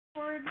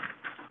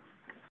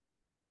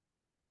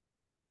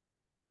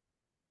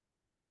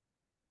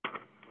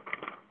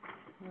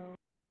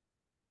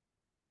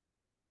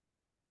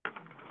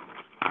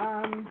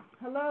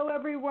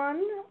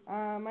everyone.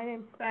 My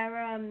name's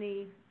Sarah. I'm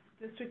the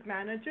district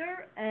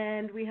manager,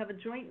 and we have a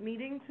joint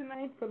meeting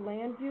tonight for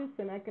land use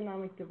and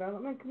economic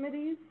development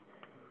committees.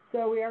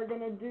 So we are going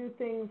to do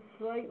things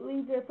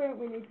slightly different.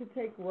 We need to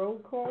take roll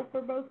call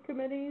for both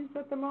committees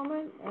at the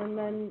moment, and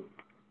then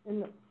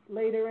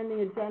later in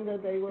the agenda,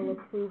 they will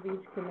approve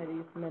each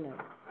committee's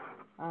minutes.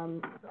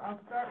 So I'll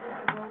start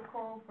with the roll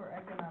call for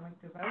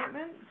economic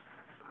development.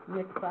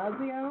 Nick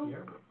Fazio.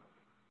 Here.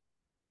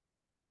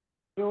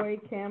 Joy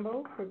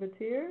Campbell,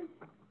 Privateer.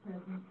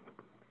 Present.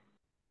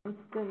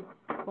 Constance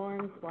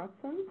Barnes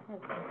Watson.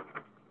 Present.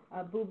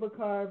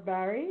 Abubakar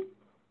Barry.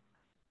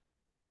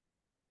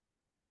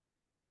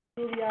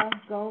 Julia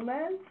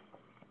Gomez.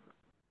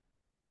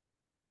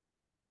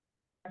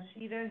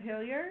 Rashida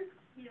Hilliard.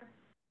 Here.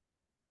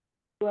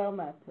 Joel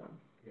Metta.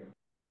 Here.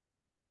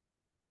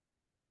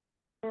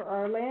 For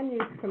our land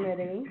use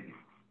committee,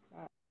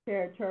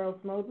 Chair Charles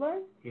Modler.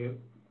 Here.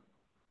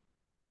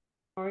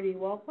 Marty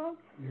Walpoff.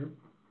 Here.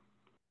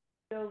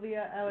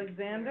 Sylvia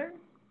Alexander.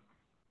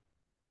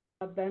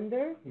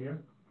 Bender. Here.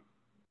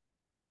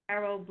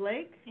 Carol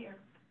Blake. Here.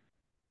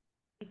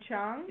 Lee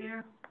Chong.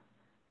 Here.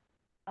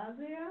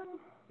 Azia.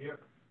 Here.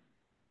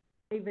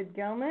 David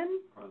Gelman.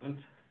 Present.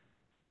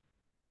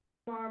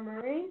 Mar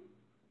Murray.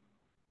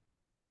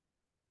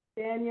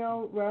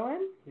 Daniel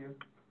Rowan. Here.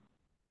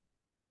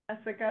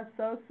 Jessica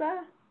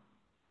Sosa.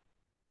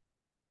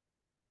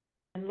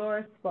 And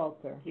Laura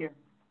Spalter. Here.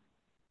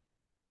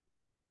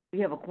 We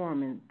have a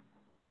quorum in.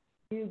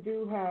 You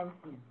do have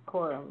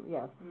quorum,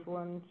 yes.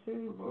 1,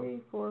 2, 3,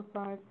 4,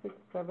 5, 6,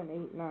 7,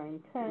 8, 9,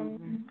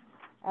 10.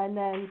 And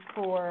then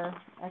for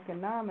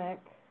economic,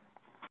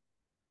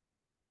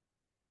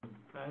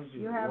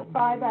 you have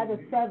 5 out of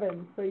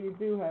 7, so you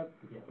do have.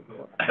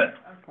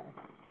 Okay.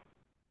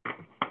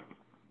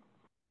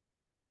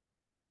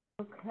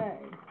 Okay.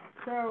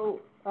 So,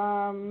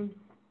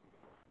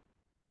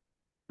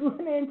 you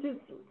want to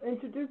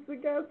introduce the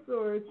guests,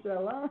 or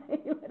shall I?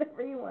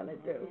 Whatever you want to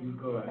do. You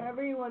go ahead.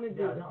 Whatever you want to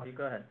do. No, you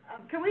go ahead.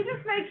 Can we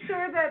just make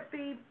sure that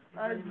the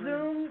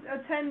Zoom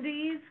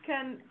attendees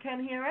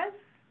can hear us?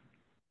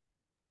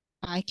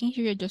 I can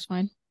hear you just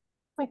fine.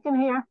 We can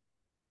hear.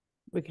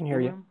 We can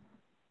hear you.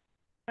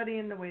 Somebody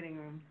in the waiting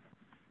room.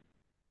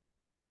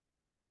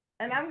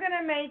 And I'm going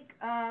to make,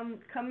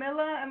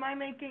 Camilla, am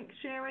I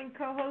sharing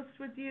co-host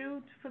with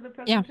you for the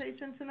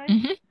presentation tonight?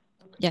 Mm-hmm.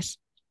 Okay. Yes.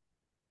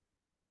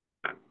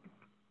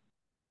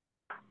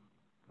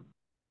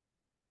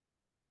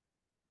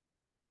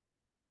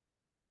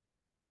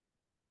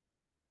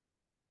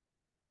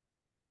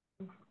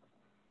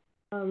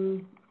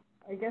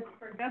 I guess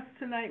for guests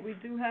tonight, we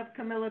do have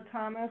Camilla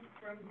Thomas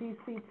from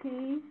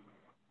DCT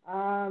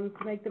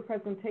to make the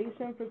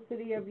presentation for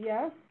City of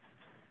Yes.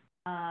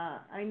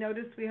 I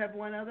noticed we have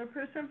one other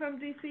person from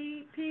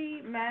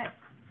DCT, Matt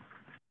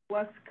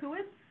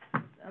Waskowitz.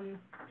 I'm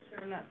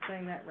sure I'm not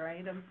saying that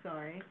right. I'm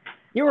sorry.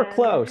 You were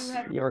close.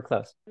 You were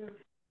close.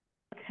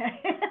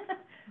 Okay.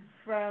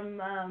 From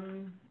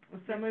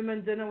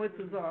Assemblyman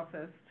Dinowitz's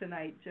office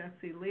tonight,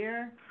 Jesse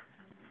Lear.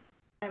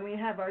 And we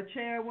have our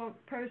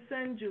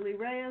chairperson, Julie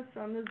Reyes,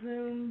 on the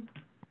Zoom.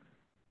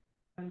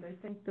 And I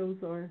think those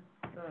are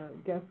the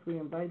guests we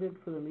invited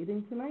for the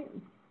meeting tonight.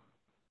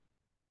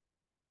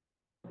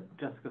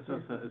 Jessica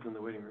Sosa is in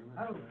the waiting room.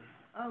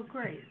 Oh,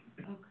 great.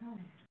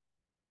 Okay.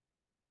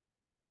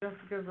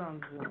 Jessica's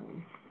on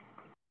Zoom.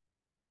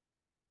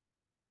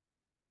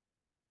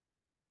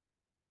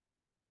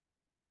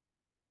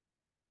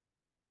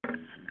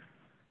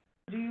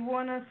 Do you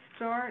want to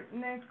start,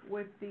 Nick,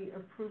 with the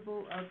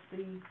approval of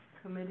the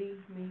committee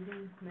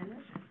meeting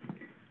minutes?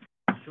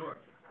 Sure.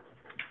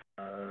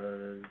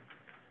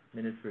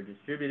 Minutes were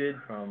distributed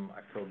from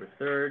October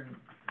 3rd.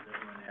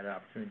 Everyone had an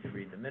opportunity to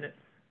read the minutes.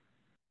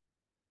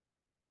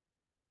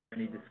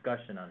 Any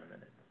discussion on the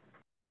minutes?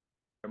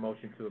 A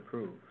motion to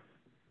approve?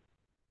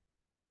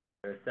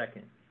 Is there a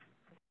second?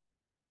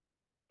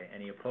 Okay,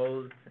 any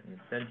opposed? Any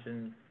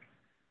abstentions?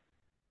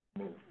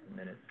 Move. The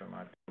minutes from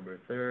October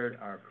 3rd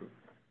are approved.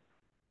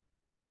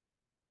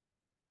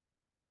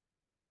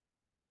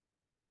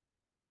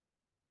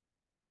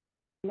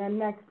 And then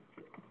next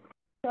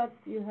up,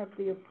 you have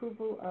the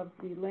approval of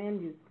the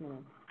land use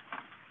minutes.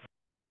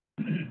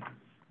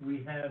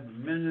 We have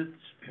minutes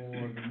for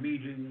the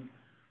meeting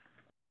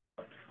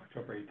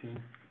October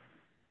 18th.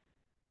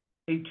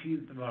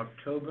 18th of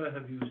October.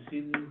 Have you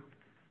seen them?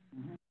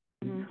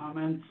 Any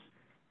comments,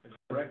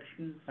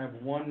 corrections? I have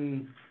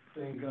one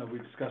thing, we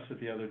discussed it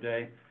the other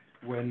day,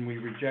 when we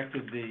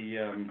rejected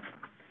the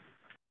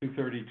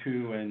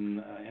 232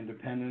 and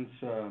Independence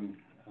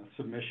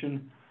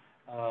submission.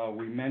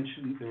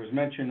 There was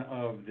mention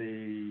of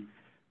the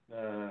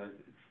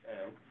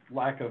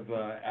lack of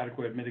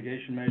adequate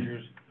mitigation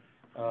measures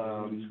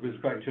with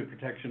respect to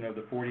protection of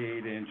the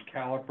 48-inch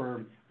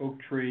caliper, oak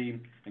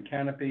tree, and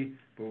canopy,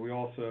 but we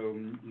also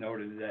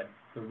noted that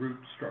the root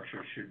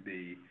structure should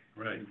be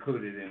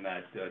included in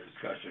that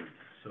discussion.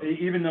 So,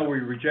 even though we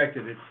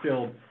rejected it, it's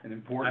still an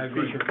important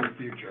feature for the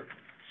future.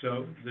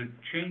 So the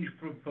change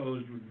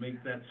proposed would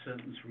make that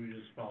sentence read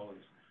as follows.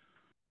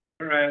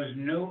 Whereas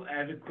no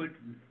adequate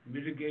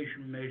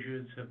mitigation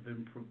measures have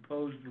been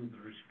proposed with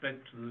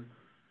respect to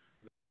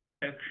the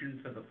protection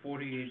for the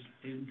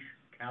 48-inch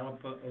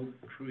caliper oak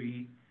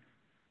tree,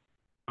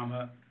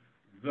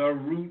 the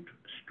root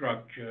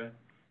structure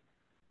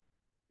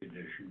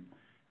condition,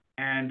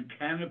 and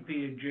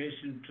canopy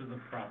adjacent to the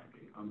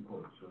property,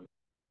 unquote. So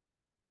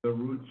the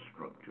root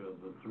structure,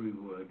 the three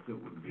words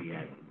that would be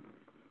added.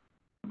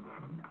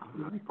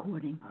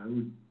 Recording. I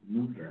would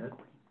move that.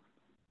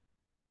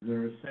 Is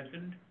there a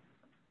second?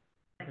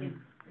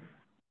 Second.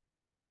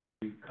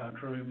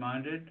 Contrary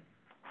minded?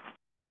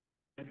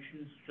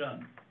 Actions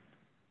done.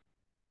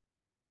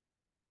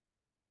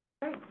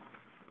 Right.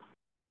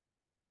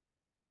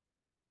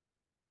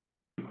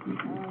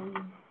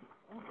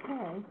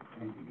 Okay.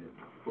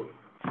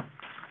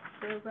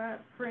 So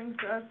that brings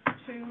us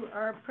to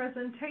our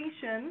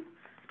presentation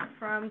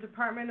from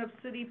Department of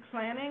City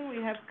Planning.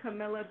 We have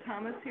Camilla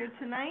Thomas here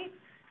tonight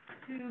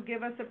to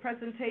give us a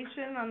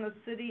presentation on the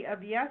City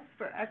of Yes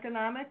for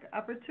Economic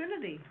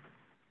Opportunity.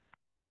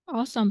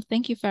 Awesome.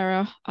 Thank you,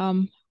 Farah.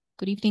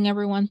 Good evening,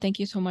 everyone. Thank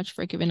you so much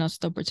for giving us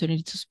the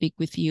opportunity to speak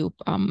with you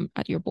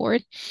at your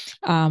board.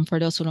 For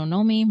those who don't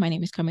know me, my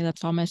name is Camila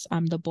Thomas.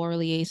 I'm the board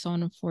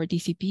liaison for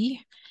DCP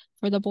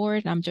for the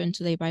board. I'm joined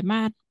today by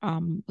Matt,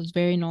 who's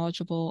very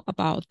knowledgeable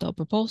about the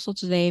proposal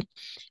today.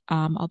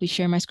 I'll be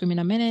sharing my screen in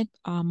a minute.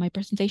 My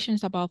presentation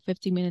is about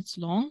 50 minutes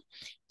long,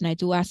 and I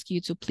do ask you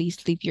to please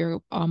leave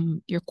your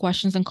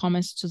questions and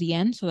comments to the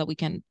end so that we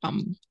can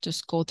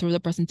just go through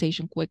the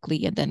presentation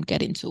quickly and then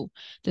get into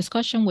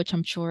discussion, which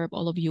I'm sure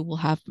all of you will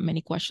have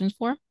many questions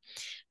for.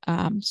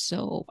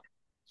 So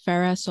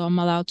Farah, so I'm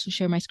allowed to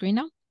share my screen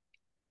now?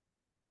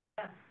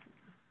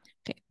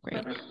 Okay,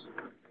 great.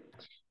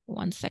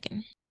 1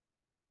 second.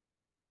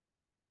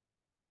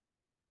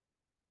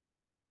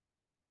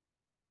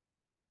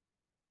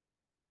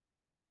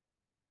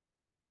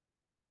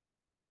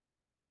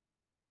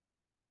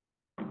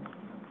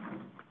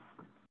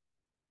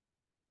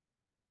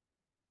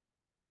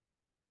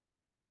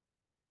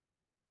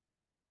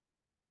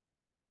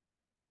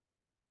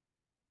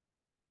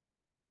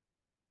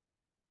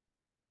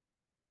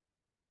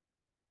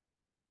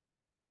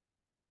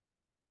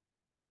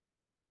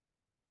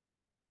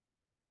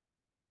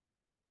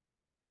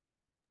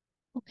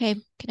 Okay,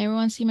 can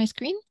everyone see my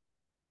screen?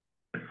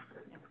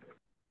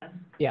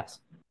 Yes.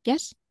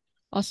 Yes?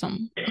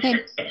 Awesome. Okay.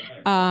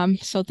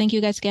 So thank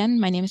you guys again.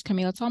 My name is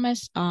Camila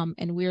Thomas,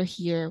 and we're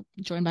here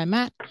joined by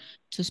Matt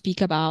to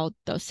speak about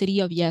the City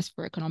of Yes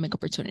for Economic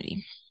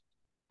Opportunity.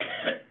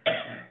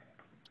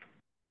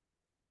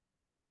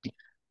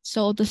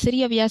 So the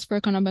City of Yes for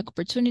Economic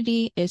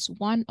Opportunity is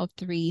one of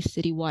 3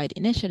 citywide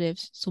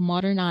initiatives to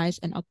modernize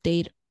and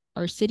update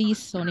our city's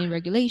zoning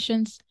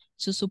regulations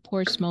to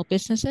support small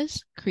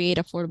businesses, create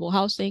affordable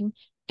housing,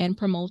 and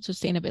promote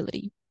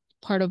sustainability,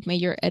 part of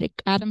Mayor Eric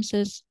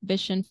Adams's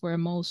vision for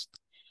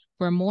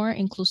a more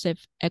inclusive,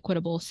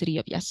 equitable City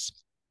of Yes.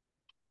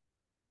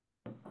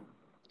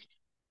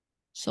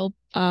 So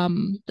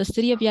the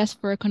City of Yes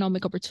for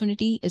Economic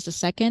Opportunity is the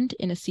second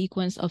in a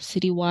sequence of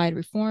citywide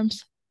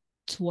reforms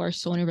to our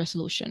zoning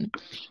resolution.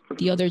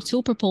 The other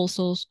 2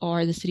 proposals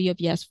are the City of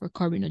Yes for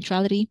Carbon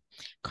Neutrality,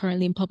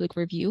 currently in public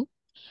review.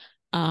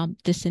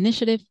 This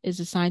initiative is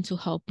designed to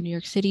help New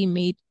York City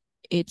meet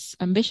its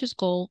ambitious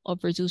goal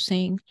of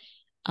reducing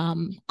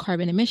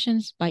carbon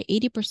emissions by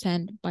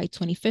 80% by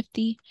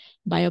 2050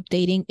 by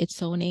updating its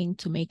zoning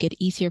to make it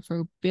easier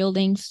for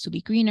buildings to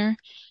be greener,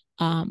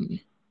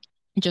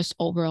 just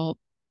overall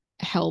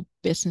help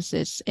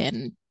businesses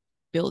and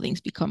buildings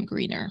become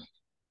greener.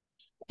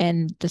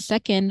 And the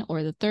second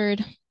or the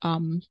third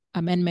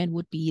amendment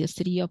would be a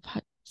City of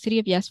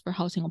Yes for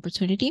Housing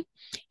Opportunity,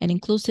 an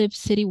inclusive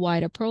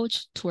citywide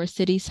approach to our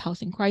city's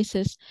housing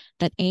crisis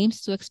that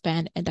aims to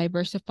expand and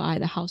diversify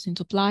the housing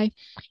supply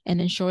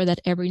and ensure that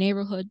every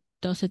neighborhood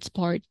does its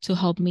part to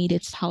help meet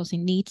its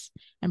housing needs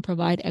and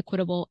provide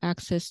equitable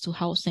access to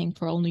housing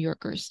for all New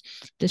Yorkers.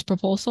 This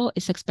proposal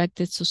is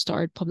expected to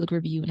start public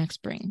review next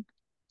spring.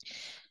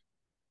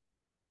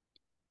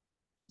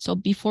 So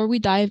before we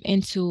dive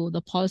into the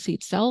policy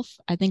itself,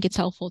 I think it's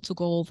helpful to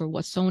go over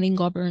what zoning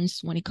governs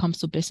when it comes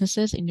to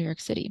businesses in New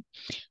York City.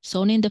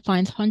 Zoning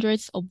defines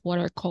hundreds of what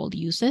are called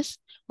uses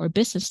or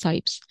business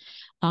types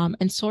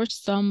and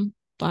sorts them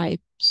by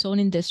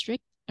zoning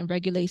district and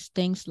regulates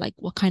things like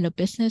what kind of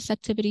business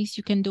activities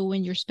you can do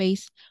in your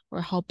space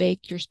or how big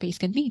your space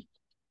can be.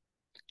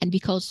 And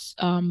because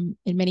in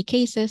many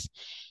cases,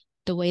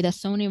 the way that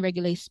zoning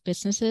regulates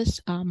businesses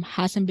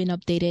hasn't been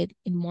updated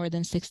in more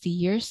than 60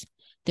 years,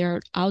 there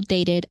are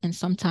outdated and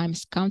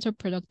sometimes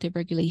counterproductive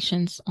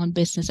regulations on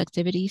business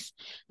activities,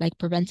 like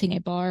preventing a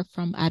bar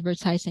from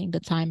advertising the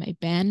time a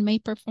band may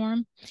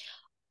perform,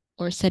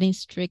 or setting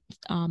strict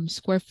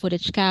square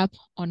footage cap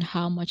on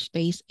how much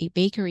space a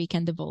bakery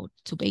can devote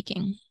to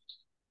baking.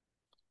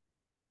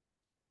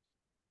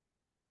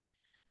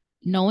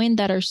 Knowing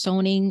that our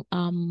zoning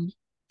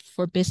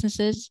for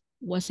businesses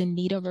was in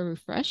need of a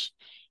refresh,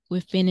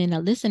 we've been in a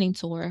listening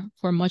tour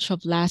for much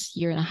of last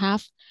year and a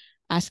half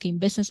asking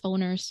business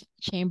owners,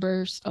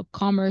 chambers of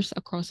commerce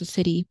across the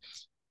city,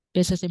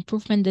 business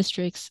improvement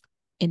districts,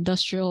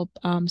 industrial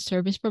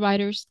service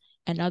providers,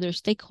 and other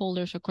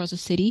stakeholders across the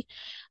city.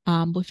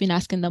 We've been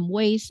asking them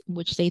ways in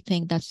which they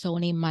think that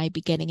zoning might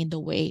be getting in the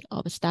way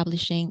of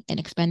establishing and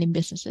expanding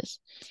businesses.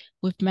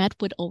 We've met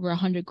with over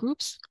 100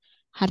 groups,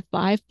 had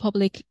 5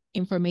 public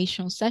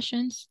informational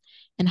sessions,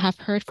 and have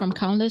heard from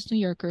countless New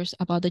Yorkers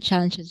about the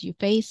challenges you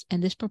face,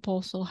 and this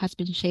proposal has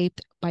been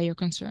shaped by your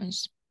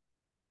concerns.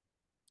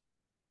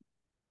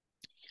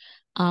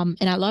 And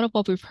a lot of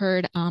what we've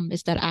heard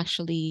is that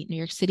actually New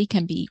York City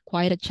can be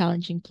quite a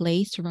challenging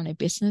place to run a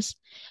business,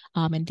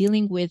 and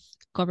dealing with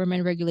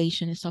government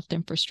regulation is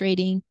often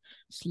frustrating,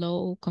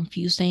 slow,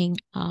 confusing,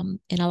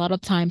 and a lot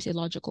of times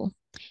illogical.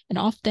 And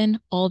often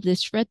all of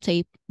this red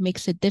tape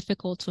makes it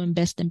difficult to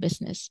invest in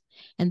business.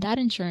 And that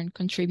in turn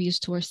contributes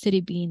to our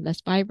city being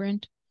less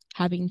vibrant,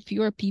 having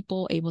fewer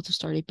people able to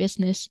start a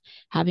business,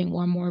 having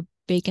one more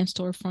vacant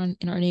storefront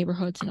in our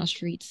neighborhoods and our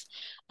streets,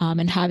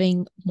 and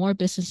having more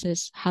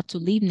businesses have to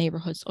leave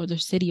neighborhoods or the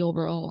city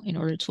overall in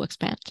order to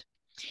expand.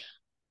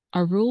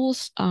 Our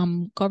rules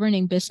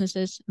governing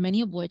businesses, many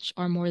of which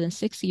are more than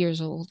 6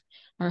 years old,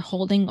 are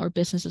holding our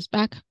businesses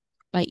back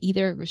by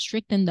either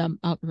restricting them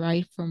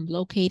outright from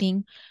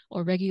locating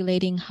or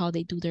regulating how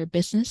they do their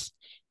business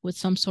with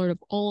some sort of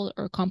old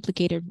or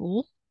complicated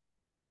rule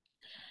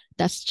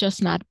that's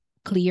just not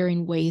clear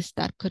in ways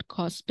that could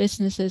cost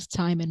businesses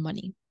time and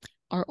money.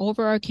 Our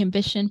overarching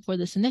vision for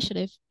this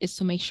initiative is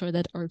to make sure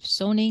that our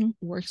zoning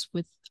works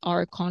with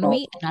our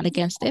economy and not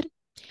against it.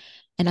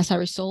 And as a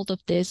result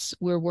of this,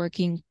 we're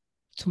working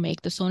to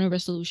make the zoning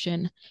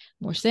resolution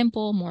more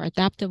simple, more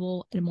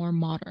adaptable, and more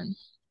modern.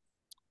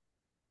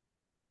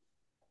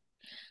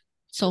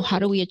 So how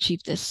do we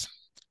achieve this?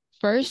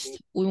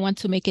 First, we want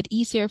to make it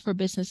easier for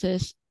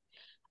businesses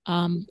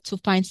to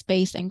find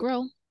space and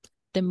grow.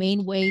 The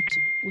main way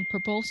we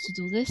propose to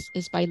do this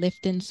is by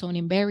lifting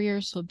zoning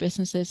barriers so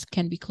businesses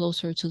can be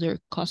closer to their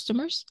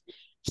customers.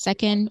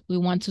 Second, we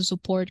want to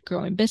support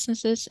growing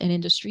businesses and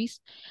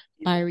industries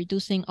by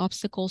reducing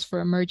obstacles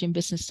for emerging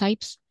business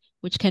types,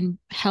 which can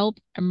help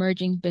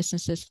emerging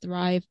businesses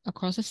thrive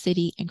across the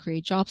city and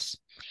create jobs.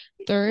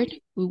 Third,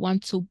 we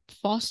want to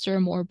foster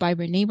more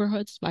vibrant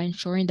neighborhoods by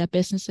ensuring that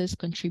businesses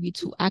contribute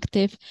to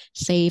active,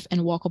 safe,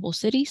 and walkable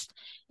cities.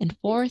 And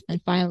fourth,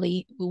 and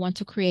finally, we want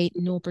to create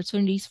new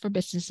opportunities for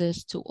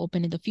businesses to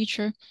open in the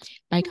future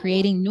by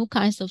creating new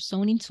kinds of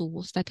zoning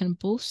tools that can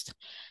boost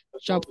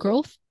job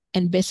growth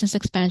and business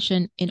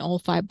expansion in all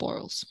 5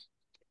 boroughs.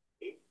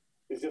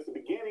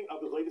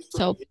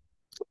 So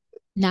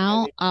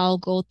now I'll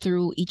go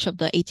through each of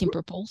the 18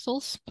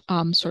 proposals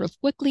sort of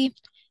quickly.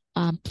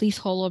 Please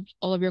hold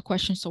all of your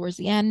questions towards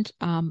the end.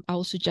 I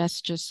will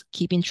suggest just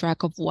keeping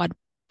track of what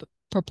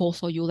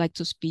proposal you would like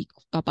to speak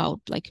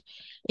about like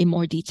in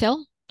more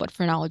detail. But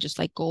for now, I'll just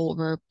like go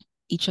over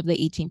each of the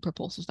 18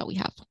 proposals that we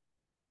have.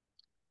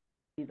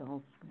 See the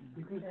whole screen.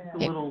 You can click the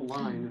little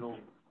line, it'll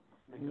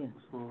make it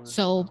smaller.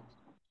 So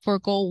for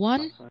goal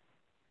 1,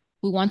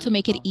 we want to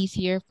make it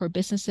easier for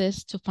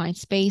businesses to find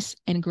space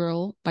and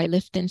grow by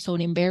lifting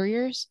zoning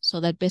barriers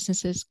so that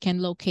businesses can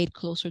locate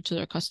closer to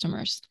their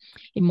customers.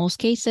 In most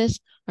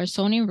cases, our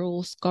zoning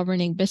rules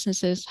governing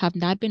businesses have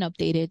not been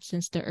updated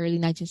since the early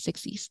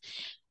 1960s.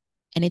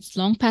 And it's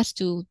long past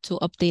due to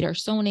update our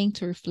zoning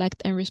to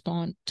reflect and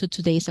respond to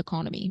today's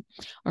economy.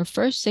 Our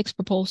first 6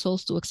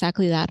 proposals do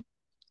exactly that,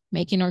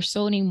 making our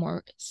zoning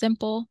more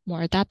simple,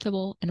 more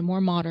adaptable, and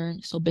more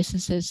modern so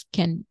businesses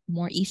can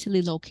more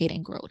easily locate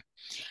and grow.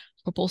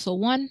 Proposal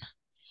 1,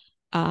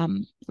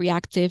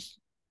 reactivate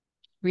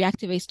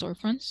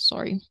storefronts,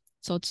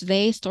 So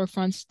today,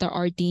 storefronts that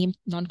are deemed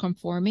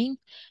non-conforming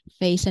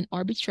face an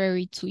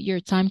arbitrary 2-year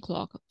time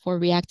clock for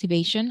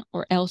reactivation,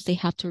 or else they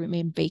have to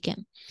remain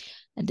vacant.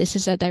 And this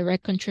is a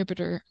direct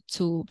contributor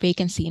to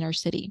vacancy in our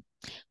city.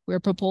 We're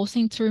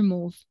proposing to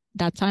remove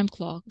that time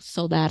clock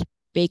so that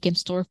vacant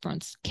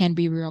storefronts can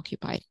be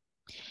reoccupied.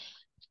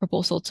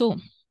 Proposal 2,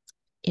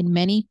 in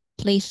many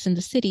places in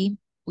the city,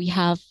 we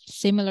have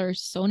similar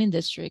zoning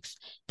districts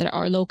that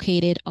are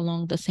located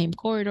along the same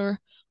corridor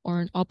or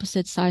on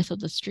opposite sides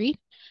of the street,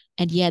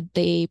 and yet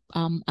they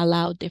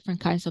allow different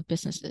kinds of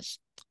businesses.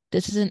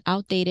 This is an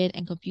outdated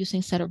and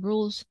confusing set of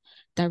rules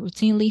that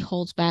routinely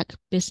holds back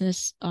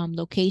business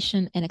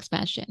location and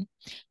expansion.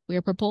 We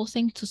are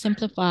proposing to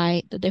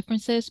simplify the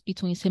differences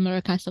between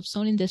similar kinds of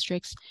zoning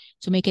districts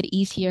to make it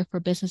easier for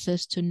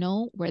businesses to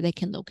know where they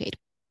can locate.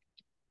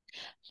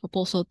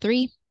 Proposal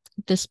 3,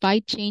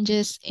 despite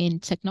changes in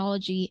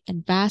technology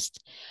and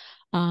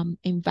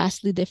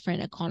vastly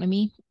different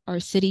economy, our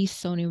city's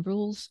zoning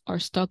rules are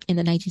stuck in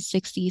the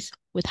 1960s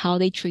with how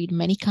they treat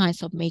many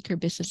kinds of maker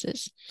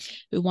businesses.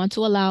 We want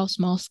to allow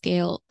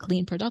small-scale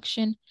clean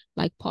production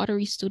like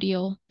pottery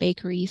studio,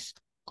 bakeries,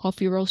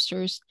 coffee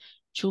roasters,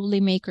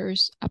 jewelry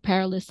makers,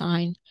 apparel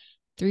design,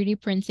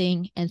 3D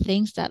printing, and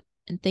things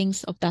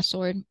of that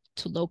sort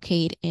to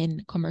locate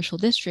in commercial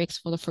districts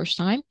for the first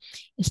time,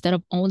 instead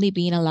of only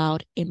being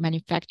allowed in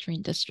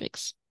manufacturing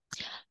districts.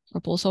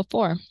 Proposal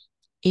 4,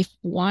 if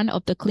one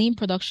of the clean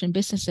production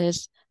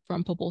businesses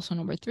from proposal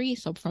number 3,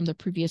 so from the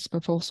previous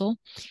proposal,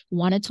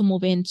 wanted to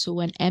move into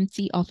an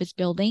empty office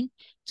building.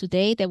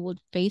 Today, they would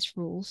face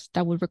rules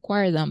that would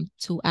require them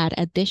to add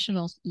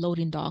additional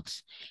loading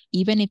docks,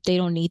 even if they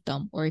don't need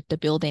them or if the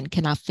building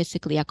cannot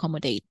physically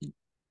accommodate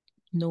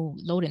new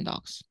loading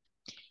docks.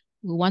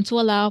 We want to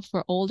allow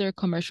for older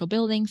commercial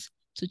buildings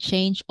to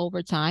change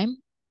over time,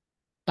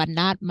 but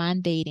not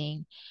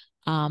mandating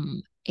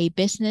a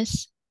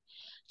business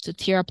to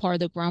tear apart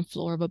the ground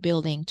floor of a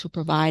building to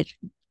provide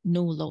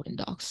new loading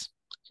docks.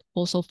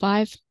 Also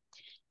 5,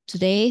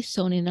 today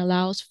zoning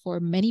allows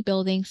for many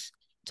buildings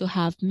to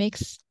have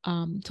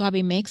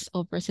a mix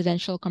of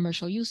residential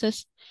commercial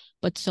uses,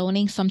 but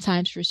zoning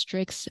sometimes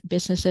restricts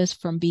businesses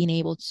from being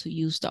able to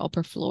use the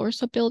upper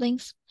floors of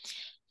buildings.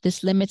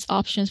 This limits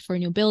options for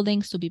new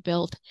buildings to be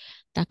built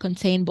that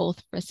contain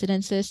both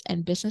residences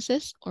and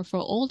businesses, or for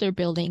older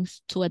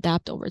buildings to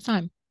adapt over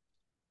time.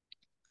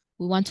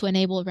 We want to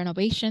enable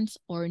renovations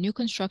or new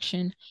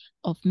construction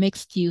of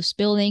mixed-use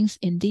buildings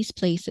in these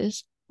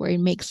places where it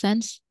makes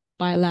sense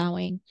by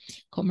allowing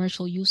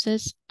commercial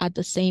uses at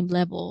the same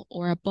level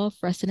or above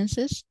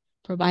residences,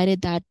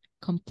 provided that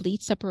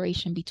complete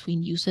separation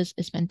between uses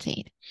is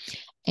maintained.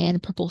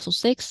 And proposal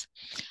 6,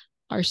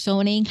 our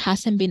zoning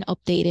hasn't been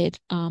updated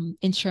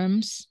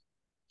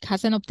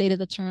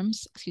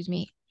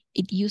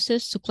it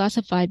uses to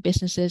classify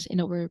businesses in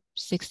over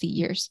 60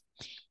 years.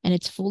 And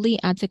it's fully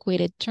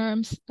antiquated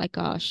terms like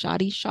a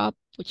shoddy shop,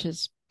 which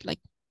is like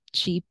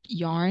cheap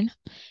yarn,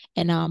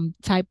 and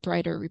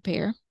typewriter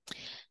repair,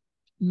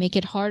 make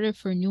it harder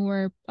for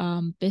newer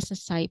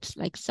business types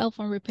like cell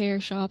phone repair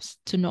shops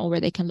to know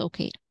where they can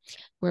locate.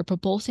 We're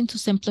proposing to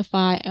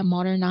simplify and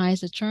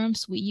modernize the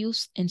terms we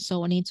use in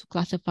zoning to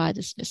classify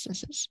these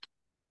businesses.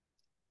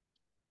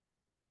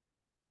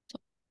 So,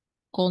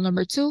 goal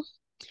number 2.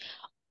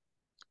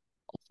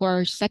 For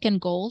our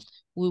second goal,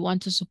 we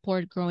want to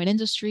support growing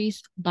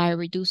industries by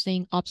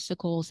reducing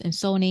obstacles in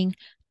zoning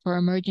for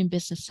emerging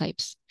business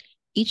types.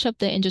 Each of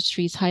the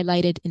industries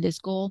highlighted in this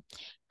goal,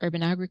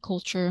 urban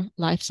agriculture,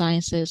 life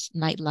sciences,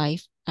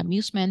 nightlife,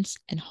 amusements,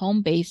 and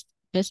home-based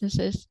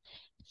businesses,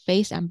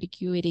 face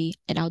ambiguity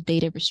and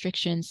outdated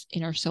restrictions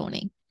in our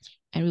zoning.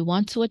 And we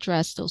want to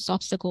address those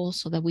obstacles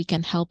so that we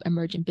can help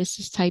emerging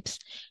business types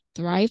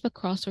thrive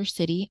across our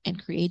city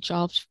and create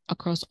jobs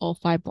across all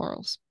 5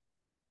 boroughs.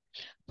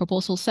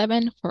 Proposal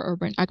 7 for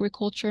urban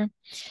agriculture,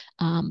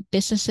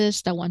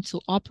 businesses that want to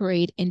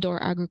operate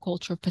indoor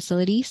agricultural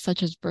facilities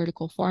such as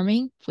vertical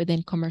farming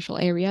within commercial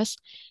areas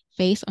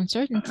face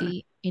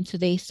uncertainty in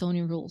today's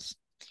zoning rules.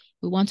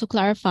 We want to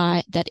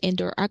clarify that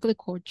indoor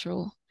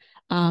agricultural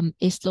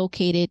is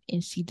located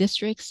in C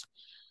districts,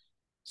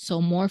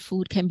 so more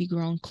food can be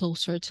grown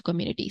closer to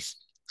communities.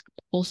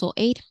 Proposal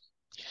 8,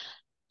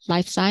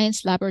 life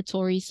science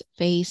laboratories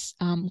face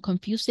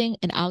confusing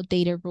and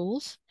outdated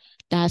rules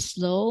that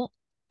slow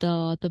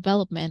the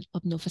development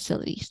of new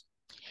facilities.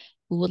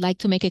 We would like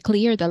to make it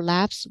clear that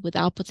labs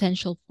without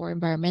potential for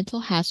environmental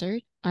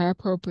hazard are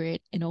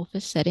appropriate in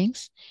office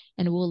settings,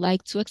 and we would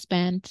like to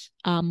expand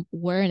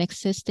where an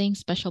existing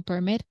special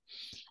permit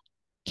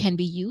can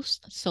be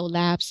used, so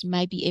labs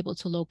might be able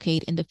to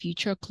locate in the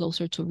future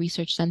closer to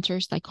research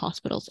centers like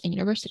hospitals and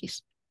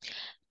universities.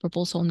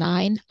 Proposal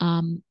 9,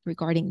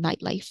 regarding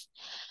nightlife.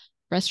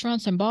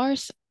 Restaurants and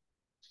bars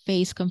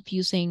face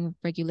confusing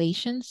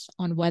regulations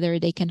on whether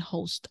they can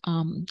host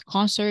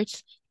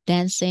concerts,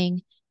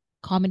 dancing,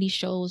 comedy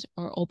shows,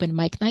 or open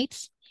mic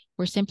nights.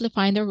 We're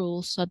simplifying the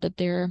rules so that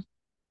they're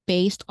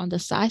based on the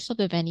size of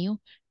the venue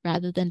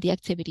rather than the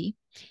activity,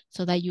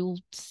 so that you'll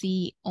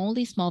see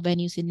only small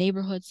venues in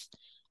neighborhoods,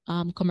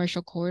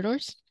 commercial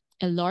corridors,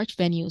 and large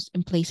venues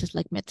in places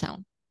like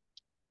Midtown.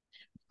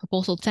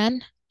 Proposal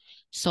 10,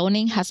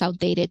 zoning has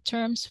outdated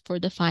terms for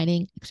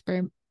defining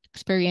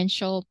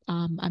experiential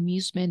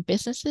amusement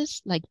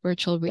businesses like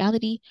virtual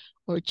reality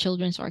or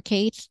children's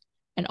arcades,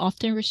 and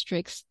often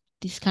restricts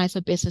these kinds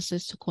of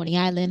businesses to Coney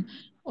Island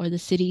or the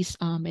city's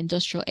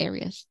industrial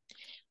areas.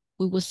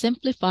 We will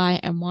simplify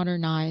and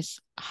modernize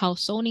how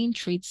zoning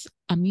treats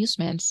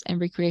amusements and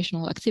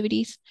recreational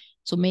activities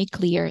to make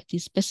clear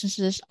these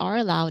businesses are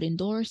allowed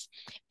indoors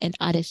and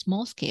at a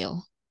small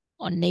scale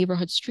on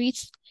neighborhood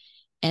streets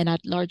and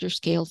at larger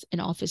scales in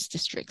office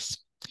districts.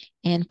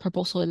 And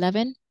Proposal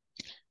 11,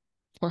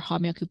 for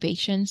home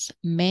occupations,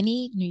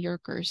 many New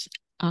Yorkers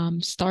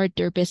start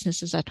their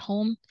businesses at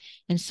home,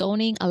 and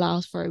zoning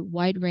allows for a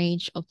wide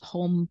range of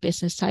home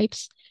business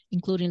types,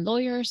 including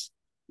lawyers,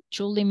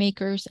 jewelry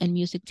makers, and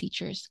music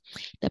teachers.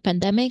 The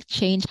pandemic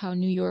changed how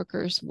New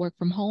Yorkers work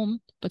from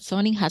home, but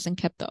zoning hasn't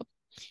kept up,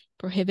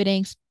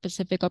 prohibiting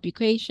specific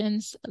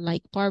occupations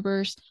like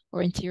barbers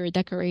or interior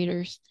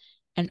decorators,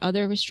 and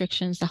other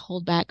restrictions that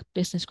hold back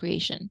business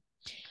creation.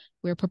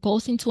 We're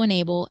proposing to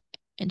enable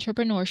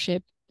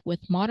entrepreneurship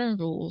with modern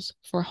rules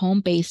for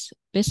home-based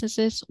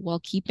businesses while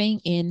keeping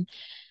in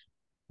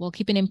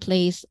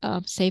place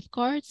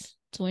safeguards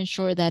to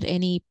ensure that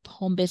any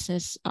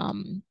home-based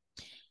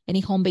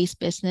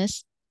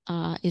business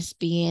is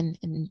being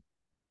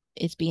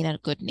a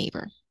good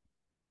neighbor.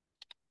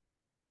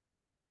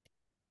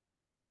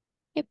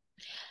 Yep.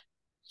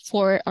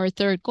 For our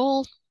third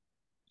goal,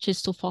 which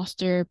is to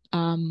foster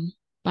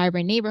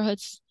vibrant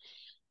neighborhoods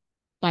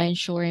by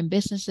ensuring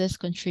businesses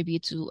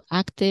contribute to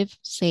active,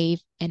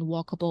 safe, and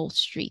walkable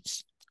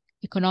streets.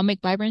 Economic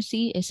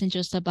vibrancy isn't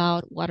just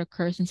about what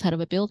occurs inside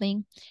of a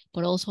building,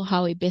 but also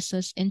how a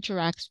business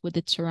interacts with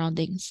its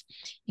surroundings.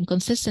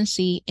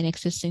 Inconsistency in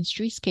existing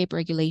streetscape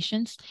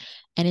regulations,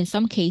 and in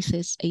some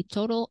cases, a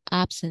total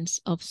absence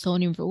of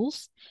zoning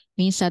rules,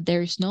 means that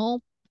there is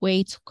no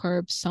way to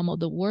curb some of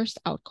the worst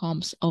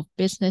outcomes of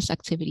business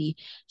activity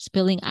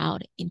spilling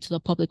out into the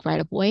public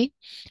right-of-way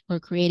or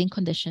creating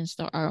conditions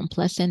that are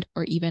unpleasant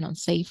or even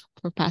unsafe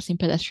for passing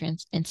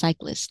pedestrians and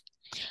cyclists.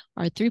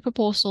 Our three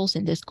proposals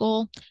in this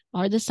goal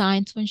are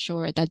designed to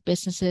ensure that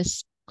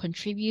businesses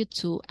contribute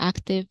to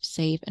active,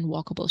 safe, and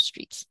walkable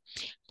streets.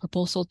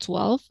 Proposal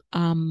 12,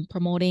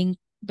 promoting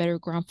better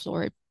ground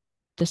floor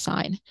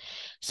design.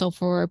 So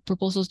for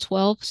proposal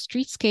 12,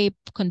 streetscape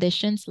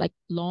conditions like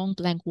long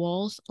blank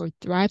walls or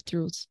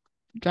drive-throughs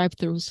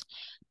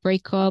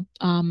break up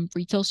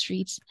retail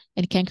streets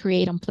and can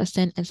create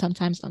unpleasant and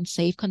sometimes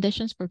unsafe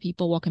conditions for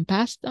people walking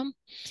past them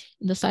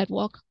in the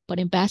sidewalk. But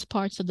in vast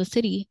parts of the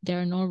city,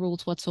 there are no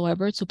rules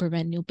whatsoever to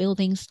prevent new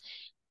buildings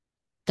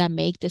that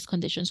make these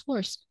conditions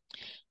worse.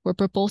 We're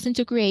proposing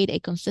to create a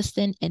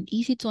consistent and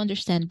easy to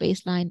understand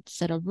baseline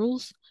set of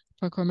rules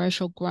for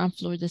commercial ground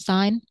floor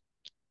design,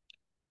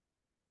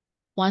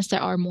 ones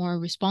that are more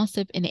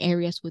responsive in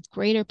areas with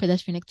greater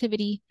pedestrian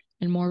activity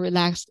and more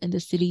relaxed in the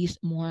city's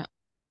more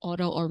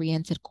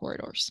auto-oriented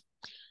corridors.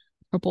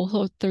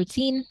 Proposal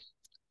 13,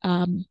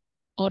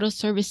 auto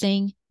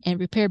servicing and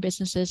repair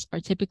businesses are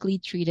typically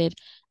treated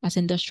as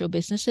industrial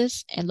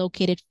businesses and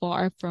located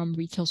far from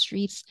retail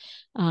streets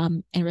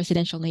and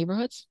residential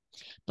neighborhoods.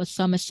 But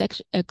some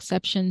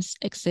exceptions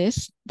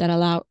exist that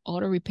allow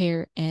auto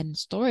repair and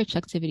storage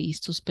activities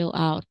to spill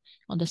out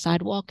on the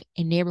sidewalk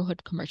in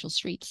neighborhood commercial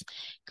streets,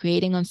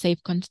 creating unsafe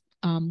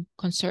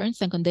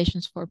concerns and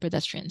conditions for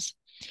pedestrians.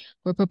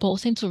 We're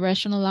proposing to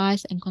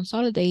rationalize and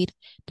consolidate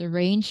the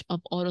range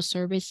of auto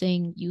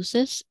servicing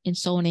uses in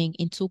zoning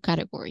in two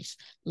categories: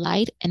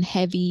 light and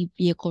heavy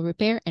vehicle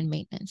repair and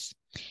maintenance.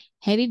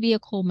 Heavy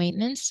vehicle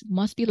maintenance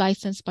must be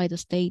licensed by the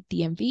state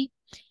DMV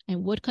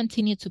and would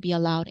continue to be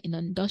allowed in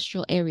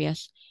industrial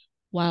areas,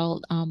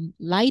 while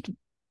light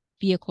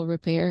vehicle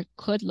repair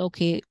could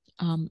locate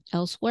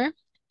elsewhere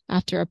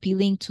after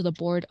appealing to the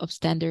Board of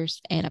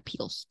Standards and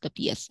Appeals, the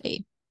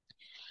BSA.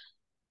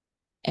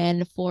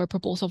 And for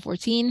proposal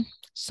 14,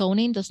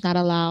 zoning does not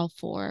allow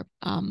for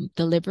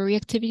delivery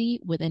activity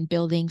within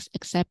buildings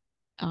except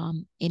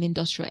in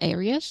industrial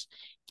areas,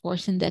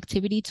 forcing the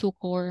activity to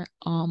occur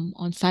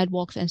on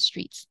sidewalks and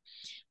streets.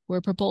 We're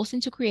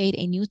proposing to create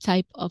a new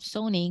type of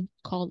zoning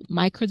called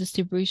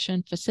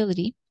micro-distribution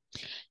facility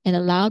and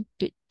allow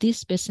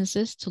these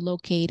businesses to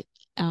locate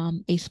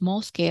a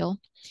small scale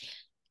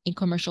in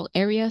commercial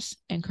areas,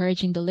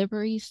 encouraging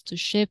deliveries to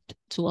shift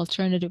to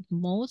alternative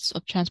modes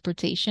of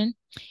transportation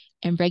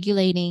and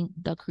regulating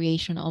the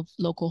creation of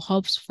local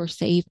hubs for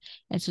safe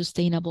and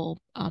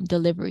sustainable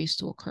deliveries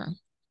to occur.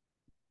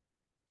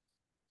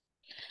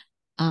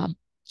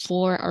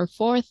 For our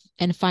fourth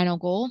and final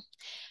goal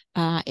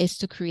is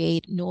to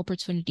create new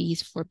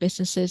opportunities for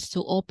businesses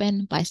to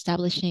open by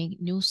establishing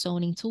new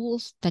zoning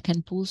tools that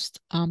can boost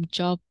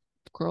job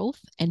growth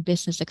and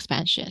business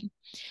expansion.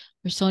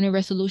 Our zoning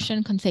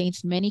resolution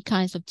contains many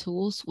kinds of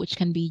tools which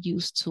can be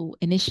used to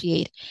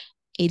initiate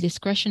a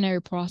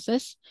discretionary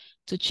process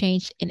to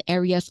change in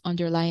areas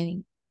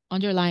underlying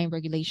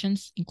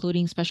regulations,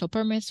 including special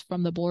permits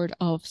from the Board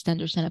of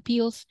Standards and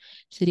Appeals,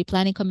 City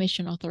Planning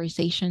Commission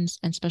authorizations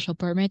and special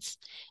permits,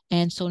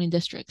 and zoning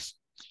districts.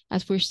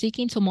 As we're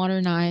seeking to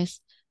modernize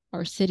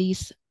our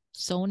city's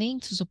zoning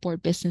to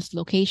support business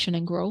location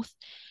and growth,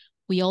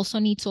 we also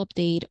need to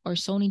update our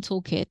zoning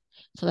toolkit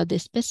so that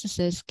these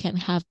businesses can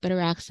have better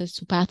access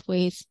to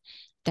pathways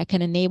that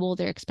can enable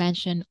their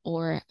expansion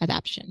or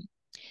adoption.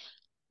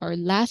 Our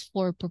last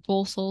four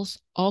proposals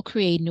all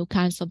create new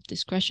kinds of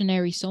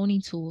discretionary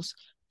zoning tools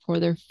for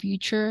the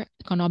future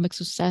economic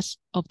success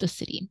of the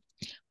city.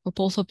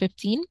 Proposal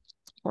 15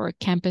 for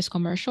campus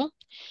commercial.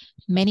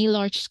 Many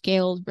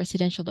large-scale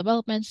residential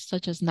developments,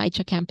 such as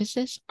NYCHA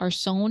campuses, are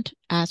zoned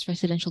as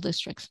residential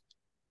districts,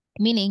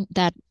 meaning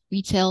that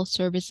retail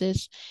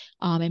services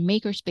and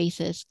maker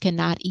spaces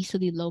cannot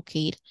easily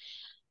locate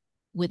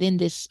within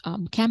these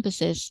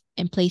campuses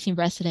and placing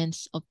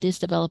residents of these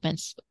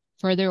developments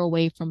further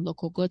away from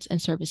local goods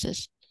and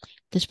services.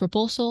 This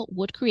proposal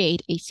would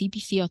create a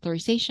CPC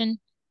authorization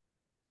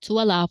to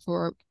allow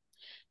for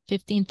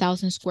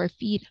 15,000 square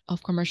feet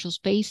of commercial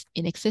space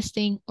in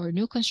existing or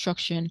new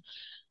construction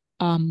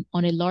on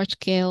a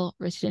large-scale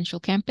residential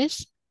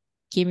campus,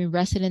 giving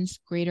residents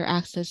greater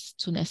access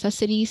to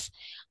necessities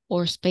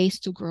or space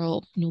to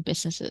grow new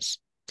businesses.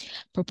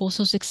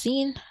 Proposal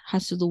 16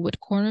 has to do with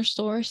corner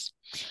stores.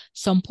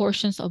 Some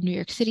portions of New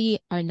York City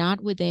are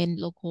not within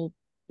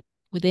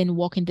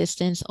walking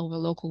distance of a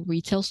local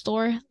retail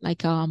store,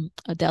 like a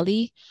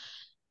deli,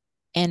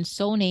 and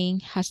zoning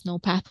has no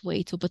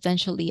pathway to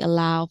potentially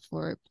allow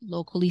for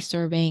locally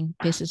serving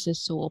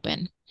businesses to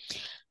open.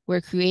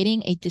 We're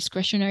creating a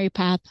discretionary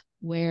path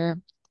where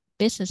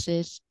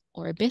businesses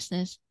or a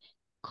business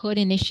could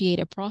initiate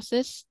a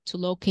process to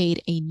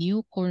locate a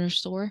new corner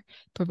store,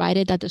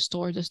 provided that the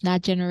store does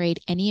not generate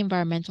any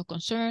environmental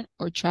concern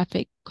or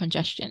traffic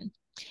congestion.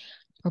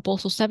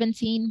 Proposal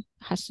 17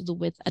 has to do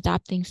with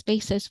adapting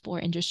spaces for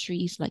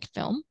industries like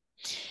film.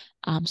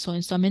 So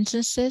in some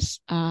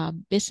instances,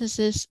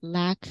 businesses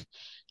lack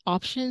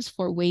options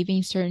for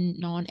waiving certain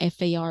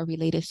non-FAR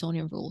related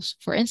zoning rules.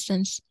 For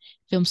instance,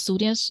 film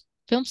studios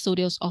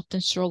often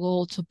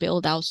struggle to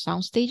build out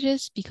sound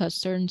stages because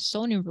certain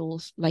zoning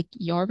rules like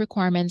yard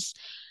requirements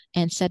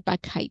and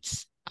setback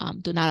heights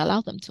do not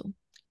allow them to.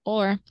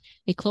 Or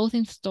a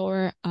clothing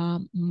store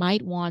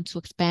might want to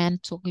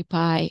expand to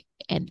occupy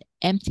an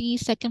empty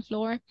second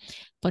floor,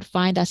 but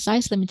find that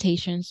size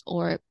limitations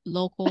or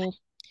local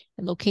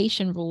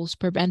location rules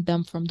prevent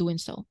them from doing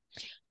so.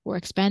 We're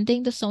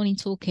expanding the zoning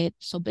toolkit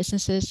so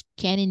businesses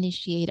can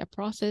initiate a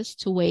process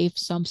to waive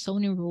some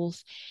zoning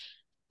rules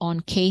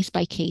on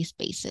case-by-case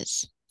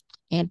basis.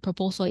 And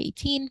proposal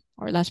 18,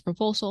 our last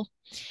proposal,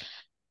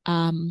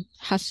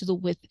 has to do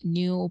with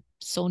new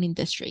zoning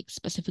districts,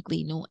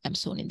 specifically new M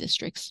zoning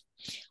districts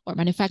or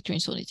manufacturing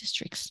zoning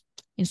districts.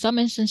 In some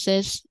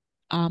instances,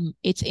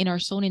 it's in our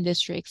zoning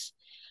districts,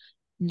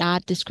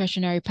 not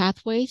discretionary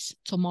pathways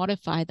to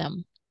modify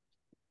them.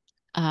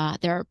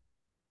 There are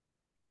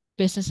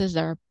businesses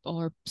that are,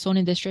 or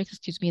zoning districts,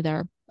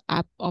 that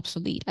are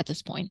obsolete at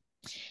this point.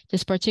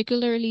 This is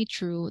particularly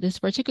true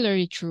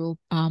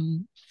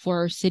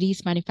for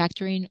cities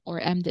manufacturing or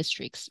M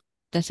districts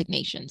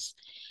designations.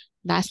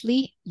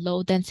 Lastly,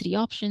 low density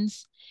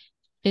options,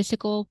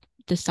 physical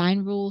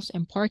design rules,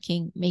 and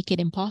parking make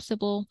it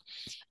impossible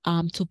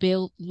to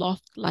build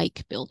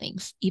loft-like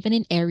buildings, even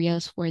in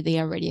areas where they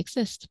already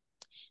exist.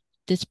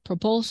 This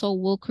proposal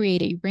will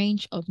create a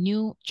range of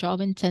new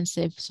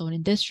job-intensive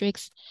zoning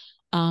districts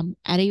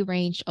at a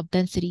range of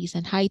densities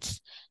and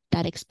heights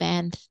that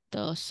expand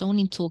the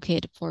zoning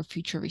toolkit for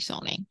future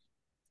rezoning.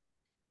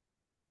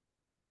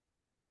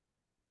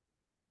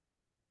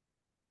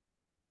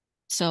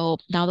 So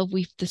now that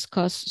we've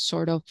discussed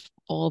sort of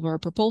all of our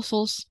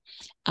proposals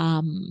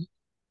and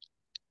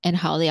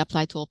how they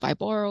apply to all 5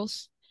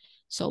 boroughs,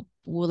 so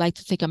we'd like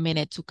to take a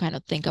minute to kind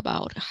of think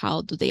about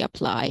how do they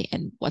apply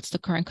and what's the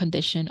current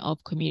condition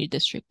of Community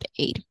District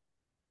 8.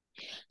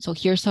 So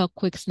here's a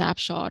quick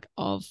snapshot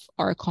of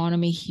our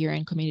economy here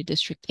in Community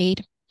District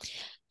 8.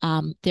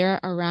 There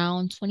are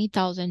around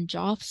 20,000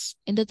 jobs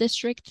in the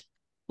district,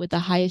 with the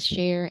highest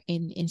share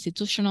in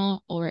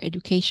institutional or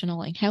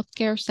educational and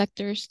healthcare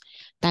sectors.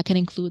 That can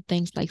include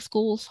things like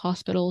schools,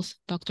 hospitals,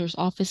 doctors'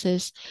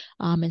 offices,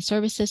 and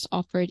services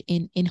offered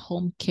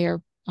in-home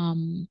care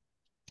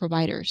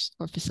providers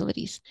or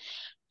facilities.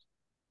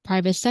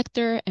 Private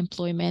sector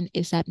employment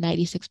is at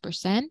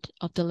 96%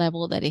 of the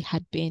level that it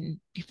had been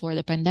before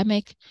the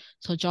pandemic.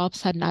 So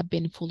jobs had not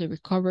been fully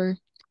recovered,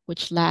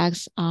 which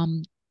lags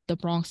the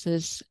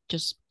Bronx's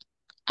just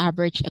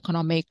average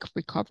economic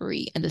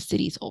recovery and the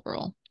city's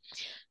overall.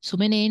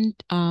 Zooming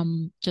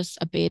in just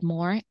a bit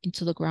more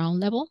into the ground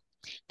level,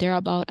 there are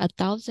about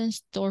 1,000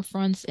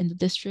 storefronts in the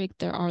district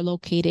that are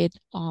located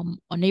on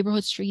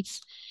neighborhood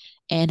streets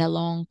and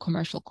along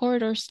commercial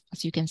corridors.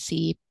 As you can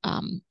see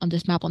on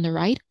this map on the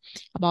right,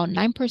 about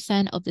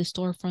 9% of the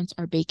storefronts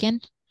are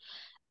vacant,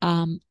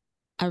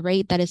 a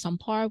rate that is on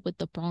par with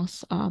the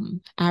Bronx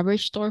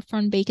average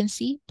storefront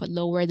vacancy, but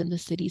lower than the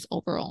city's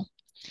overall.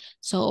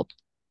 So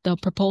the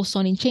proposed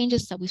zoning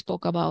changes that we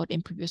spoke about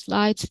in previous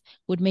slides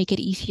would make it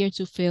easier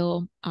to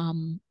fill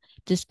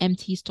this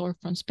empty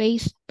storefront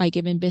space by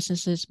giving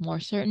businesses more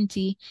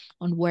certainty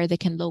on where they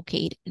can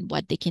locate and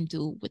what they can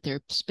do with their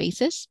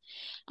spaces,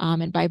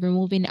 and by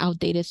removing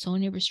outdated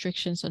zoning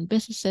restrictions on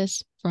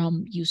businesses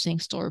from using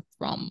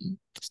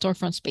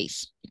storefront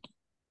space.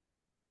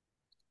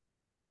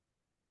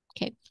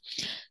 Okay,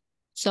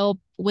 so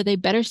with a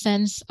better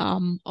sense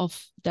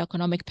of the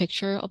economic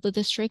picture of the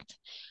district,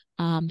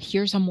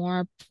 here's a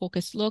more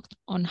focused look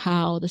on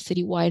how the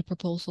citywide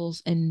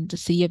proposals in the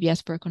City of Yes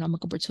for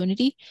Economic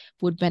Opportunity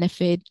would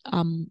benefit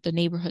the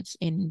neighborhoods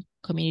in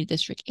Community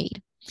District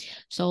 8.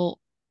 So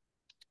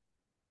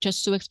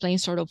just to explain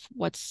sort of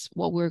what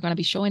we're going to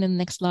be showing in the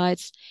next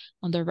slides,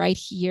 on the right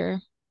here,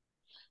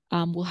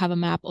 we'll have a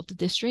map of the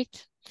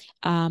district.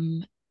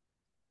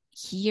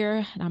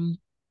 Here, and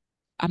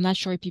I'm not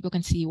sure if people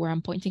can see where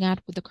I'm pointing at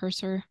with the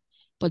cursor,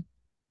 but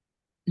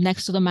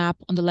next to the map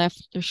on the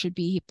left, there should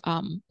be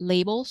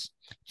labels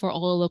for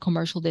all the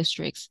commercial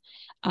districts.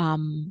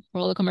 For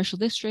all the commercial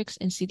districts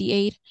in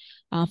CD8,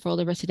 for all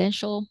the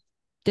residential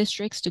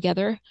districts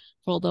together,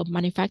 for all the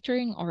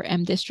manufacturing or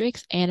M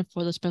districts, and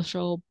for the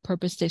special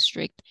purpose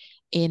district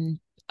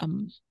in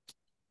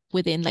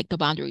within like the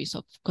boundaries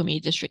of Community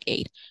District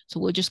 8.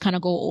 So we'll just kind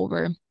of go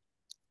over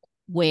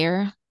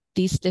where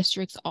these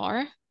districts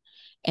are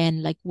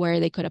and like where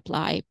they could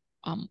apply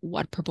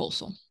what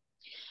proposal.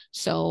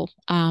 So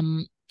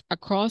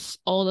across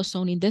all the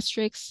zoning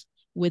districts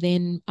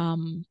within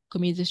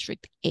Community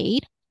District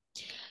 8,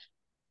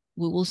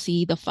 we will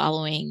see the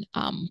following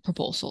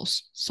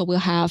proposals. So we'll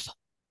have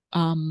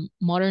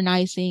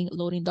modernizing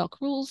loading dock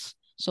rules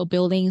so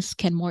buildings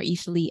can more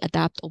easily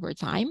adapt over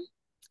time.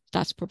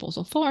 That's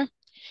proposal 4.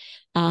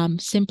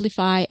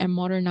 Simplify and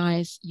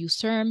modernize use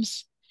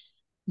terms.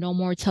 No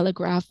more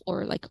telegraph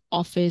or like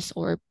office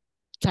or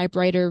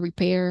typewriter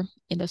repair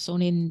in the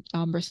zoning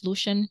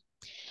resolution.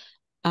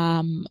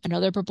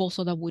 Another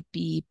proposal that would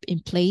be in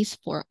place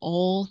for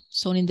all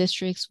zoning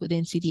districts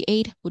within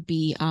CD8 would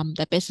be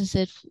that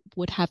businesses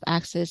would have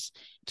access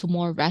to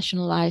more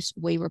rationalized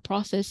waiver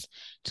process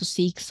to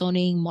seek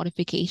zoning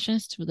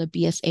modifications through the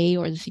BSA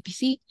or the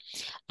CPC.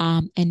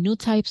 And new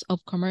types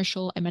of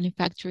commercial and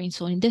manufacturing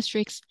zoning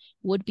districts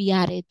would be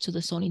added to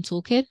the zoning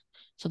toolkit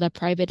so that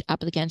private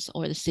applicants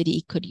or the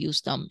city could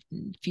use them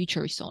in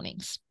future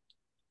zonings.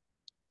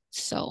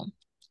 So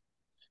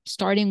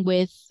starting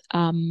with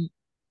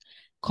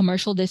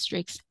commercial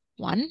districts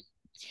 1.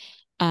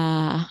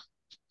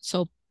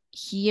 So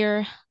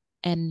here,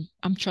 and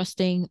I'm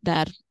trusting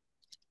that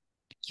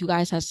you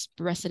guys as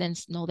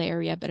residents know the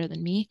area better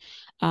than me,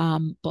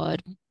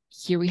 but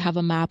here we have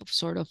a map of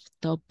sort of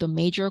the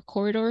major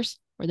corridors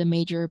or the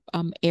major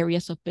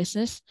areas of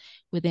business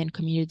within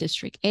Community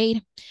District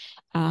 8.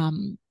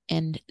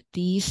 And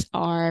these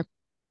are,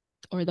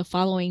 or the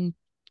following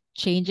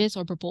changes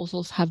or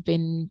proposals have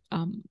been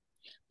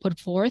put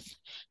forth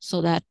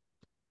so that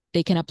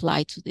they can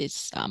apply to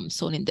these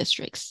zoning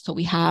districts. So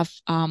we have,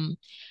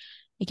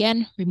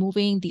 again,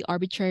 removing the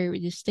arbitrary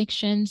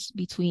distinctions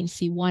between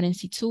C1 and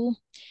C2.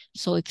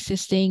 So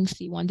existing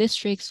C1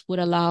 districts would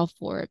allow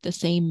for the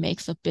same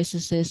mix of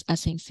businesses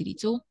as in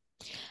CD2.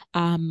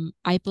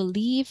 I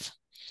believe,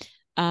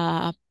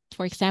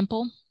 for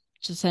example,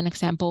 just an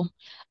example,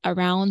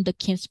 around the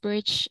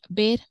Kingsbridge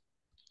bid,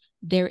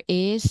 there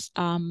is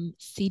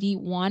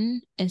CD1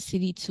 and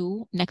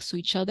CD2 next to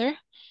each other.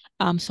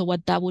 So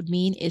what that would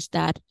mean is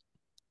that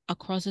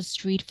across the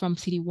street from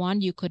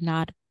CD1, you could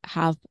not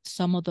have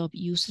some of the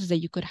uses that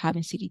you could have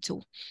in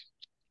CD2.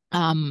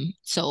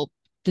 So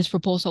this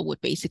proposal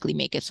would basically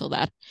make it so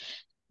that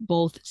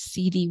both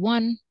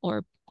CD1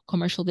 or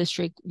Commercial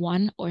District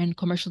 1 or in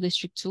Commercial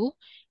District 2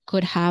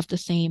 could have the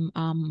same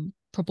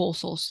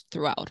proposals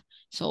throughout.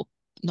 So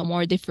no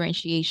more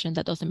differentiation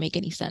that doesn't make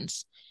any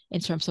sense in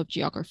terms of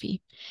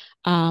geography.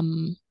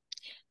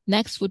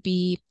 Next would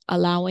be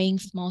allowing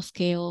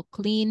small-scale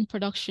clean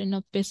production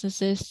of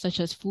businesses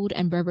such as food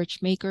and beverage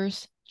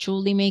makers,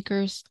 jewelry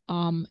makers,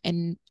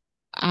 and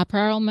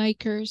apparel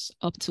makers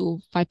up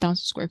to 5,000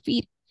 square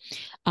feet.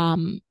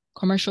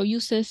 Commercial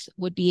uses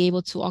would be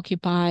able to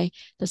occupy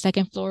the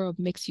second floor of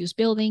mixed-use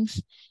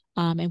buildings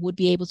and would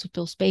be able to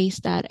fill space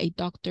that a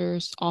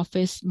doctor's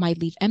office might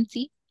leave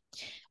empty.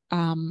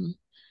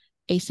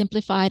 A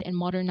simplified and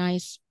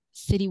modernized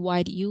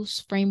citywide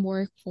use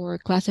framework for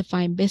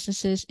classifying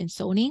businesses in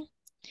zoning.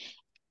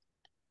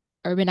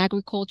 Urban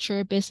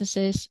agriculture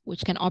businesses,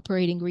 which can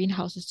operate in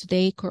greenhouses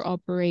today, could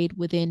operate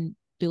within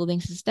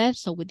buildings instead.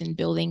 So within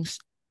buildings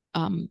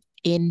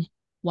in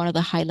one of the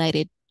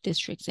highlighted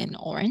districts in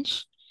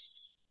orange.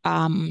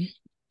 And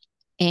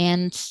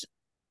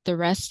the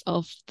rest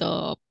of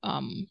the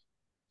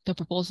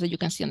proposals that you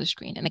can see on the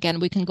screen. And again,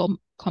 we can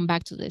come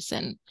back to this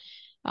and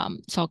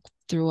talk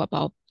through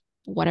about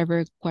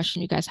whatever question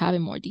you guys have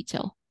in more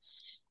detail,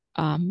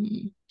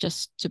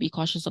 just to be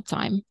cautious of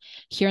time.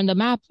 Here on the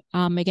map,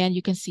 again,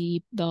 you can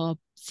see the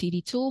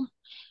CD2.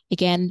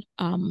 Again,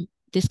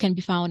 this can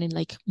be found in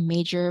like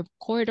major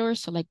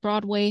corridors, so like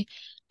Broadway,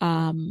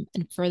 and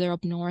further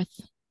up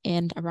north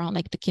and around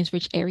like the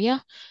Kingsbridge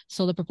area.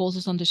 So the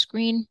proposals on the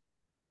screen,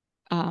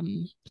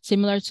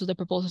 similar to the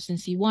proposals in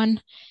C1,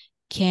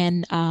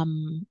 can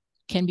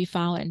be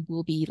found and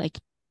will be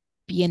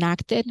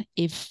enacted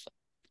if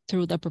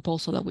through the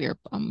proposal that we're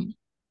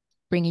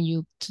bringing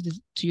you to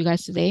you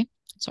guys today.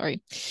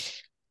 Sorry.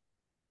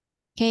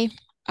 Okay.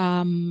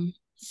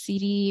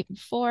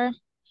 CD4,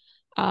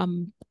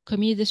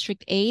 Community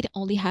District 8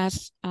 only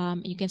has,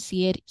 you can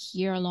see it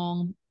here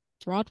along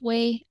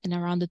Broadway and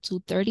around the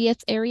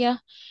 230th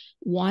area,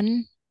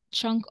 one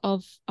chunk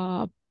of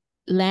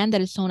land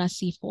that is known as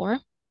C4.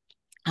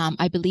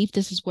 I believe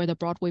this is where the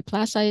Broadway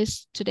Plaza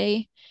is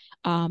today,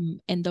 and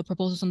the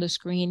proposals on the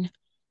screen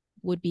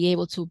would be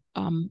able to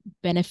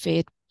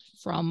benefit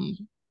from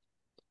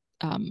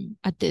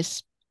at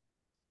this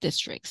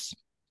districts.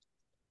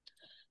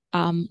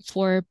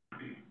 For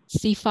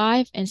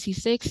C5 and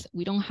C6,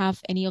 we don't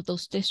have any of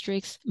those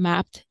districts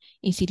mapped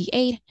in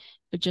CD8,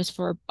 but just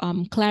for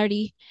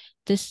clarity,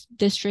 these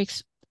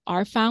districts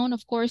are found,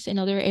 of course, in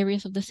other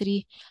areas of the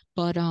city,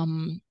 but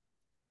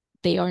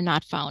they are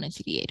not found in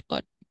CD8.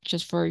 But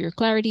just for your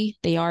clarity,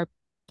 they are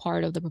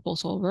part of the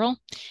proposal overall.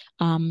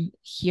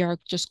 Here are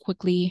just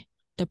quickly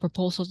the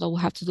proposals that will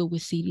have to do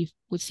with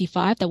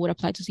C5 that would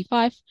apply to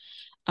C5.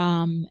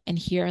 And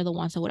here are the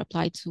ones that would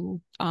apply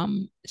to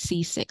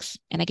C6.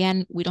 And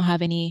again, we don't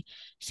have any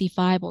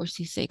C5 or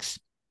C6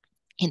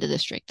 in the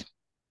district.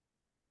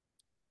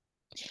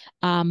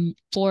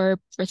 For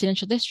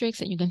residential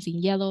districts, and you can see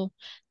in yellow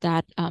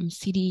that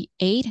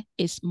CD8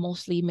 is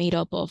mostly made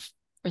up of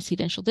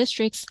residential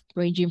districts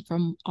ranging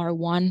from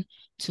R1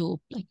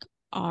 to like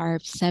are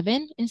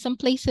 7 in some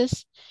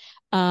places.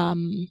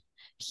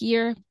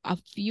 Here, a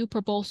few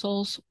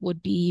proposals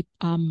would be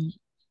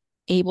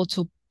able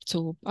to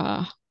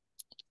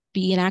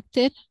be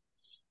enacted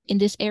in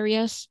these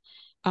areas.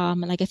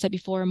 And like I said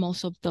before,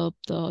 most of the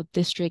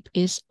district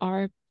is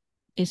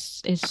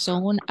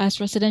zoned as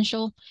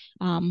residential.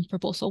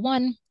 Proposal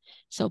 1,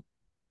 so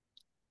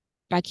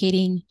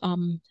vacating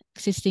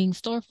existing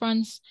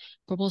storefronts.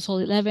 Proposal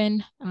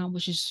 11,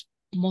 which is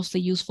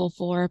mostly useful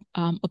for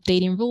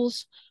updating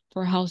rules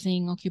for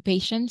housing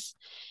occupations.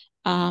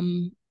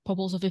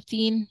 Proposal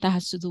 15, that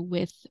has to do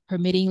with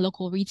permitting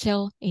local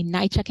retail in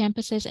NYCHA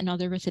campuses and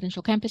other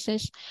residential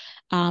campuses.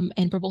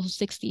 And Proposal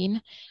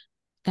 16,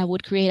 that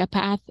would create a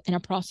path and a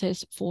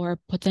process for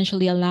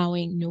potentially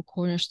allowing new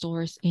corner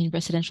stores in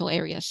residential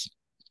areas.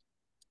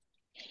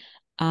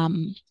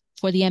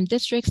 For the M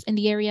districts in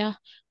the area,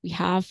 we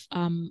have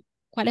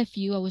quite a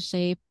few, I would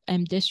say,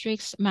 M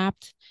districts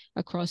mapped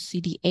across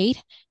CD8.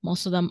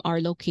 Most of them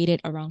are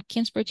located around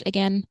Kingsbridge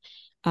again.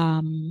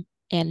 And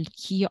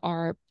here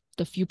are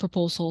the few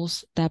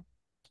proposals that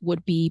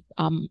would be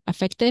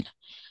affected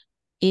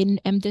in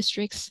M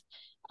districts.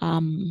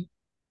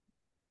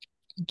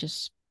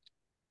 Just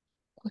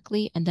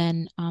quickly, and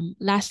then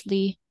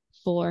lastly,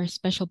 for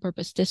special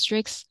purpose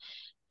districts,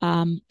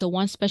 the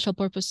one special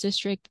purpose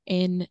district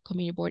in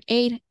Community Board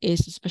 8 is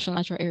the Special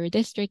Natural Area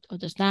District, or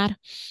the SNAD.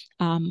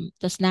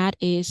 The SNAD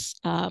is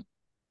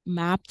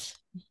mapped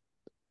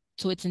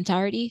to its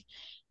entirety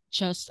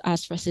just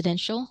as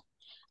residential.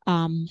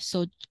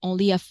 So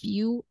only a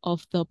few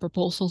of the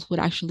proposals would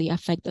actually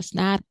affect the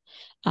SNAD.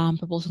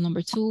 Proposal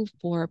number 2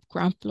 for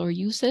ground floor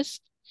uses.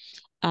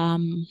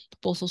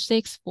 Proposal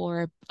 6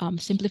 for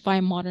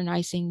simplifying,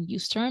 modernizing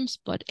use terms,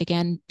 but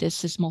again,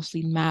 this is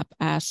mostly mapped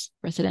as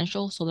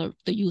residential, so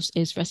the use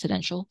is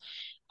residential.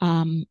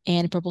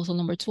 And proposal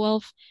number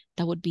 12,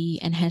 that would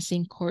be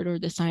enhancing corridor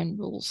design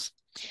rules.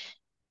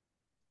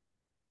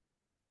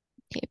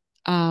 Okay.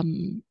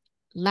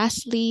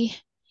 Lastly,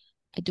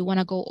 I do want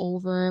to go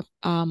over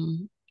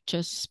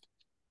just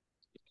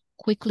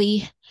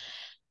quickly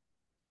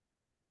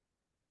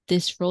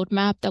this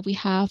roadmap that we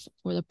have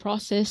for the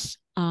process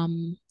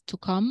to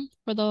come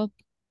for the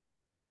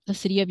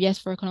City of Yes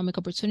for Economic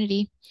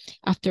Opportunity.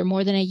 After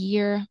more than a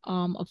year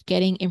of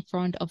getting in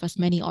front of as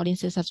many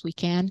audiences as we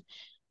can,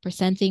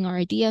 presenting our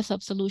ideas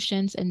of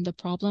solutions and the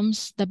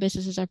problems that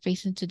businesses are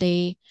facing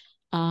today,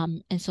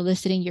 and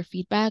soliciting your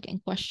feedback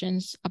and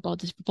questions about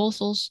these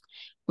proposals.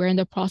 We're in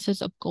the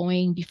process of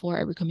going before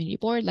every community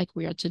board, like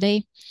we are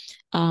today,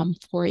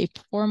 for a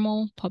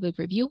formal public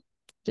review.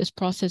 This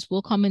process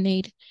will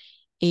culminate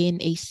in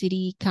a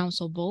city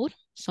council vote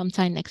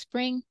sometime next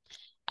spring.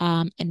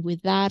 And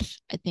with that,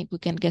 I think we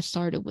can get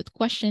started with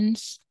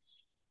questions.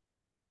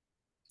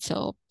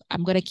 So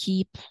I'm going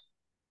to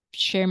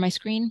share my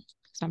screen,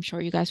 because I'm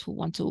sure you guys will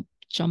want to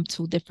jump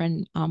to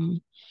different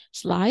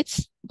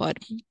slides, but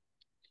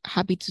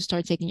happy to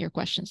start taking your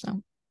questions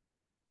now.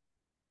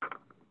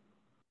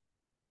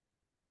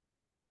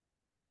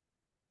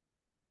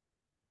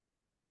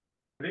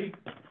 Ready?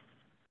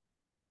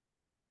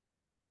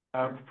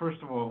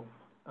 First of all,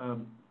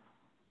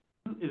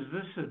 is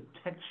this a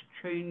text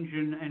change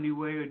in any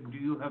way, or do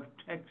you have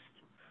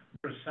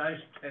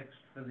precise text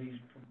for these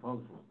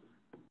proposals?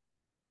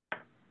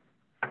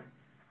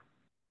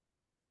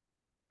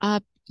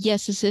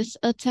 Yes, this is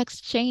a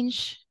text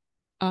change.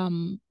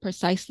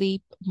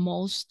 Precisely,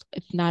 most,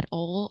 if not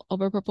all,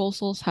 of our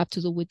proposals have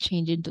to do with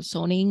changing the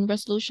zoning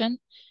resolution.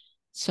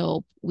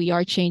 So we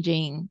are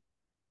changing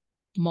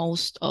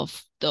most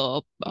of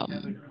the You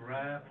have a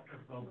draft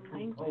of the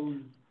proposed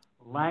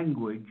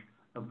language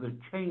of the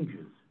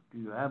changes. Do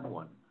you have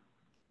one?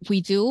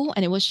 We do,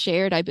 and it was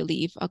shared, I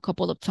believe, a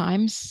couple of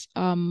times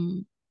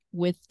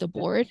with the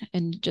board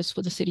and just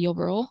with the city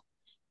overall,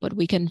 but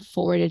we can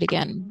forward it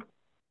again.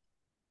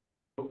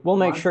 We'll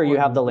make sure you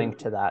have the link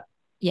to that.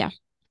 Yeah.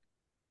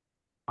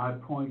 My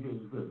point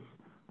is this: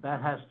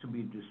 that has to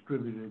be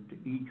distributed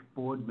to each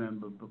board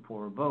member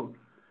before a vote,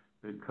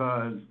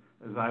 because,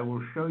 as I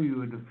will show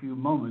you in a few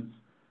moments,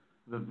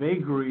 the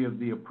vagary of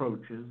the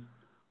approaches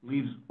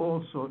leaves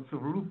all sorts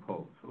of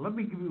loopholes. So let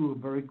me give you a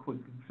very quick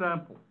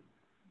example.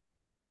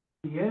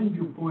 At the end,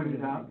 you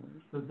pointed out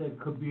that there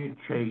could be a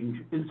change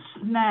in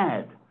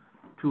SNAD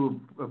to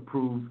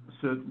approve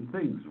certain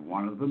things,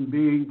 one of them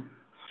being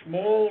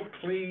small,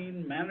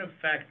 clean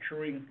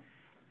manufacturing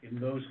in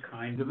those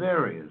kind of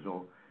areas,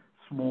 or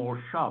small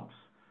shops.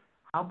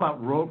 How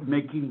about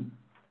making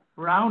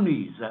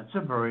brownies? That's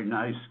a very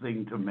nice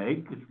thing to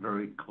make. It's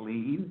very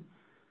clean.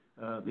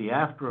 The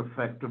after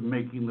effect of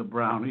making the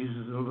brownies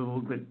is a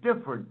little bit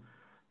different.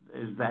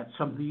 Is that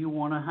something you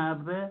want to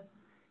have there?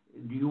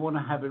 Do you want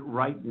to have it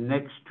right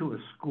next to a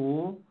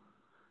school?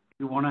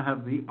 Do you want to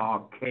have the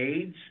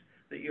arcades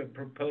that you're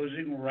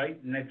proposing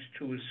right next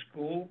to a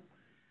school?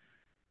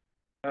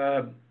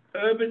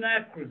 Urban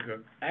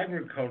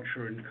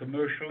agriculture in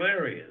commercial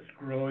areas.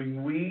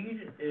 Growing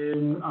weed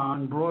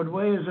on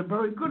Broadway is a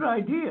very good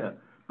idea,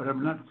 but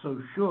I'm not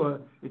so sure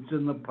it's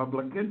in the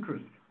public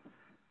interest.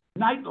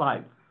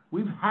 Nightlife.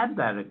 We've had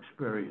that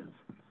experience.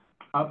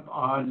 up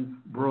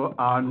on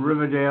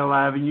Riverdale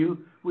Avenue.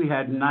 We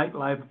had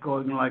nightlife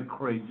going like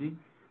crazy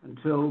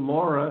until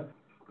Laura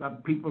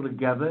got people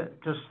together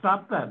to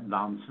stop that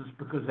nonsense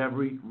because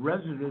every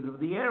resident of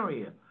the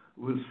area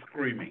was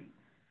screaming.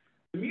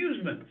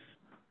 Amusements,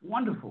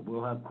 wonderful.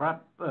 We'll have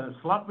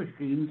slot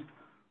machines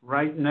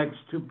right next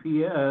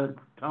to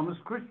Thomas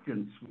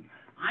Christian's.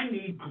 I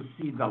need to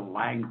see the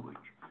language.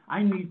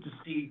 I need to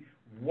see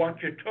what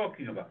you're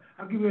talking about.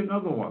 I'll give you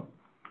another one.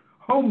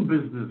 Home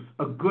business,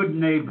 a good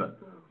neighbor.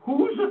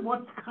 Who's it?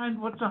 What's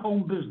a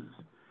home business?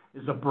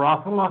 Is a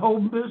brothel a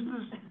home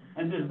business?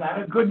 And is that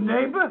a good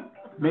neighbor?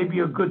 Maybe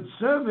a good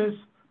service,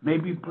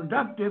 maybe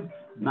productive,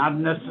 not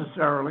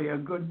necessarily a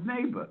good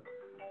neighbor.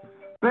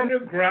 Better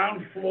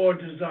ground floor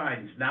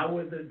designs. Now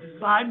we're the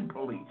design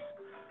police,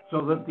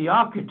 so that the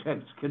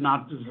architects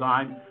cannot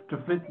design to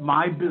fit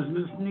my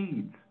business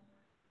needs.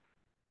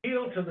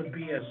 Appeal to the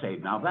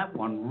BSA. Now that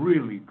one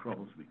really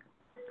troubles me.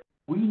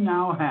 We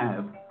now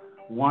have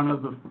one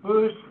of the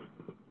first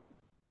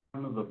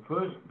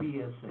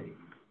BSAs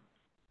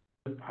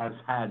that has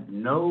had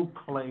no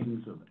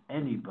claims of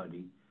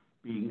anybody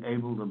being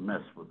able to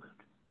mess with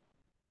it.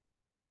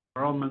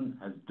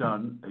 Perlman has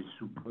done a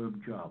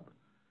superb job.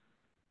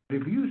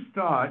 If you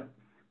start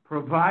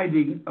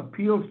providing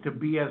appeals to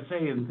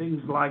BSA and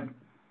things like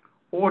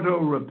auto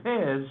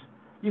repairs,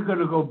 you're going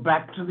to go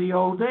back to the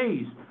old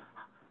days.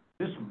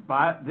 This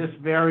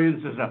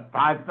variance is a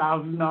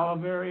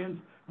 $5,000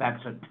 variance.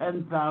 That's a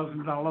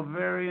 $10,000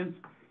 variance.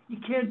 You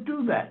can't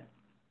do that.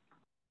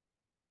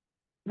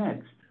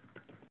 Next.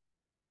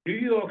 New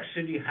York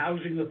City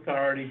Housing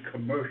Authority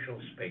commercial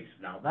space.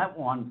 Now that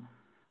one,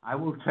 I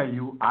will tell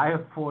you, I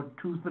have fought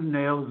tooth and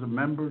nail as a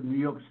member of New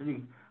York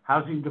City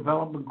Housing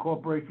Development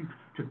Corporation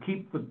to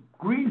keep the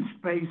green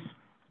space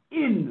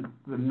in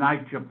the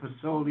NYCHA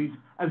facilities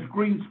as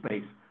green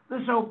space.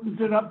 This opens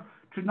it up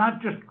to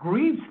not just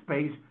green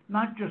space,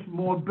 not just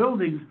more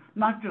buildings,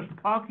 not just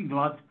parking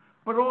lots,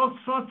 but all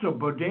sorts of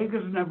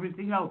bodegas and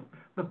everything else.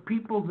 The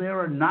people there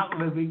are not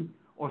living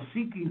or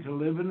seeking to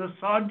live in a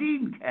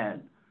sardine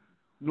can,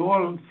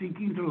 nor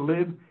seeking to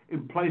live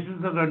in places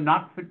that are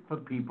not fit for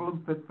people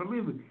and fit for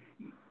living.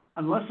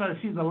 Unless I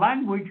see the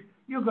language,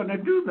 you're going to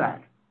do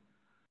that.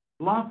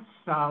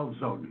 Loft-style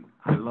zoning.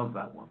 I love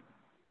that one.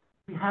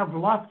 We have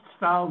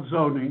loft-style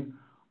zoning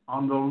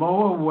on the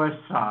Lower West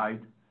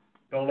Side,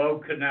 below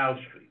Canal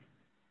Street.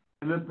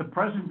 And at the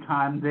present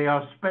time, they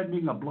are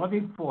spending a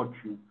bloody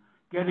fortune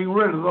getting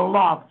rid of the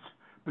lofts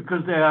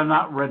because they are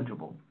not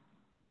rentable.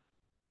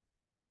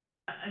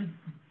 And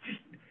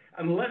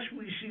unless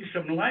we see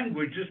some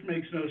language, this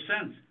makes no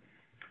sense.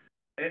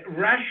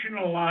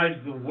 Rationalize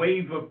the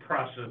waiver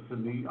process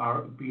in the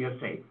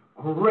BSA.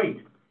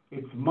 Great.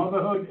 It's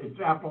motherhood, it's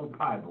apple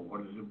pie, but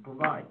what does it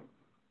provide?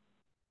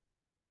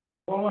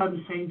 All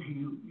I'm saying to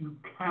you, you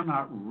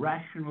cannot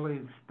rationally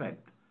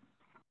expect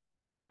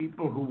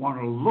people who want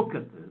to look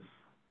at this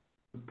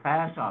to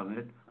pass on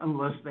it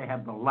unless they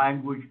have the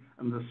language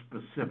and the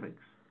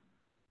specifics.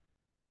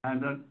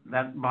 And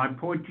that my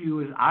point to you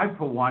is, I,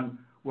 for one,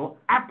 will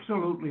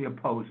absolutely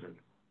oppose it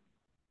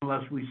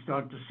unless we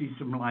start to see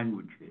some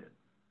language here.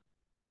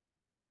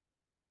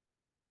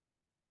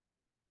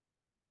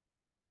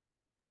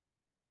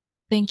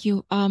 Thank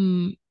you.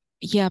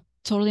 Yeah,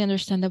 totally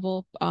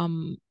understandable.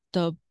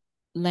 The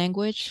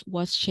language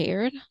was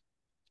shared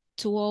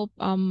to all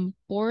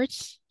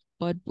boards,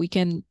 but we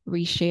can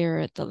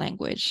reshare the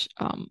language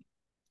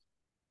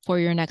for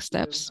your next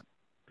steps.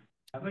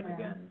 Have it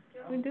again?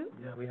 We do?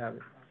 Yeah, we have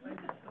it.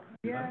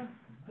 Yeah,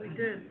 we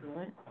did.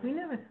 We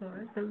never saw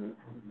it.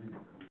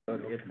 So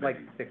it's like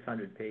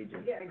 600 pages.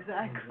 Yeah,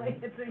 exactly.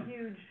 It's a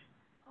huge.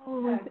 Oh,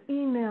 it was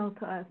emailed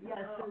to us. Yes,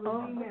 it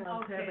was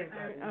emailed to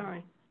everybody. All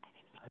right.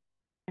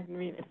 I didn't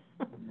read it.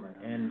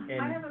 And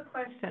I have a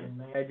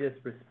question. may I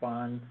just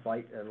respond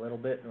a little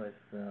bit with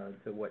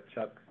to what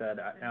Chuck said?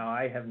 Now,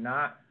 I have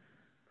not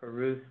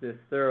perused this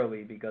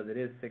thoroughly because it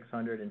is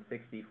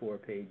 664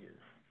 pages.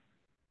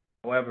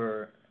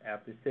 However,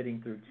 after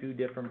sitting through two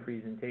different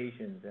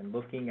presentations and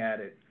looking at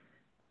it,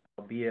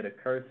 albeit a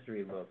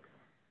cursory look,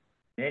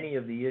 many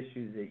of the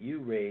issues that you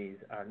raise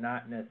are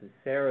not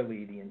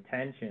necessarily the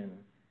intention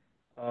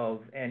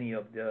of any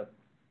of the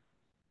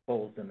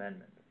proposed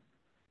amendments.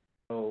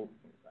 So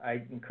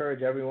I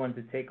encourage everyone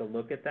to take a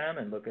look at them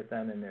and look at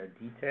them in their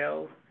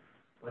details.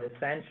 But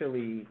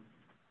essentially,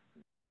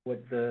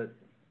 without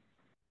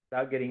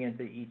getting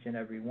into each and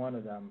every one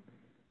of them,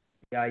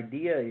 the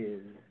idea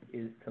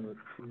is to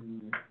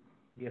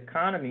the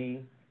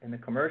economy and the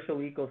commercial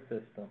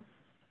ecosystem,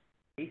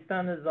 based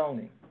on the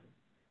zoning,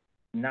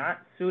 not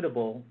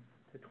suitable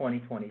to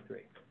 2023.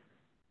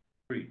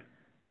 Agreed.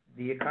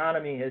 The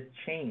economy has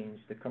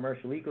changed, the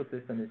commercial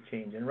ecosystem has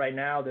changed, and right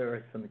now there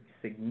are some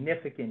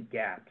significant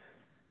gaps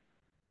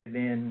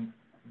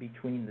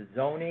between the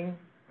zoning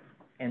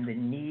and the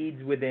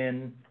needs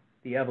within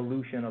the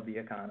evolution of the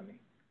economy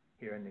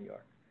here in New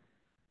York.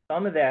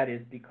 Some of that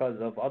is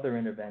because of other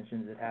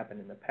interventions that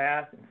happened in the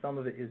past, and some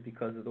of it is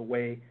because of the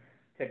way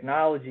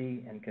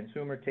technology and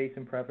consumer tastes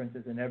and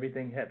preferences and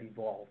everything have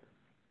evolved.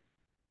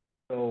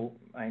 So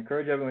I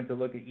encourage everyone to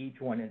look at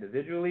each one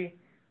individually,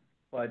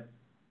 but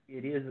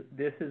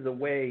this is a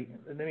way,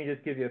 let me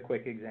just give you a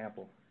quick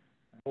example.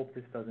 I hope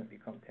this doesn't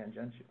become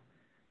tangential.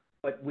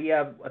 But we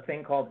have a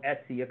thing called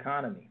Etsy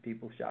economy.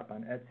 People shop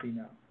on Etsy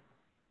now.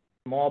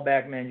 Small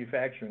bag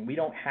manufacturing. We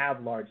don't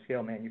have large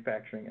scale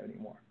manufacturing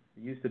anymore.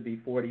 It used to be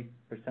 40%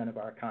 of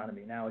our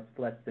economy. Now it's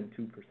less than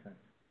 2%.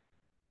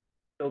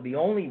 So the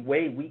only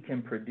way we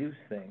can produce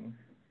things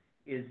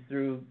is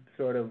through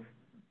sort of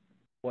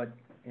what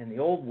in the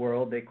old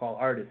world they call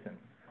artisans.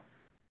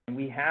 And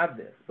we have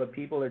this, but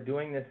people are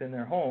doing this in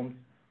their homes,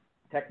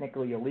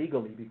 technically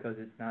illegally because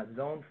it's not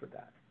zoned for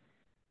that.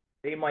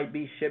 They might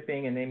be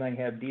shipping and they might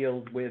have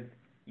deals with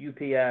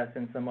UPS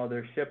and some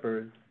other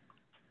shippers,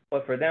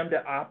 but for them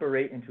to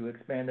operate and to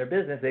expand their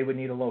business, they would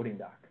need a loading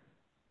dock.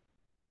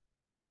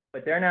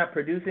 But they're not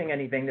producing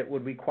anything that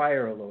would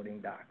require a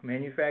loading dock.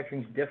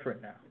 Manufacturing's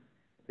different now.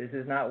 This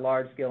is not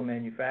large-scale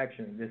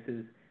manufacturing. This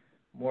is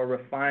more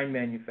refined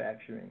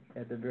manufacturing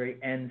at the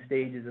very end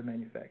stages of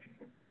manufacturing.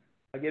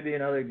 I'll give you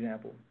another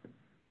example.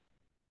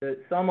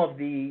 Some of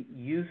the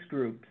use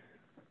groups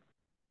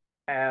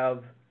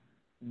have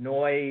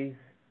noise,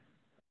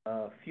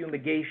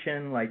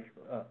 fumigation, like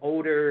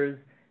odors,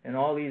 and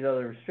all these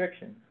other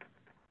restrictions.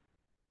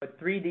 But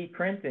 3D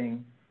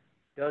printing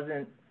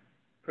doesn't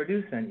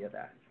produce any of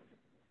that.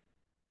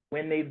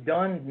 When they've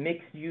done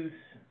mixed-use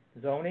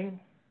zoning,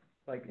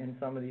 like in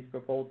some of these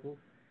proposals,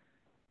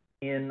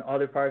 in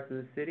other parts of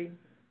the city,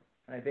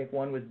 I think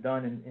one was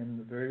done in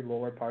the very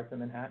lower parts of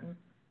Manhattan,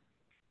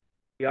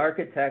 the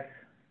architects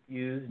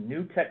use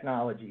new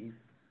technologies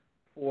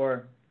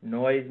for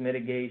noise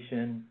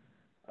mitigation,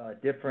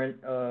 different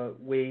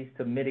ways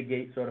to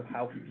mitigate sort of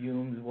how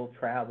fumes will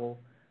travel,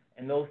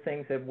 and those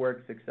things have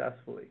worked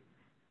successfully.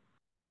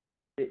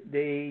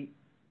 They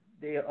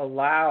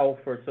allow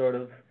for sort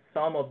of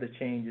some of the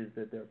changes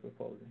that they're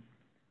proposing.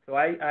 So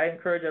I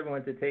encourage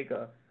everyone to take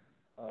a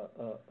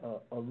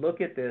look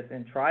at this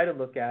and try to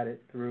look at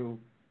it through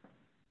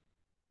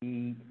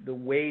the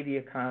way the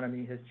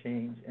economy has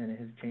changed, and it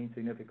has changed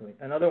significantly.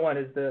 Another one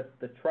is the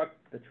trucks,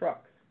 the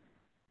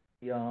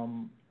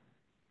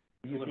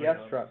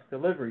UPS trucks,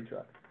 delivery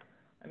trucks.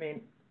 I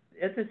mean,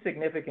 it's a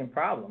significant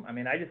problem. I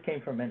mean, I just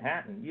came from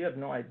Manhattan. You have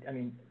no idea. I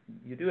mean,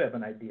 you do have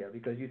an idea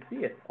because you see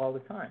it all the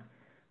time.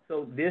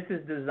 So this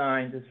is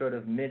designed to sort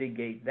of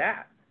mitigate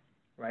that,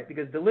 right?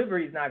 Because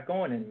delivery is not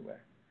going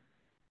anywhere.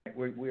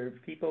 Where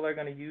people are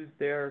going to use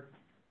their,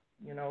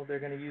 they're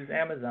going to use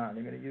Amazon.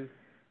 They're going to use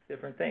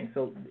different things.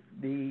 So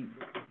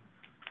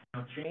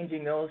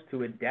changing those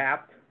to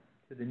adapt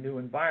to the new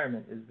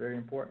environment is very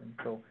important.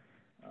 So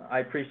I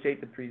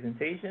appreciate the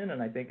presentation,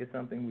 and I think it's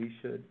something we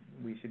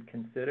should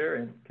consider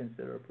and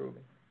consider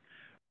approving.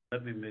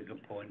 Let me make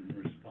a point in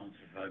response,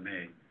 if I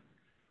may.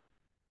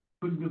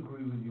 Couldn't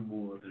agree with you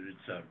more that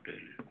it's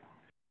outdated.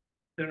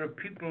 There are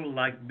people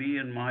like me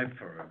and my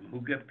firm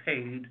who get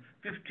paid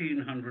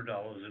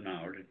 $1,500 an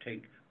hour to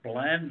take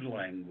bland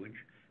language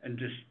and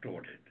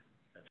distort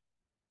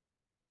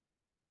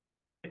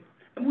it.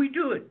 And we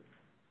do it.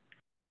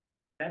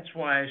 That's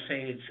why I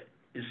say it's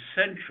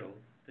essential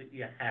that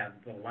you have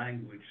the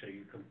language so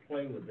you can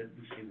play with it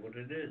and see what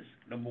it is,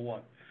 number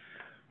one.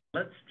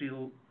 Let's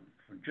deal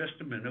for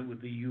just a minute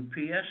with the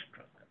UPS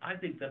truck. I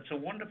think that's a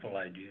wonderful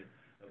idea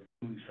of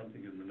doing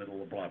something in the middle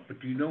of the block. But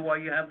do you know why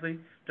you have the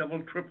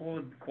double, triple,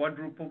 and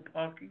quadruple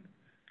parking?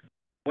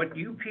 What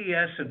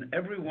UPS and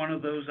every one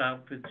of those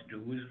outfits do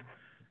is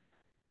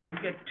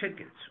you get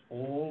tickets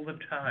all the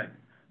time.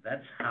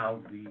 That's how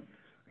the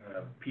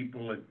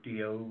people at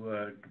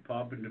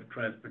Department of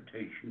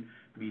Transportation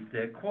meet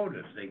their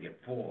quotas. They get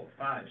 4,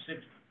 5, 6,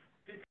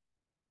 50.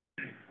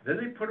 Then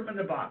they put them in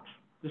a box.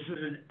 This is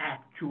an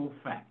actual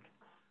fact.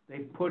 They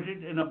put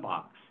it in a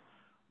box.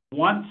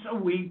 Once a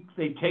week,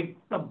 they take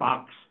the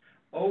box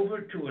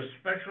over to a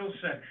special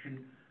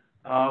section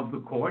of the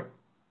court.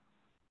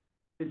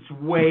 It's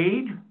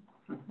weighed,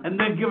 and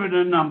they're given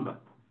a number.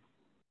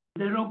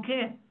 They don't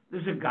care.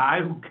 There's a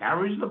guy who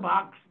carries the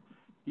box.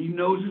 He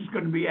knows it's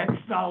going to be X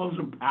dollars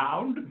a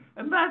pound,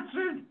 and that's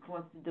it.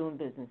 Wants to do in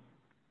business.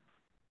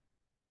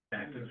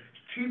 It's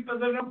cheaper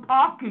than a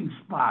parking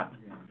spot.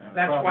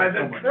 That's why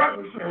the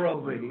trucks are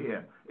over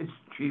here. It's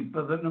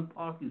cheaper than a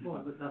parking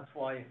spot. But that's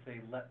why if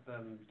they let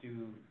them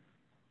do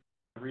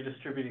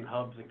redistributing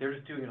hubs, like they're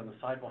just doing it on the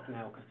sidewalk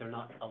now because they're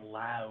not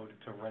allowed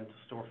to rent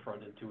a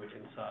storefront and do it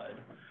inside.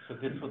 So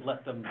this would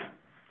let them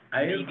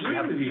maybe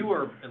have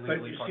fewer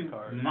illegally parked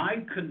cars.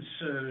 My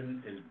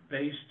concern is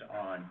based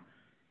on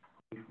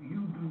if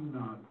you do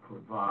not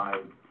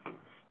provide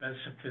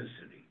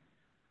specificity.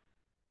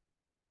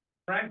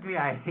 Frankly,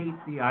 I hate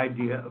the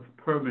idea of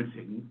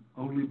permitting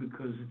only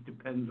because it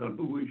depends on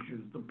who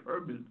issues the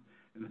permit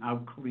and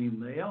how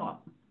clean they are.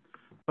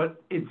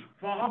 But it's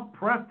far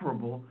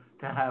preferable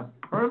to have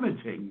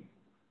permitting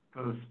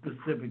for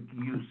specific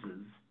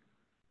uses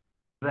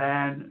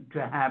than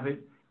to have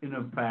it in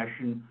a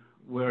fashion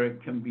where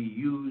it can be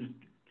used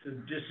to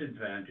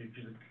disadvantage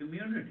the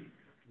community,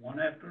 one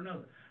after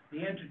another.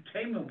 The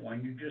entertainment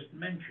one you just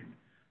mentioned,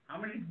 How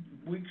many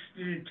weeks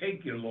did it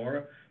take you,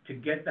 Laura, to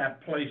get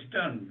that place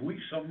done?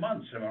 Weeks or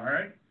months, am I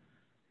right?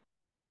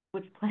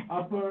 Which place?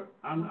 Upper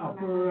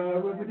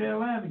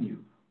Riverdale Avenue.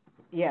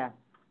 Yeah.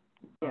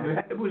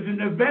 Yeah. It was an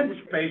event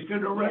space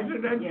in a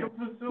residential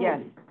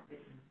facility.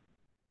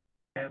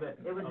 Yes.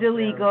 It was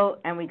illegal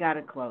and we got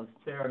it closed.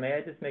 Sarah, may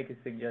I just make a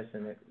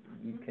suggestion that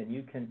you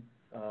can,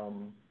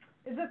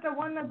 Is it the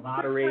one that's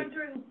Moderate.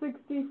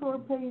 664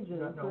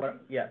 pages?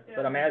 yes,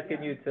 but I'm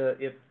asking you to,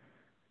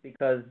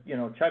 because,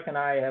 Chuck and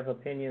I have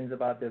opinions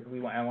about this,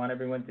 I want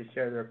everyone to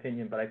share their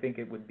opinion, but I think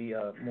it would be,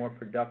 more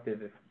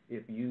productive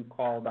if you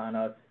called on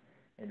us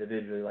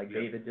individually, like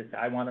David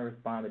I want to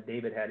respond, but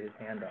David had his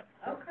hand up.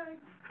 Okay.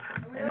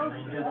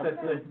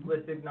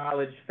 Let's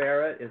acknowledge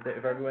Farah,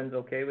 if everyone's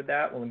okay with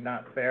that, we'll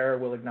not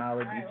we'll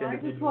acknowledge each I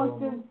just individual.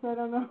 walked in, so I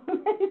don't know.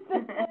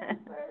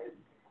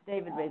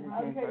 David raised his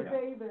hand first.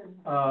 Okay,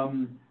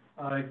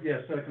 David.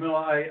 Yes, Camilla,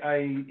 I,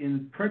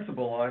 in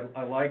principle,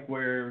 I like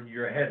where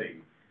you're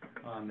heading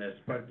on this,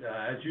 but,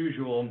 as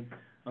usual,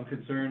 I'm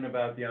concerned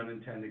about the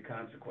unintended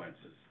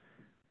consequences.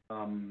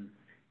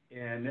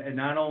 And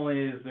not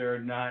only is there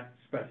not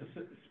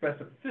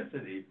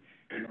specificity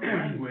in the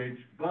language,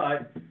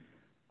 but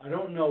I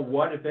don't know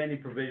what, if any,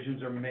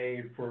 provisions are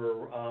made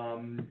for,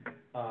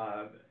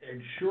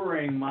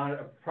 ensuring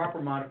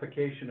proper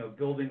modification of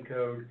building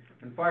code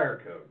and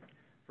fire code.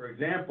 For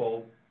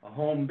example, a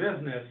home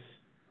business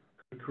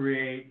could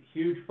create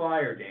huge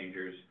fire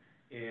dangers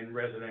in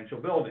residential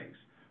buildings.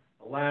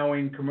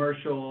 Allowing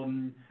commercial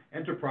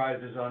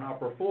enterprises on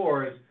upper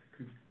floors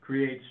could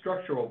create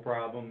structural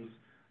problems,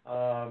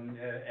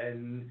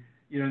 and,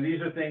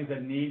 these are things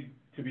that need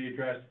to be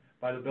addressed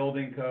by the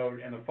building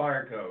code and the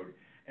fire code.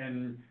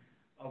 And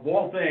of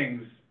all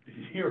things,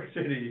 New York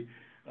City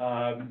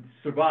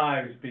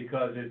survives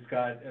because it's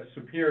got a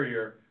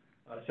superior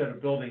set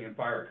of building and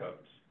fire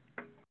codes.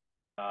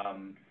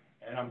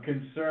 And I'm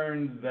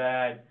concerned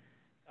that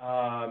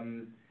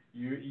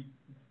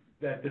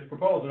that this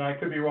proposal, and I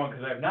could be wrong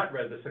because I have not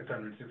read the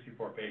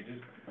 664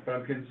 pages, but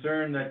I'm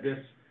concerned that this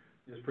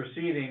is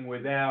proceeding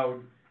without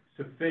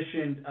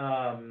sufficient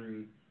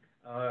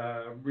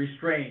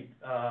restraint,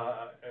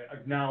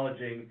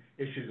 acknowledging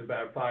issues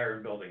about fire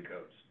and building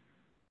codes.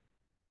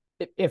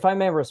 If I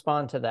may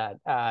respond to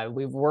that,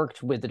 we've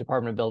worked with the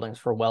Department of Buildings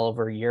for well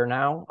over a year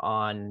now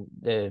on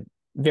the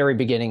very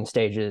beginning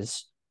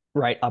stages,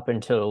 right up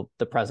until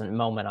the present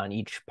moment on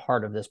each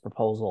part of this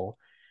proposal.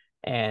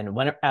 And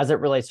as it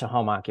relates to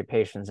home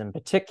occupations in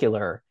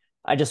particular,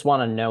 I just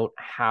want to note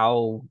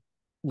how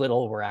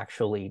little we're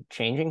actually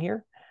changing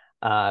here,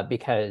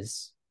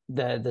 because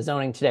the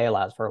zoning today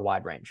allows for a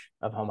wide range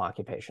of home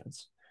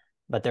occupations.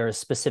 But there are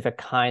specific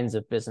kinds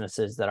of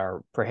businesses that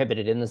are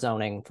prohibited in the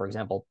zoning. For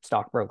example,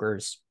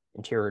 stockbrokers,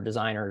 interior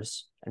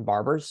designers, and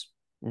barbers,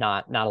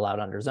 not allowed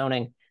under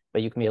zoning,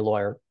 but you can be a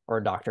lawyer or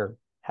a doctor,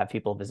 have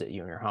people visit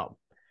you in your home.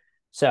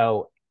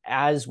 So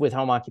as with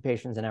home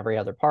occupations and every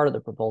other part of the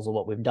proposal,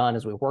 what we've done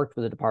is we've worked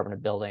with the Department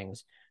of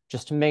Buildings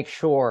just to make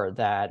sure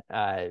that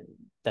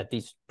that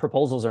these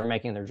proposals are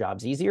making their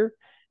jobs easier.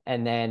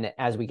 And then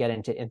as we get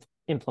into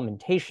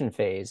implementation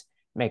phase,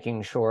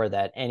 making sure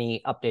that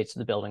any updates to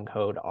the building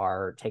code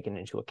are taken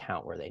into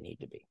account where they need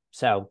to be.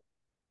 So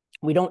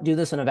we don't do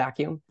this in a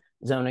vacuum.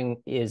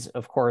 Zoning is,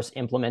 of course,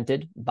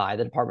 implemented by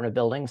the Department of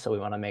Buildings. So we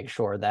want to make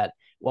sure that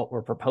what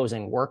we're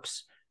proposing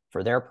works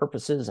for their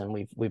purposes, and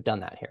we've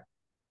done that here.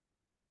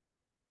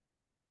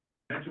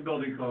 Residential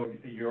building code,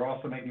 you're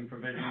also making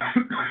provisions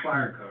for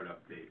fire code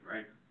update,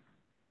 right?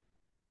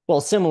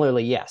 Well,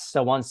 similarly, yes.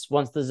 So once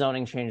the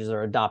zoning changes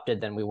are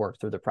adopted, then we work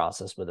through the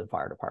process with the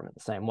fire department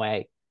the same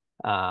way.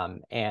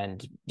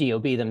 And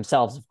DOB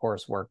themselves, of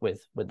course, work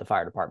with the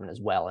fire department as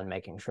well in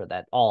making sure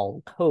that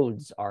all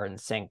codes are in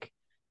sync.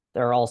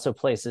 There are also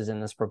places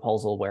in this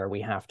proposal where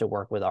we have to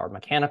work with our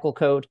mechanical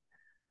code,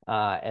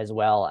 as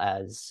well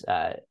as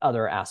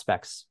other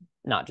aspects,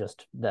 not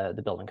just the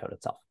building code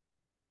itself.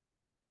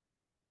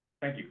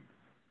 Thank you.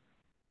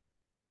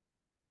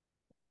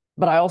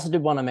 But I also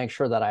did want to make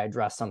sure that I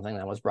addressed something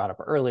that was brought up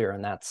earlier,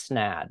 and that's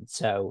SNAD.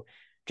 So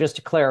just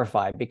to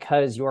clarify,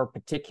 because your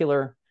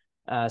particular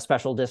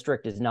special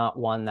district is not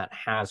one that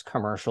has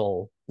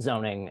commercial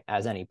zoning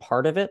as any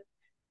part of it,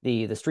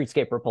 the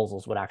streetscape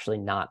proposals would actually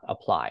not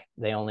apply.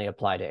 They only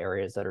apply to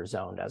areas that are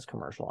zoned as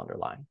commercial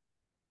underlying.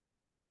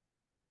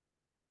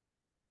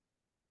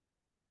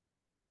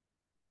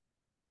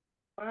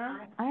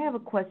 I have a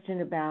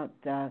question about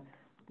the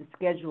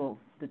schedule,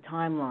 the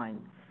timeline.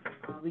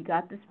 We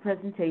got this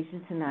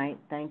presentation tonight,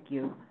 thank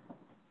you.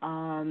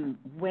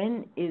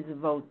 When is a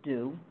vote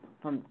due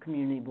from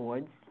community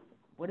boards?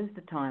 What is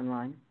the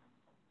timeline?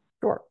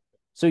 Sure.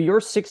 So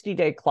your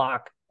 60-day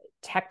clock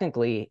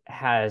technically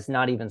has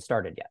not even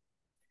started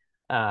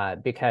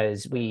yet,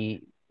 because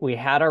we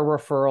had our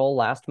referral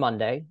last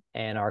Monday,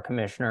 and our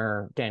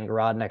commissioner, Dan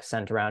Garodnick,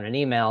 sent around an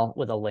email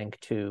with a link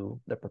to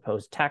the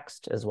proposed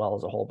text, as well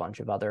as a whole bunch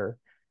of other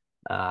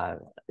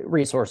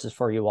resources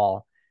for you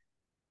all.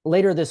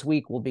 Later this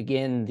week, we'll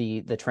begin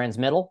the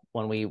transmittal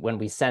when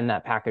we send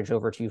that package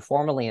over to you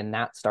formally, and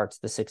that starts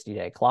the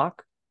 60-day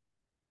clock.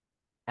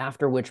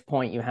 after which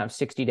point you have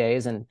 60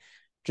 days. And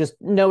just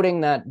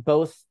noting that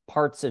both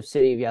parts of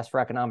City of Yes for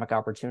Economic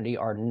Opportunity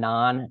are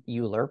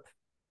non-ULURP.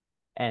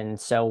 And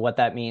so what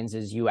that means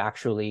is you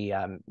actually,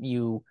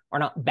 you are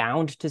not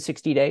bound to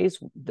 60 days.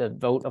 The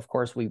vote, of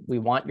course, we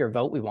want your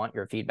vote, we want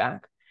your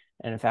feedback.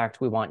 And in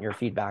fact, we want your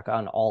feedback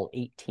on all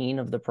 18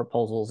 of the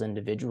proposals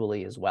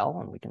individually as well.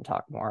 And we can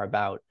talk more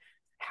about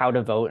how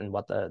to vote and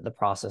what the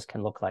process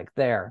can look like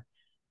there.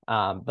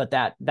 But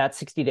that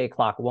 60-day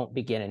clock won't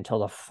begin until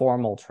the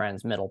formal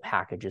transmittal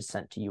package is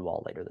sent to you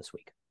all later this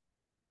week.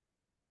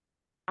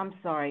 I'm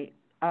sorry.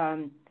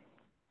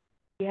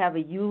 You have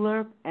a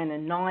ULURP and a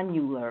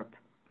non-ULURP,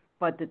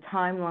 but the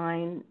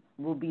timeline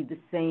will be the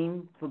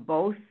same for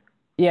both?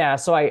 Yeah,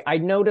 so I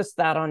noticed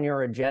that on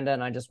your agenda,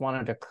 and I just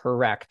wanted to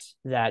correct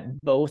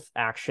that both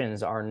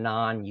actions are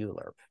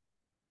non-ULURP.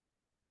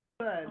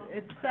 Good.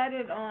 It said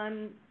it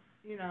on,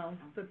 you know,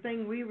 the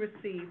thing we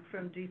received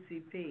from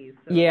DCP.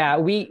 So. Yeah,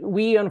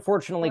 we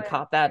unfortunately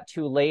caught that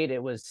too late.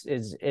 It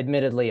is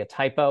admittedly a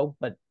typo,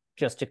 but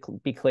just to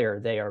be clear,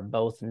 they are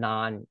both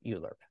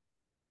non-ULURP.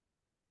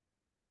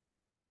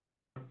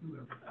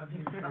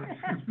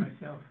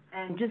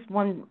 And just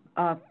one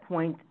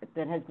point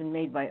that has been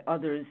made by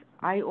others,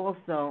 I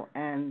also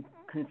am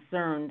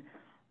concerned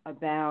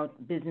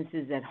about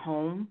businesses at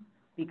home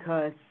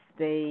because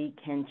they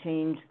can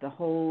change the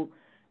whole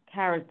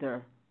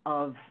character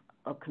of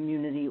a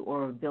community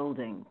or a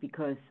building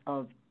because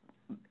of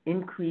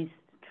increased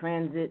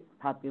transit,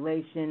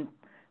 population,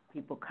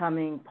 people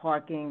coming,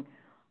 parking.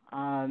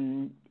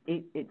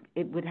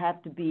 It would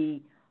have to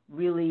be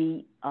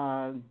really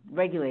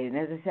regulated. And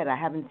as I said, I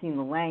haven't seen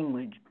the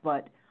language,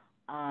 but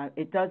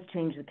it does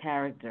change the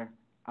character.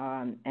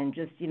 And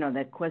just, you know,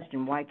 that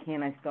question, why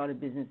can't I start a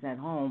business at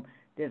home?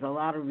 There's a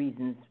lot of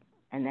reasons,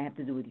 and they have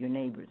to do with your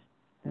neighbors.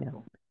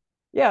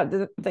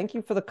 Yeah, thank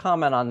you for the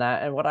comment on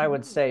that. And what I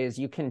would say is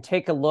you can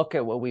take a look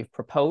at what we've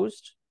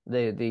proposed,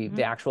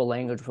 the actual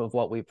language of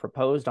what we've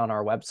proposed on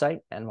our website,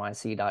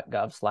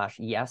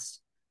 nyc.gov/yes,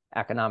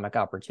 economic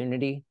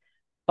opportunity.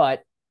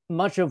 But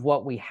much of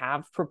what we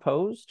have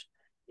proposed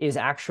is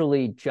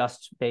actually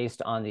just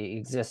based on the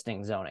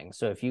existing zoning.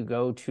 So if you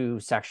go to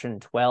section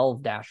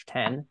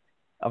 12-10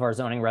 of our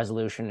zoning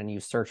resolution and you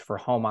search for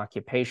home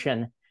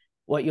occupation,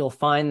 what you'll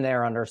find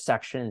there under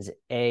sections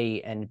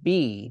A and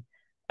B,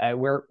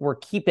 we're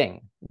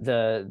keeping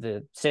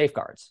the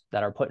safeguards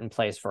that are put in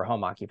place for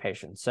home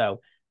occupation.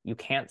 So you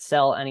can't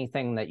sell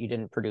anything that you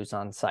didn't produce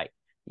on site.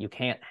 You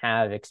can't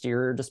have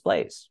exterior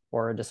displays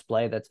or a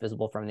display that's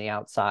visible from the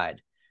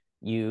outside.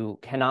 You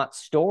cannot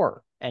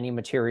store any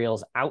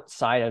materials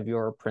outside of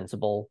your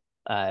principal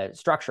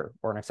structure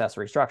or an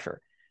accessory structure.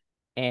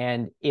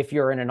 And if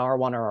you're in an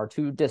R1 or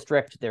R2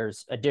 district,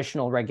 there's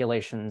additional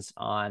regulations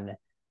on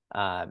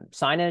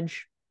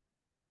signage,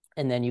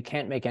 and then you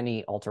can't make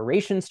any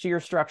alterations to your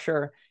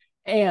structure.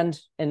 And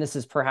this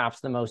is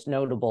perhaps the most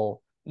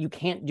notable, you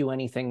can't do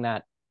anything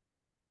that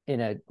in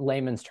a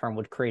layman's term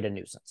would create a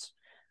nuisance.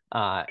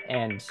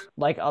 And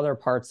like other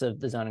parts of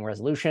the zoning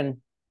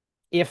resolution,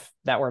 if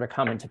that were to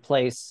come into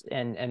place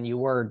and you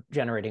were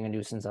generating a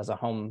nuisance as a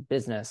home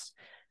business,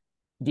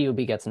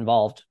 DOB gets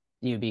involved.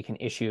 DOB can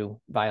issue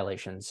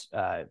violations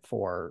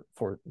for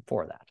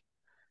that.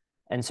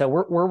 And so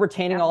we're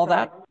retaining all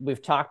that.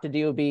 We've talked to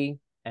DOB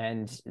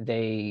and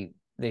they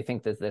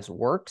think that this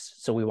works.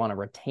 So we want to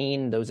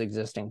retain those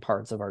existing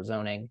parts of our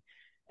zoning,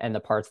 and the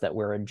parts that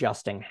we're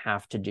adjusting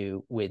have to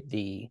do with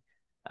the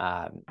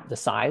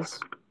size,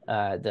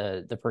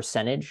 the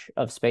percentage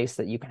of space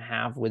that you can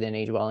have within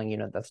a dwelling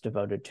unit that's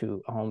devoted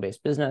to a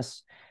home-based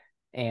business,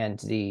 and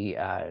the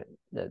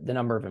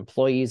number of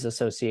employees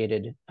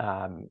associated,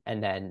 and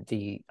then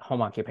the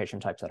home occupation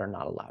types that are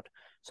not allowed.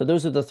 So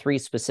those are the three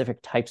specific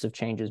types of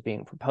changes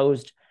being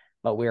proposed,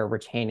 but we are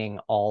retaining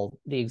all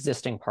the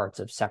existing parts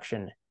of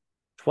section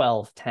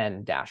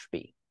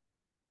 1210-B.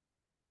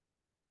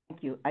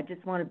 Thank you. I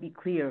just want to be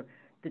clear.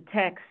 The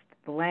text,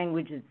 the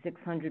language is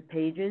 600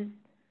 pages,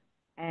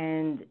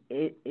 and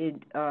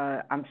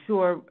I'm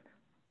sure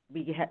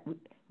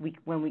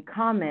when we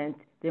comment,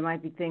 there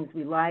might be things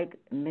we like,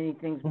 many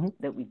things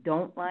that we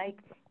don't like.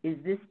 Is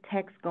this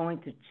text going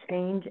to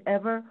change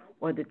ever,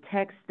 or the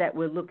text that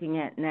we're looking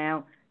at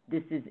now,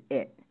 this is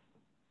it?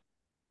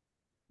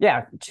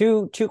 Yeah,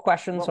 two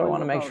questions. So I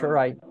want to make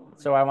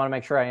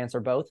sure I answer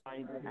both.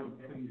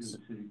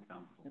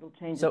 It'll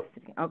change. So,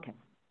 okay.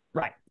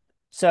 Right.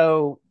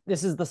 So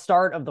this is the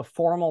start of the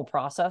formal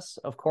process,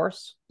 of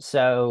course.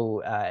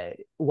 So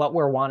what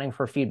we're wanting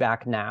for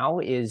feedback now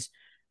is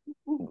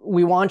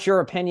we want your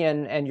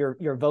opinion and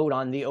your vote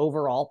on the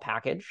overall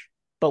package,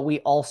 but we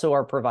also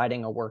are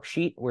providing a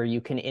worksheet where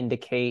you can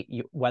indicate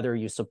whether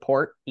you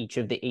support each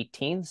of the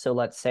 18. So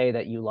let's say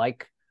that you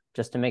like,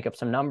 just to make up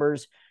some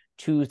numbers,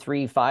 2,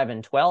 3, 5,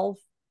 and 12.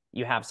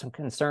 You have some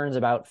concerns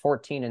about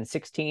 14 and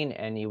 16,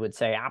 and you would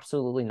say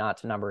absolutely not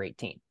to number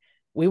 18.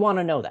 We want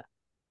to know that.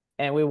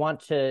 And we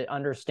want to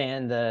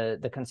understand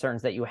the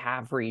concerns that you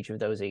have for each of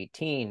those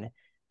 18,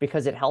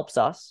 because it helps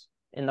us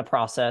in the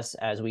process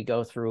as we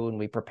go through and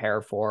we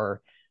prepare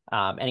for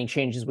any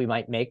changes we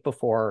might make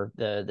before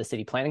the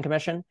City Planning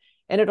Commission.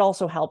 And it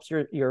also helps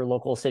your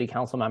local city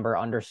council member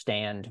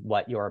understand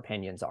what your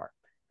opinions are.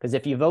 Because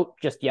if you vote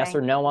just yes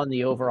or no on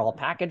the overall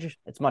package,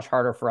 it's much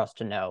harder for us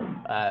to know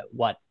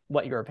what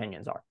your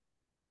opinions are.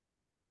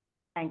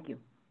 Thank you.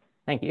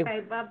 Thank you.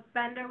 Okay, Bob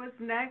Bender was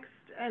next,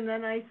 and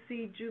then I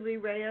see Julie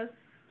Reyes,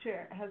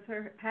 chair,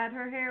 had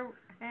her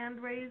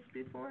hand raised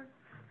before?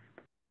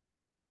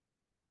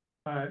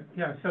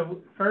 Yeah,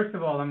 so first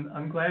of all,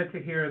 I'm glad to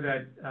hear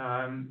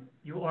that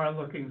you are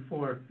looking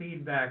for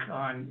feedback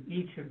on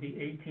each of the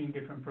 18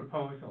 different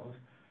proposals,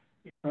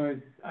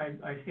 because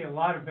I see a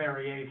lot of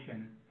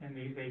variation in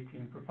these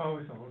 18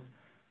 proposals.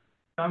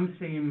 Some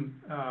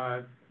seem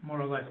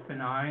more or less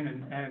benign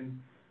and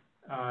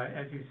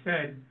as you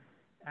said,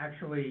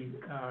 actually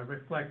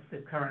reflect the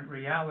current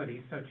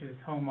reality, such as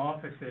home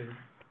offices.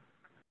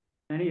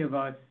 Many of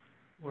us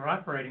were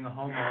operating a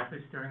home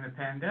office during the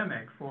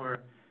pandemic for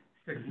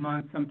 6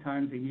 months,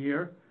 sometimes a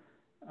year,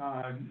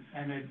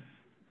 and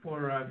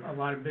for a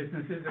lot of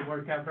businesses, it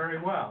worked out very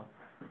well.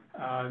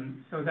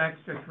 So that's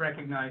just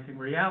recognizing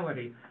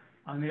reality.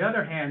 On the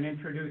other hand,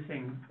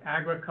 introducing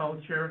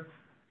agriculture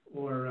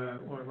or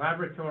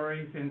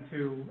laboratories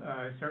into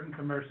certain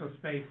commercial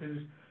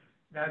spaces,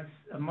 that's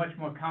a much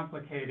more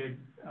complicated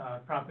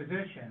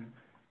proposition,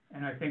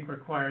 and I think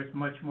requires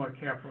much more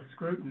careful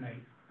scrutiny.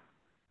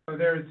 So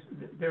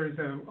there's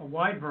a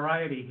wide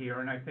variety here,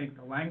 and I think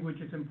the language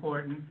is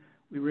important.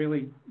 We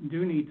really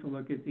do need to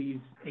look at these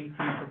 18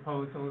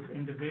 proposals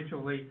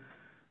individually.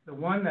 The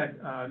one that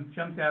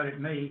jumped out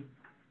at me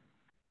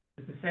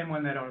is the same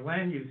one that our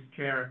land use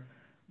chair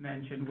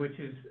mentioned, which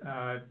is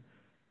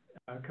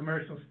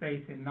commercial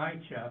space in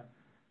NYCHA.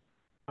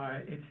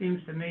 It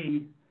seems to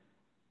me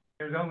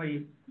there's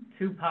only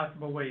two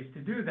possible ways to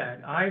do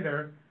that.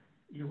 Either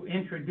you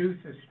introduce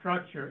a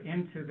structure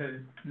into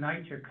the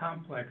NYCHA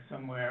complex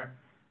somewhere,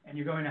 and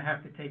you're going to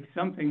have to take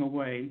something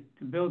away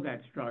to build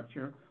that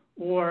structure,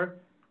 or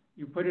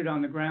you put it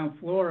on the ground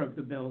floor of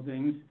the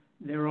buildings.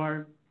 There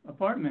are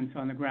apartments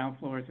on the ground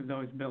floors of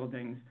those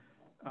buildings.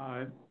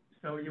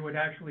 So you would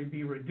actually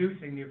be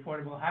reducing the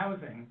affordable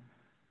housing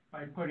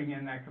by putting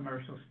in that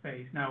commercial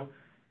space. Now,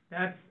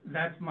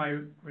 that's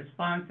my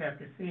response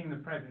after seeing the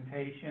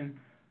presentation.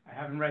 I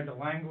haven't read the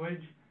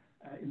language.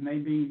 It may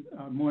be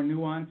more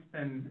nuanced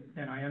than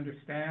I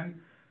understand.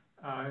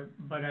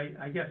 But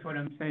I guess what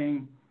I'm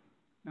saying,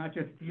 not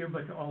just to you,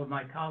 but to all of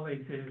my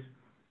colleagues, is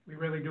we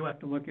really do have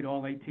to look at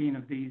all 18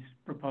 of these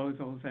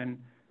proposals and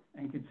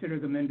consider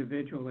them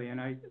individually.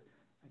 And I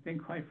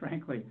think, quite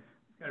frankly,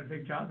 we've got a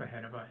big job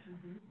ahead of us.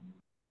 Mm-hmm.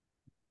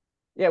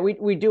 Yeah,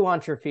 we do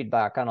want your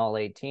feedback on all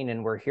 18,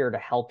 and we're here to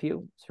help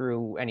you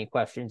through any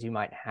questions you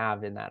might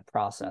have in that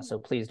process. So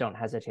please don't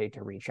hesitate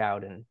to reach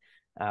out, and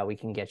we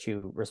can get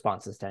you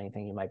responses to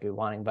anything you might be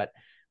wanting. But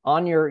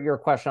on your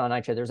question on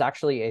NYCHA, there's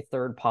actually a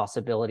third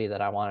possibility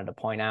that I wanted to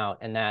point out,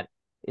 and that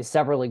is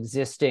several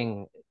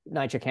existing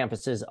NYCHA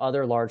campuses,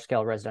 other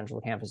large-scale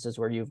residential campuses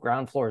where you have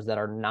ground floors that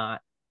are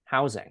not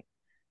housing.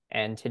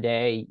 And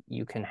today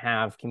you can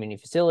have community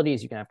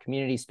facilities, you can have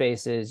community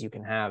spaces, you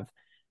can have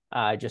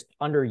just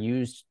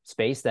underused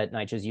space that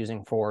NYCHA is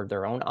using for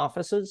their own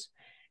offices.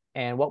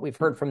 And what we've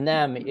heard from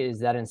them is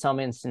that in some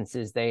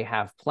instances, they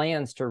have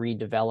plans to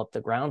redevelop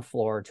the ground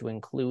floor to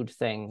include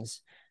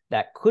things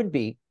that could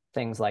be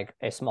things like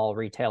a small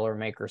retail or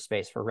maker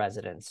space for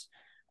residents.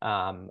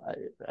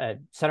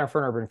 Center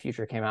for an Urban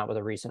Future came out with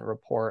a recent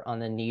report on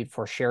the need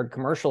for shared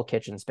commercial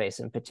kitchen space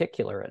in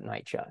particular at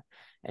NYCHA,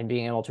 and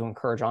being able to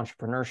encourage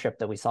entrepreneurship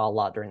that we saw a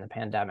lot during the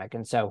pandemic.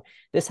 And so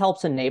this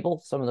helps enable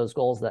some of those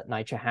goals that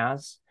NYCHA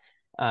has.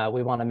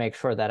 We want to make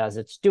sure that as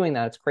it's doing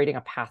that, it's creating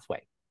a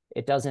pathway.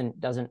 It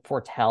doesn't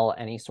foretell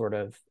any sort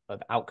of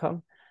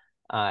outcome.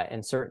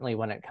 And certainly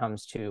when it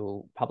comes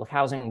to public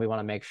housing, we want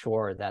to make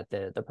sure that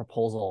the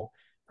proposal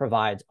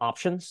provides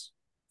options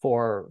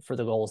for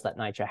the goals that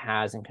NYCHA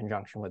has in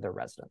conjunction with their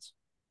residents.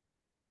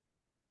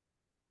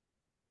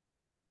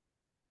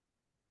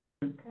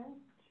 Okay,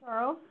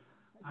 Charles?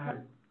 I have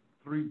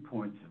 3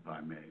 points, if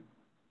I may.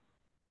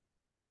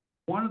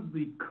 One of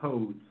the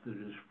codes that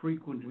is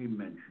frequently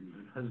mentioned,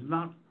 it has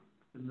not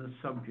been the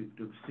subject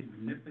of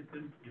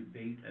significant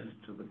debate as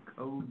to the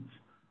code's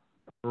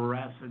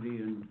veracity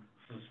and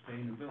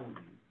sustainability.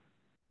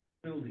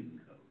 Building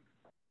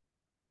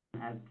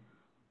code had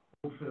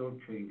wholesale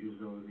changes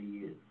over the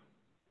years.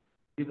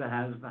 Neither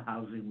has the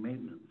housing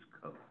maintenance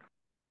code.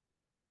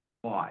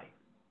 Why?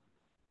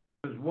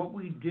 Because what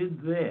we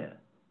did there,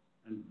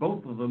 and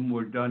both of them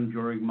were done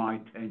during my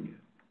tenure,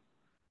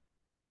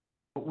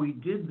 what we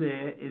did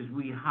there is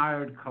we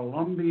hired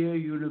Columbia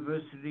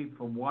University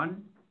for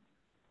one,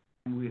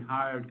 and we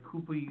hired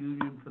Cooper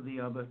Union for the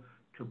other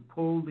to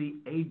pull the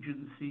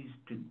agencies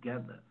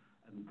together.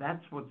 And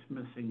that's what's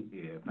missing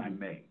here, if I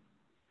may.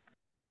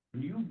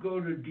 When you go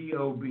to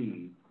DOB,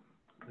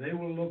 they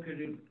will look at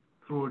it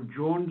through a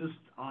jaundiced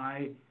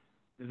eye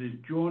that is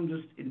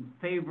jaundiced in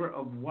favor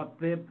of what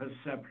their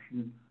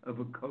perception of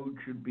a code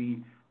should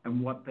be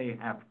and what they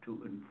have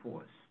to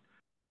enforce.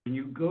 When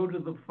you go to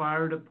the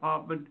fire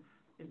department,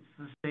 it's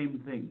the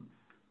same thing.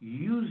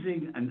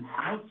 using an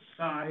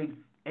outside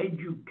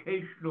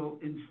educational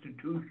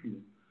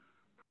institution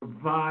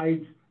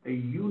provides a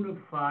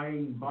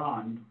unifying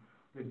bond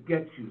that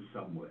gets you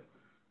somewhere.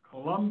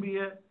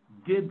 Columbia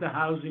did the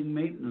housing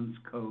maintenance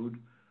code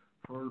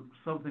for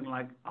something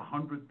like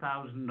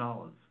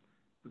 $100,000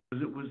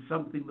 because it was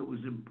something that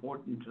was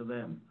important to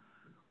them.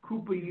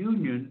 Cooper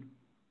Union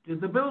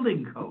did the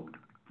building code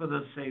for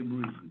the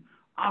same reason,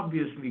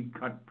 obviously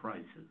cut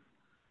prices.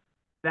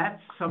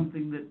 That's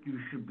something that you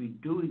should be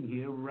doing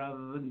here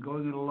rather than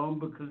going it alone,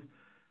 because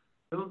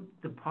the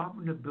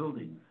Department of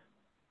Buildings,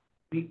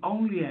 the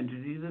only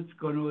entity that's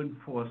going to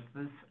enforce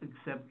this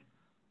except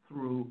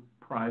through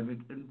private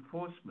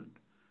enforcement.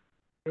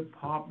 The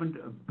Department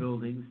of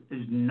Buildings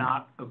is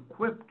not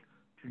equipped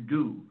to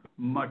do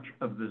much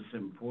of this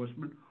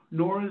enforcement,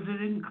 nor is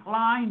it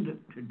inclined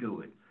to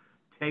do it.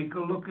 Take a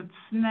look at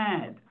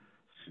SNAD.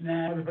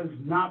 SNAD has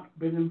not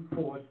been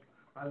enforced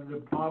by the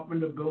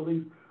Department of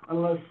Buildings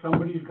unless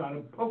somebody's got a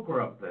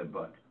poker up their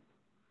butt.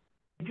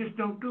 They just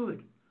don't do it.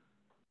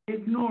 They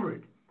ignore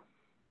it.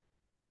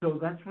 So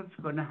that's what's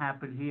going to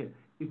happen here.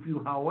 If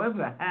you,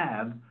 however,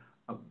 have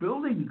a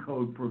building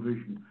code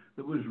provision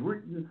that was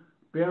written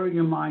bearing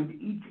in mind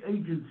each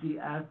agency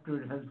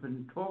after it has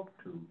been talked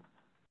to,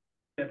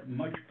 get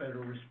much better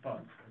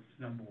response. That's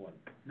number one.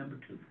 Number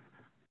two,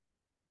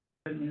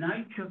 the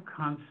NYCHA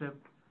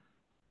concept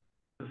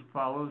as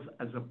follows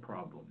as a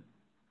problem.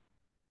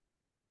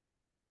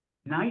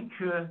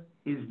 NYCHA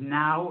is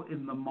now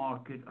in the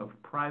market of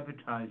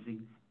privatizing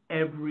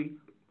every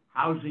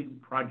housing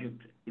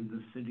project in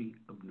the city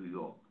of New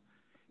York.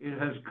 It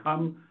has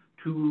come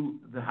to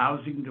the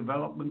Housing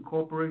Development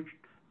Corporation,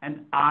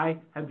 and I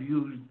have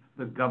used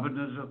the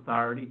governor's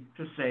authority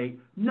to say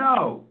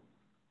no.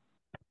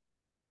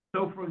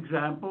 So, for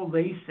example,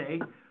 they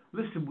say,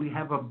 listen, we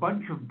have a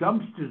bunch of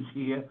dumpsters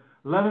here.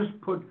 Let us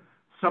put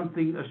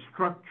something, a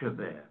structure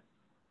there.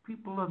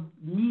 People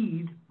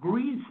need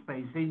green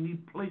space. They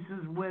need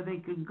places where they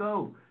can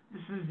go.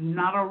 This is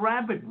not a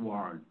rabbit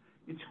warren.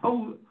 It's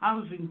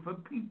housing for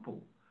people.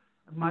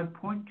 And my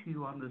point to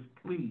you on this,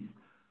 please,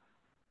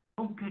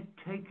 don't get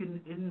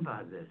taken in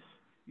by this.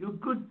 You're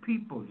good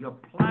people. You're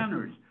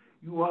planners.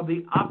 You are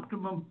the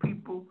optimum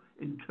people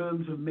in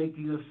terms of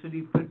making a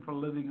city fit for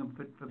living and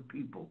fit for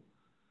people.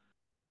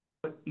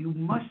 But you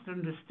must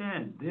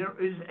understand, there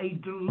is a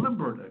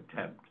deliberate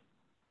attempt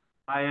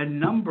by a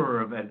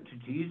number of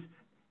entities,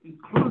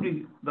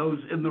 including those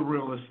in the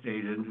real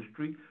estate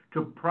industry,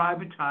 to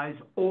privatize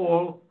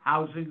all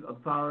housing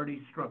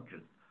authority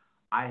structures.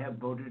 I have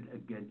voted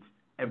against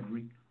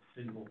every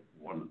single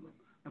one of them,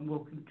 and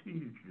will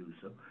continue to do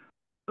so.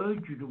 I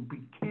urge you to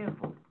be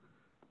careful,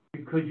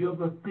 because you're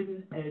the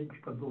thin edge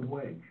of the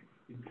wedge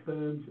in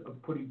terms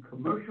of putting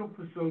commercial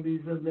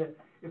facilities in there.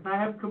 If I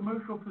have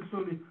commercial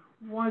facilities,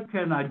 why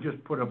can't I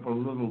just put up a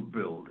little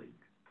building?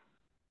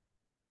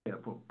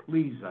 Therefore,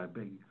 please, I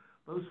beg you,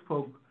 those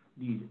folk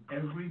need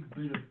every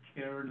bit of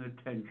care and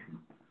attention.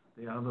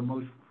 They are the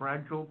most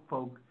fragile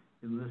folk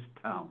in this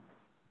town.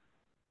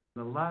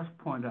 The last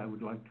point I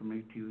would like to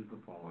make to you is the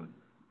following.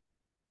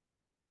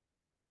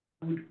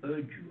 I would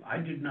urge you, I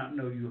did not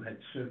know you had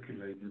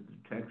circulated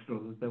the text or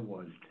that there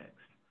was text.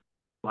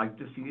 I'd like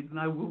to see it, and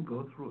I will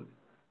go through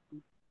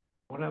it.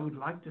 What I would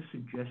like to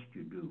suggest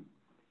you do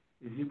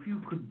is if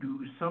you could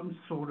do some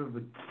sort of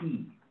a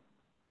key.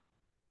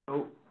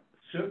 So,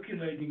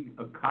 circulating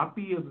a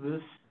copy of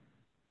this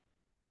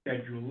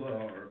schedule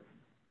or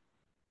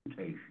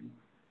presentation,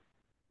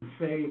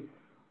 say,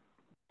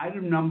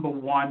 item number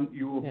 1,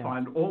 you will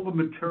find all the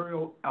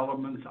material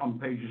elements on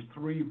pages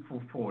 3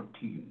 through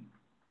 14.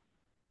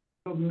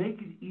 So make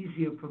it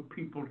easier for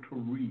people to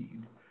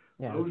read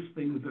those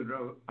things that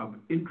are of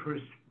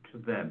interest to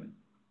them.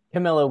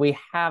 Camilla, we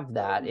have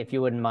that, if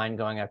you wouldn't mind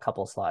going a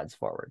couple slides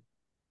forward.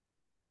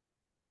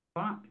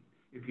 Fine.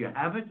 If you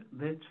have it,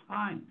 that's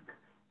fine.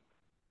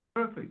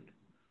 Perfect.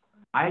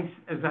 As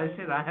I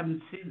said, I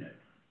haven't seen it.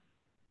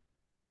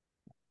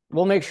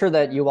 We'll make sure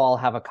that you all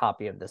have a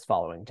copy of this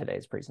following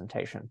today's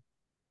presentation.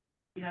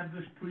 We have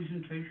this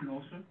presentation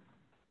also?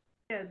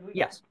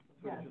 Yes.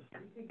 Yeah,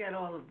 we can get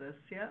all of this,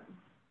 yeah.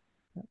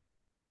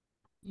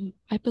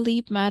 I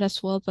believe, Matt,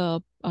 as well,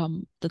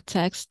 the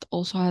text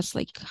also has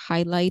like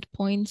highlight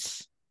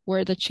points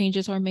where the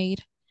changes are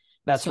made.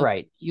 That's so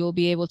right. You'll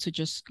be able to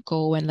just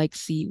go and like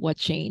see what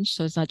changed.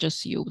 So it's not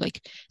just you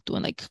like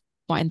doing like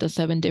find the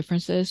 7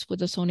 differences with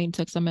the zoning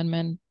text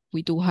amendment.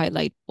 We do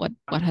highlight what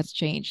has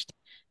changed.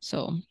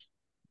 So,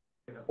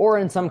 or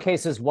in some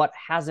cases, what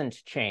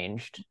hasn't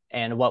changed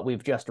and what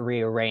we've just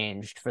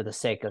rearranged for the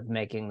sake of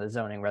making the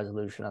zoning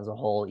resolution as a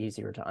whole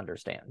easier to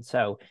understand.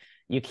 So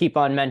you keep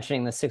on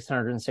mentioning the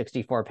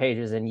 664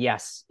 pages, and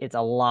yes, it's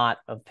a lot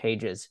of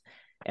pages.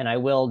 And I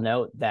will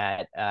note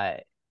that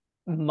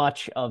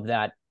much of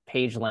that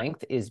page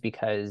length is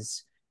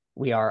because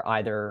we are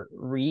either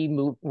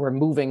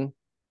removing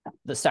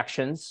the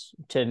sections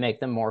to make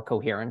them more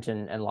coherent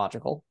and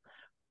logical,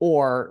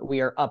 or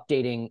we are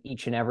updating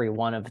each and every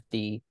one of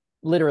the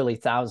literally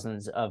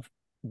thousands of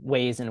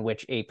ways in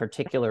which a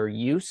particular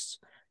use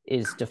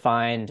is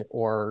defined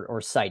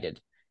or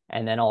cited,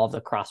 and then all of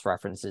the cross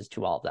references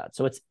to all of that.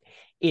 So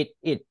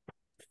it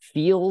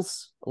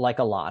feels like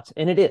a lot,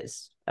 and it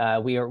is.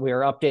 We are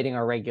updating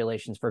our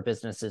regulations for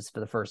businesses for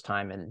the first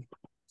time in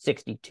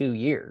 62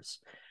 years.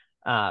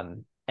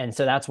 And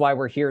so that's why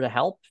we're here to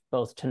help,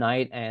 both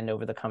tonight and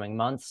over the coming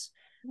months.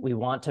 We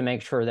want to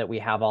make sure that we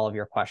have all of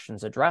your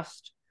questions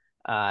addressed,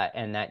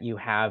 and that you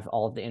have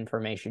all of the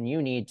information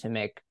you need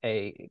to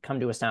come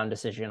to a sound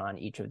decision on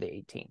each of the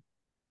 18.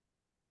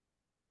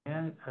 May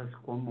I ask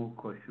one more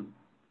question?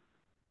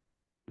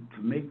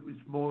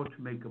 It's more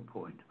to make a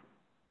point.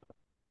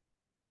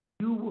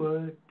 If you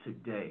were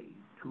today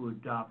to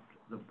adopt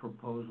the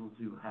proposals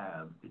you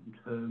have in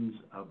terms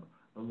of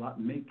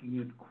making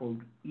it,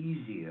 quote,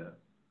 easier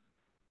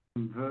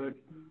to convert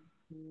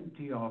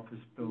empty office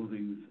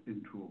buildings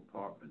into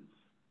apartments,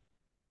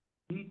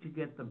 you need to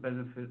get the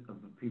benefit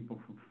of the people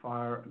from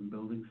fire and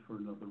buildings for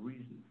another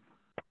reason.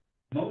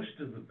 Most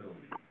of the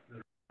buildings that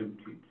are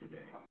empty today,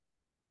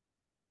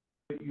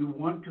 that you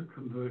want to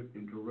convert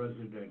into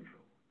residential.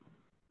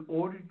 In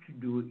order to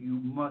do it, you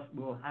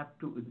will have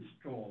to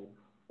install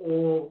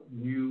all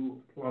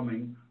new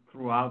plumbing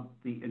throughout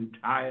the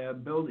entire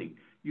building.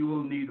 You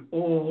will need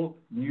all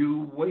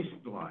new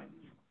waste lines.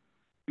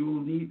 You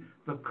will need,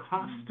 the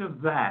cost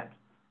of that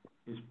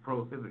is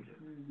prohibitive.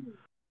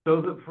 So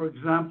that, for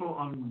example,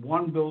 on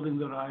one building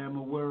that I am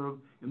aware of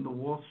in the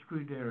Wall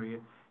Street area,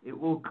 it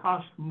will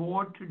cost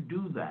more to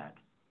do that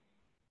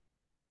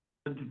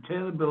than to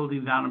tear the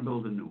building down and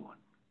build a new one.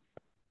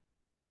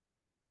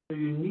 So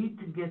you need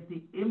to get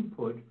the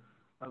input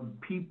of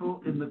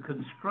people in the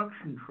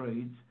construction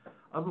trades,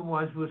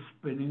 otherwise we're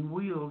spinning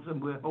wheels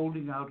and we're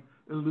holding out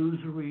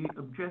illusory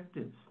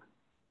objectives.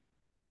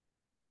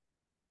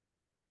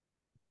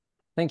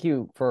 Thank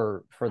you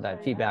for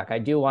that feedback. I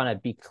do want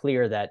to be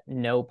clear that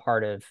no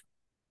part of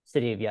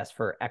City of Yes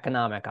for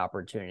economic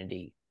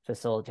opportunity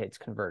facilitates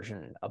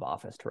conversion of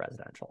office to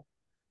residential.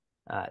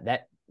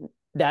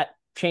 That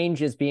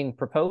change is being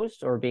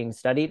proposed or being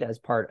studied as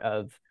part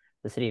of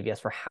the City of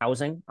Yes for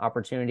housing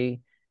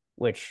opportunity,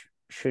 which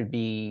should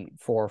be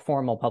for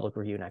formal public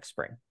review next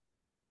spring.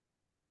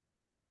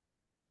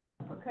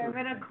 Okay, I'm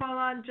gonna call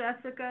on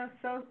Jessica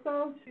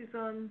Soso. She's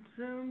on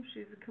Zoom.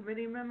 She's a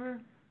committee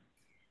member.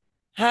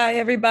 Hi,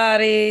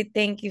 everybody.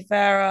 Thank you,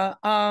 Farah.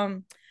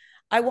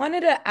 I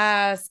wanted to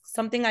ask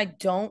something I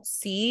don't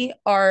see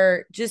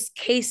are just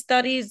case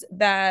studies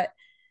that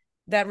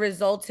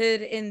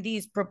resulted in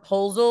these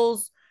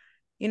proposals.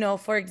 You know,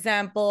 for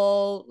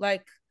example,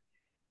 like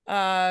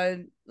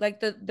the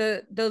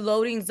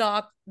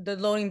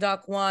loading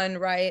dock one,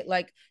 right?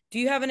 Like, do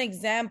you have an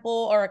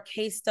example or a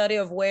case study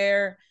of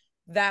where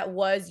that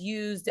was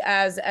used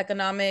as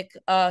economic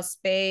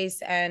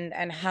space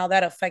and how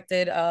that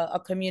affected a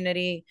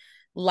community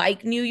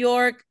like New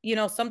York? You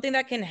know, something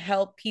that can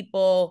help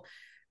people,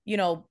 you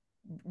know,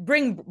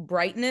 bring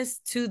brightness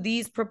to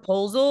these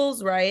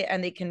proposals, right?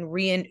 And they can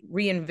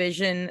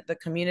re-envision the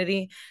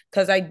community.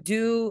 Because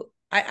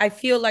I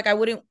feel like I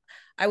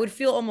would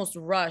feel almost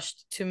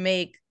rushed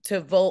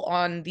to vote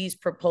on these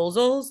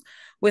proposals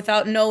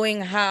without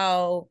knowing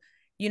how,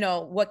 you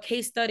know, what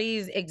case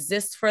studies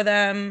exist for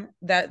them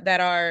that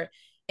are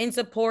in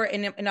support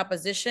and in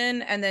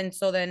opposition. And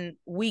then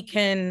we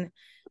can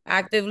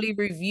actively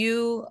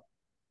review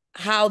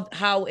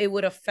how it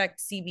would affect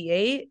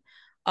CB8,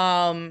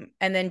 and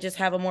then just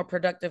have a more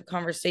productive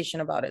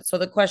conversation about it. So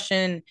the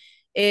question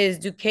is,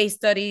 do case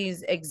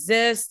studies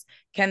exist?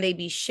 Can they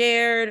be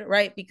shared,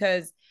 right?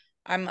 Because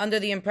I'm under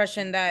the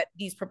impression that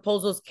these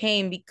proposals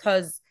came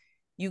because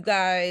you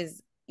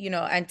guys, you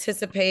know,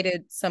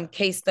 anticipated some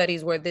case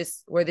studies where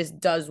this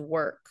does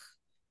work.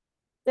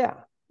 Yeah,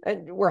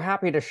 and we're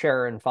happy to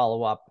share and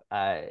follow up.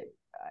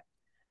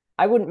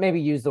 I wouldn't maybe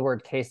use the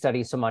word case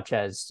study so much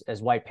as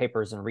white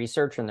papers and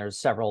research, and there's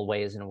several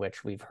ways in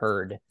which we've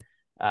heard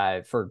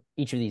for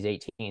each of these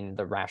 18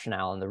 the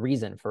rationale and the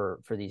reason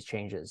for these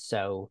changes.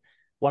 So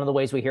one of the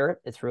ways we hear it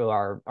is through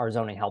our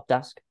zoning help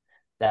desk.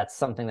 That's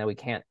something that we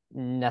can't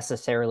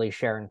necessarily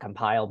share and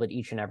compile, but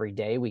each and every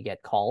day we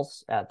get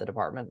calls at the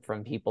department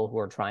from people who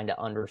are trying to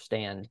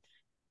understand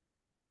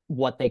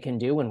what they can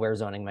do and where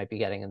zoning might be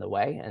getting in the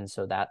way. And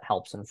so that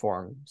helps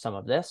inform some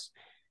of this.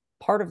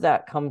 Part of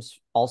that comes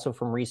also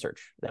from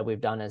research that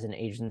we've done as an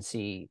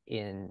agency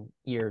in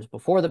years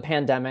before the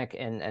pandemic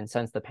and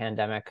since the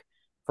pandemic.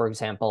 For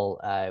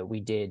example, we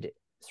did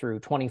through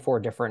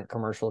 24 different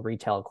commercial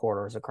retail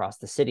corridors across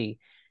the city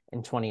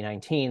in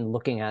 2019,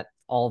 looking at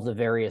all of the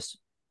various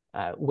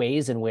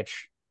ways in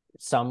which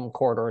some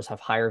corridors have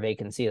higher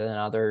vacancy than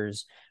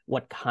others,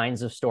 what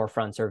kinds of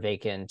storefronts are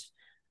vacant.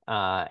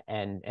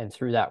 And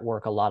through that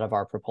work, a lot of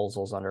our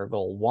proposals under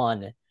Goal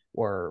 1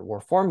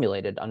 were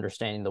formulated,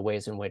 understanding the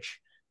ways in which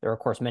there are, of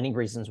course, many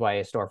reasons why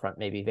a storefront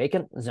may be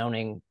vacant.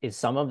 Zoning is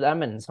some of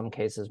them, and in some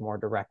cases more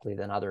directly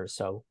than others.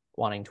 So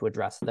wanting to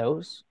address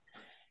those.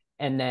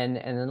 And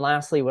then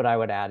lastly, what I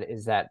would add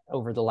is that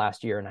over the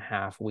last year and a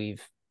half,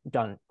 we've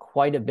done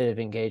quite a bit of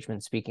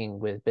engagement speaking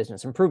with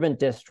business improvement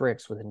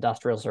districts, with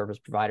industrial service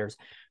providers,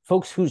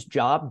 folks whose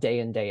job day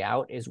in, day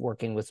out is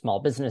working with small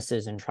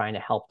businesses and trying to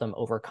help them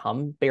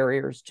overcome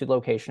barriers to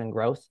location and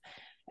growth.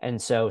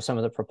 And so some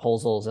of the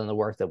proposals and the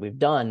work that we've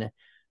done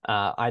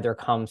either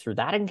come through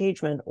that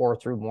engagement or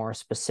through more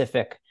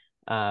specific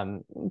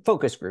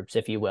focus groups,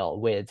 if you will,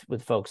 with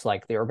folks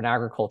like the urban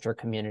agriculture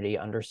community,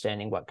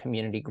 understanding what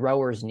community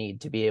growers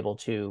need to be able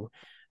to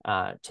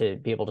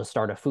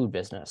start a food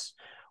business,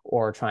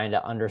 or trying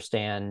to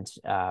understand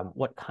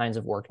what kinds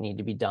of work need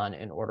to be done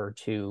in order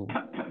to,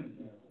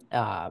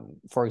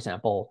 for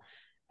example,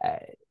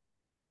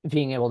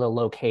 being able to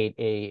locate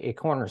a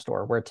corner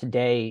store where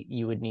today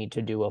you would need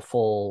to do a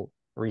full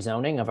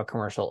rezoning of a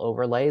commercial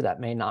overlay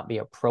that may not be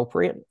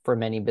appropriate for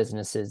many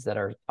businesses that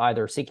are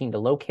either seeking to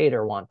locate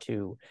or want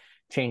to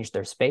change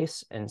their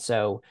space. And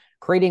so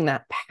creating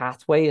that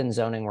pathway in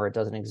zoning where it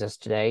doesn't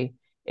exist today,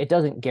 it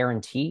doesn't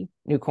guarantee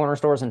new corner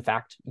stores. In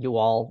fact, you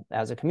all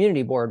as a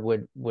community board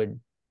would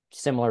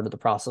similar to the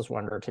process we're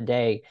under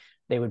today,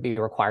 they would be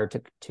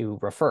required to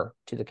refer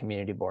to the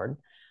community board,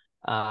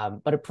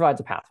 but it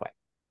provides a pathway.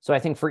 So I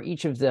think for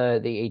each of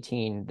the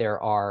 18, there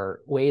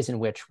are ways in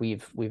which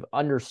we've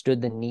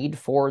understood the need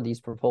for these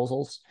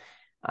proposals.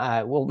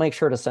 We'll make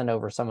sure to send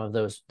over some of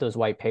those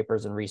white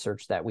papers and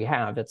research that we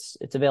have. It's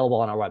available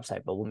on our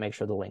website, but we'll make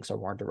sure the links are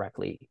more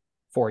directly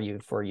for you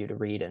to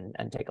read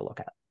and take a look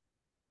at.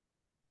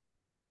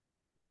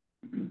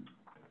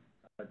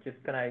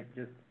 Can I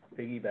just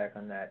piggyback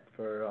on that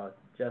for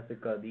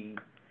Jessica? The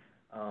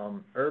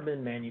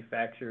Urban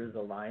Manufacturers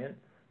Alliance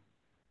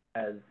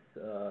has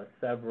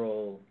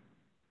several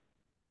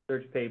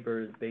research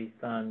papers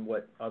based on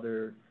what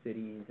other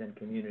cities and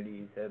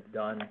communities have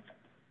done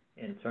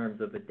in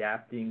terms of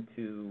adapting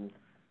to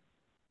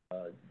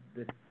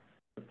the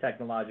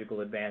technological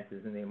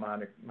advances in the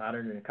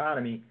modern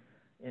economy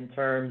in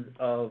terms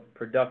of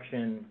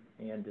production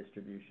and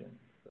distribution.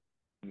 So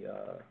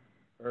the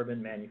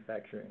Urban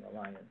Manufacturing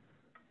Alliance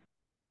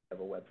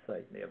have a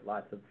website, and they have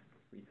lots of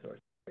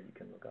resources that you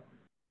can look up.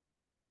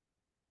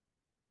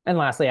 And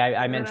lastly,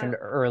 I mentioned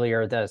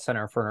earlier the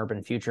Center for an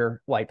Urban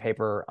Future white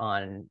paper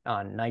on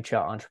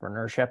NYCHA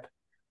entrepreneurship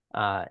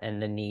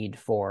and the need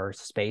for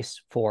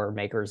space for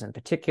makers in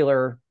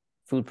particular,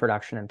 food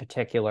production in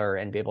particular,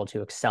 and be able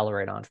to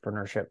accelerate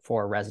entrepreneurship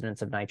for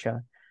residents of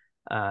NYCHA.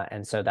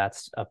 And so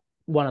that's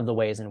one of the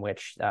ways in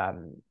which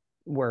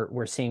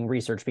we're seeing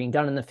research being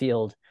done in the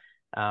field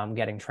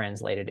getting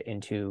translated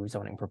into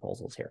zoning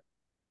proposals here.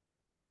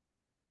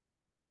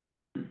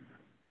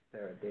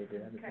 Sarah,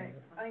 David, Okay.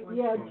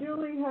 Yeah,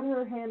 Julie had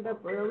her hand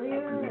up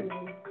earlier. And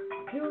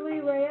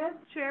Julie Reyes,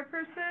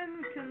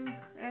 chairperson, can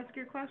ask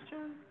your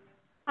question.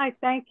 Hi,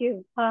 thank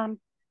you.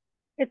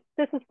 This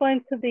is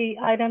going to be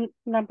item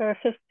number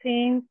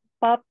 15.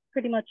 Bob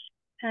pretty much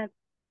has,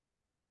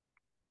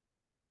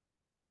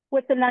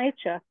 with the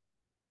NYCHA.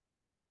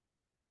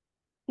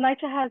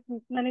 NYCHA has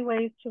many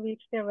ways to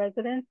reach their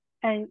residents,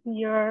 and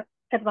you're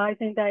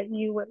advising that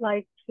you would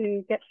like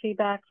to get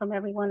feedback from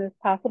everyone as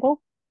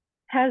possible.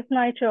 Has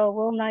NYCHA or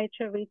will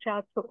NYCHA reach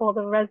out to all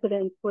the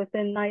residents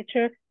within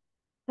NYCHA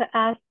to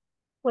ask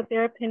what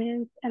their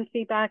opinions and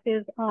feedback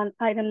is on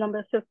item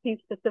number 15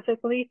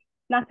 specifically?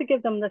 Not to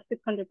give them the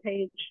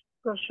 600-page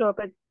brochure,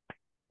 but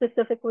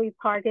specifically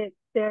target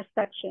their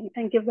section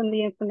and give them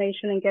the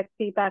information and get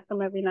feedback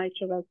from every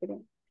NYCHA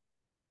resident.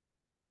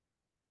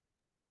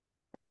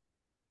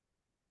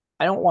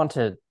 I don't want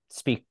to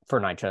speak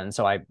for NYCHA, and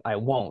so I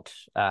won't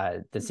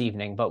this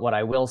evening, but what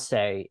I will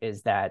say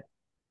is that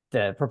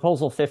the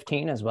proposal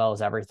 15, as well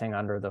as everything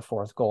under the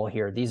fourth goal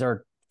here, these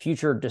are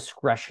future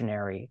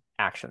discretionary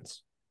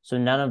actions. So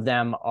none of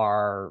them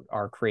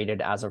are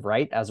created as of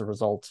right as a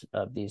result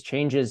of these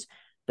changes.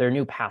 They're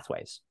new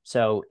pathways.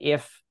 So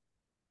if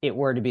it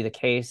were to be the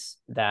case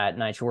that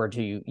NYCHA were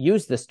to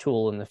use this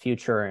tool in the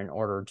future in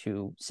order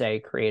to,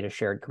 say, create a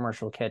shared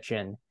commercial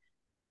kitchen,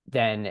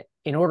 then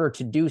in order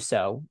to do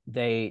so,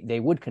 they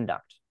would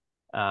conduct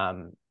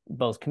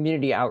both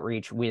community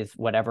outreach with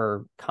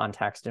whatever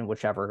context and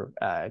whichever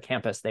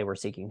campus they were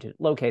seeking to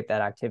locate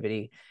that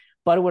activity,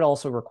 but it would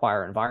also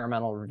require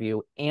environmental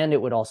review, and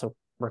it would also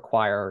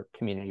require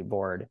community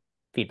board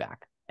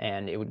feedback,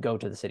 and it would go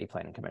to the City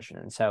Planning Commission.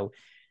 And so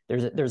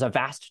there's a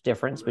vast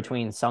difference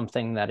between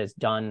something that is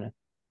done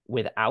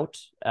without,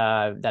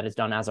 that is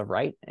done as of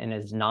right and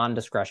is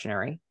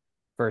non-discretionary,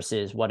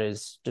 versus what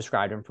is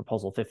described in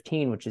Proposal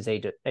 15, which is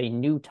a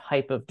new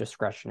type of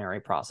discretionary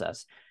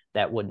process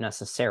that would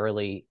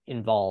necessarily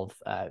involve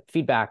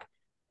feedback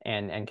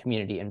and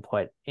community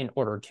input in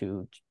order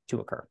to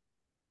occur.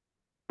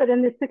 But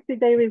in the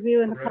 60-day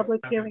review and the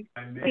public hearing,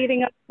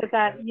 leading up to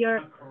that,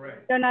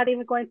 they're not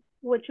even going,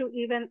 would you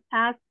even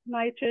ask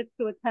NYCHA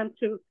to attempt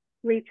to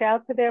reach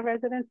out to their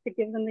residents to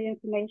give them the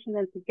information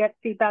and to get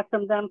feedback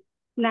from them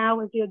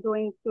now as you're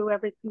doing through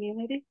every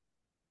community?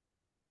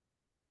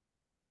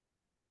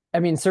 I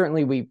mean,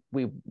 certainly we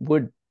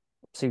would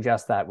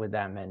suggest that with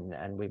them,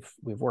 and we've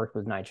worked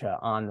with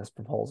NYCHA on this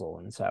proposal,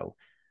 and so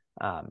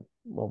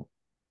we'll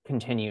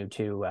continue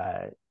to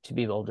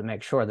be able to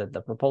make sure that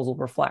the proposal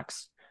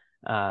reflects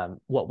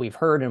what we've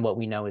heard and what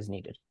we know is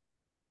needed.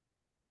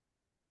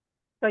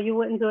 So you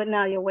wouldn't do it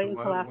now, you're waiting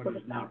till after What the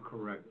is fact? not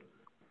correct?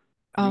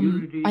 I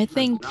Communities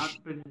think, have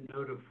not been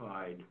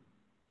notified.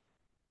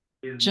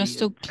 In just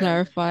the to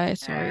clarify,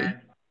 attempt sorry.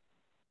 add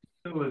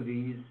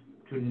facilities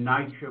to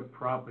NYCHA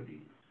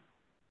properties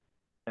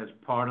as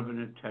part of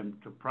an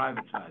attempt to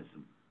privatize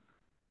them.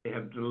 They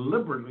have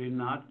deliberately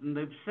not, and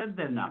they've said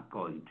they're not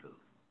going to.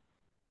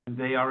 And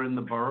they are in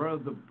the borough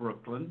of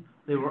Brooklyn.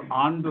 They were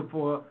on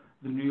before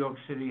the New York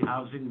City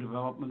Housing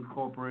Development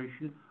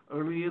Corporation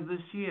earlier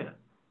this year.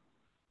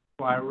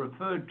 So I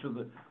referred to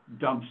the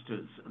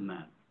dumpsters and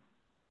that.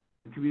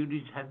 The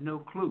communities had no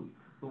clue.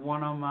 The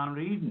one on Mount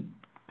Eden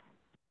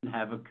didn't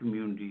have a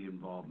community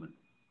involvement.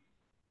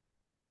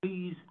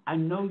 Please, I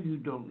know you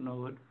don't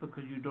know it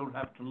because you don't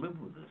have to live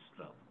with this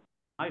stuff.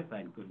 I,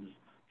 thank goodness,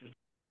 just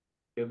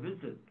a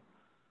visit.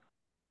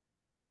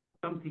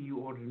 Something you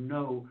ought to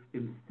know.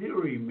 In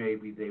theory,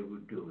 maybe they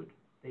would do it.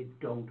 They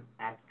don't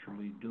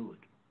actually do it.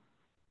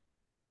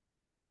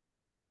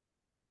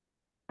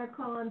 I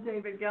call on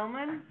David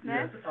Gelman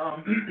Yes, next.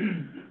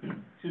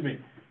 excuse me.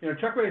 You know,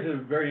 Chuck raised a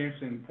very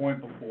interesting point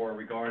before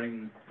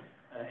regarding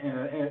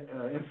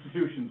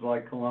institutions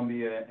like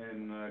Columbia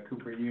and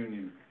Cooper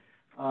Union.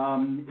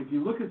 If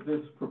you look at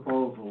this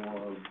proposal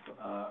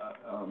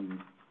of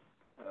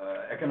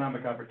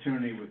economic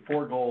opportunity with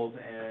 4 goals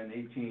and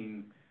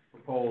 18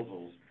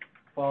 proposals,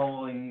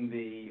 following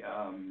the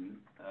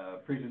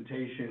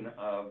presentation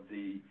of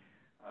the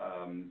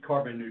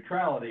carbon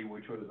neutrality,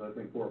 which was, I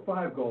think, 4 or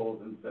 5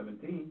 goals and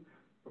 17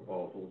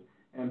 proposals,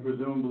 and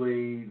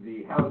presumably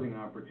the housing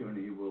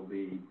opportunity will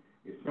be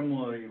a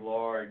similarly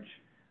large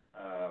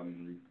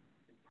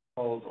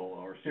proposal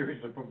or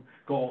series of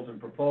goals and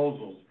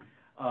proposals,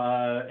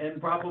 and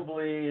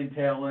probably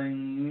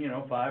entailing, you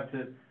know, 500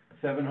 to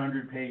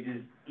 700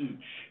 pages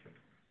each.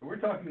 So we're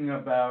talking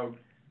about,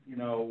 you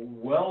know,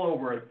 well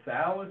over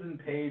 1,000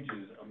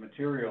 pages of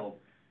material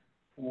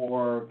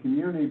for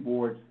community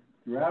boards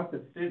throughout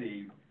the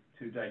city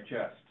to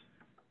digest.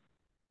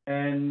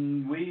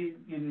 And we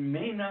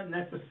may not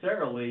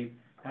necessarily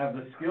have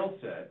the skill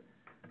set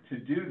to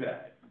do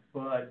that,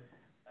 but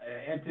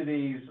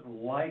entities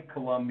like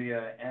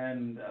Columbia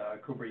and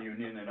Cooper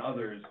Union and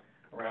others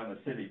around the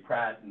city,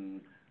 Pratt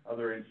and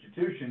other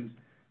institutions,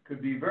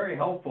 could be very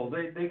helpful.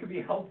 They could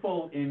be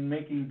helpful in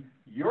making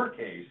your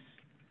case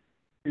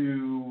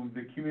to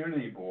the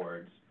community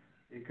boards.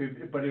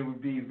 But it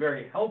would be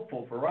very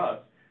helpful for us.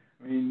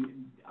 I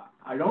mean,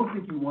 I don't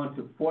think you want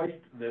to foist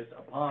this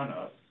upon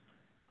us.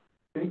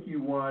 I think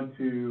you want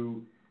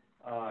to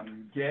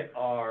get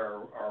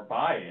our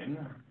buy-in.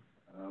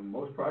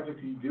 Most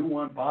projects, you do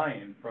want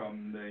buy-in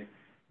from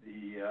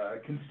the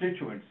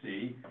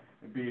constituency,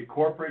 be it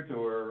corporate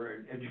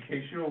or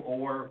educational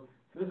or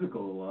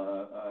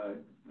physical,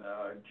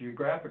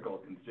 geographical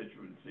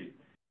constituency.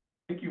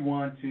 I think you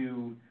want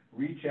to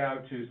reach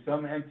out to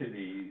some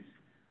entities,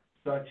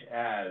 such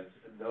as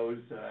those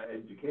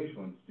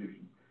educational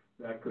institutions,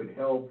 that could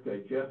help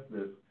digest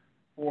this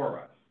for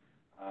us.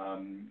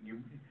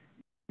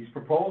 These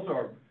proposals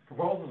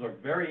are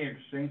very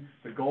interesting.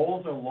 The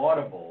goals are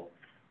laudable,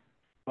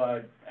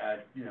 but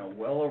at, you know,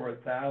 well over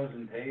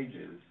 1,000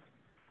 pages,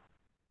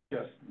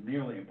 just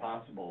nearly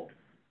impossible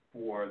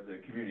for the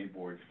community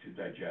boards to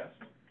digest.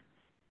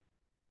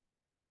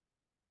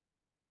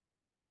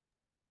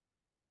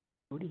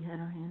 Jody had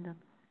her hand up.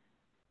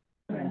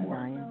 I don't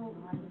Ryan. know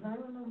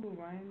who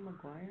Ryan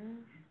McGuire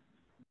is.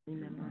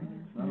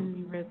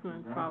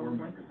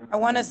 I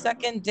want to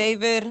second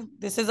David.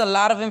 This is a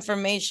lot of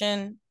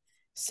information.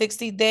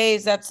 60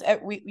 days, that's,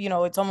 you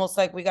know, it's almost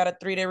like we got a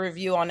 3-day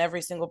review on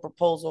every single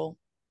proposal.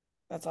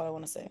 That's all I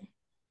want to say.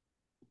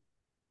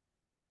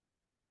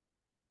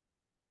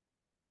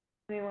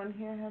 Anyone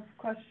here have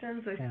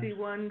questions? I see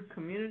one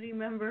community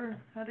member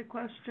had a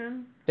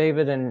question.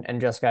 David and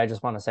Jessica, I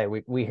just want to say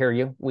we hear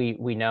you.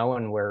 We know,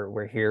 and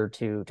we're here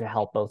to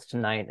help both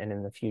tonight and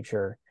in the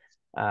future.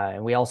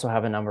 And we also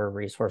have a number of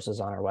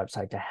resources on our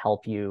website to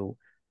help you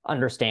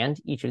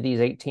understand each of these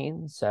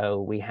 18.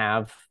 So we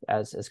have,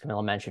 as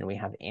Camilla mentioned, we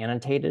have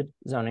annotated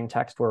zoning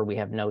text where we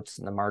have notes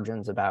in the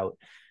margins about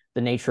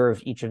the nature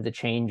of each of the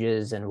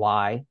changes and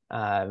why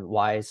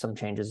some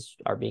changes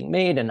are being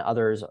made and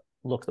others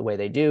look the way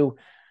they do.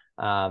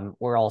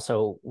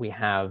 We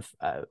have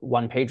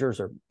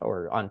one-pagers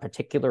or on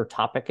particular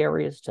topic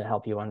areas to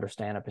help you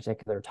understand a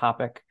particular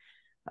topic.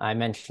 I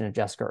mentioned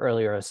to Jessica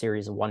earlier a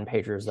series of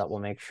one-pagers that will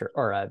make sure,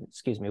 or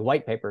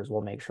white papers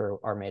will make sure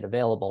are made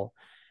available.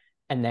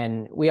 And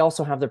then we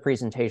also have the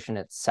presentation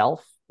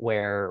itself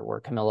where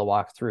Camilla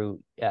walked through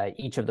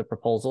each of the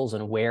proposals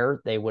and where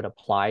they would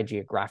apply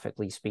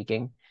geographically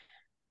speaking.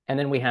 And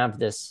then we have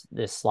this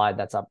slide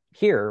that's up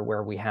here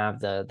where we have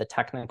the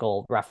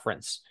technical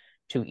reference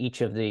to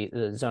each of the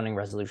zoning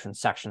resolution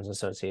sections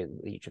associated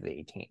with each of the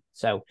 18.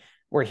 So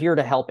we're here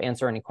to help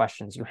answer any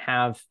questions you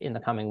have in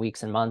the coming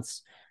weeks and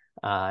months.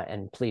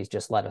 And please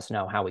just let us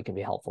know how we can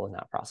be helpful in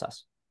that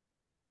process.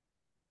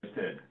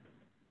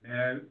 May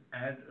add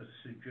a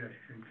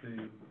suggestion to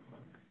you?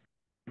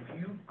 If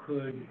you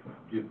could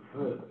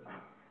defer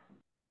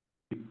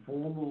the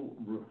formal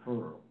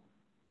referral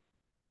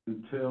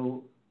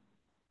until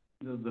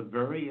the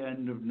very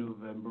end of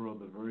November or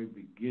the very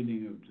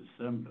beginning of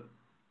December,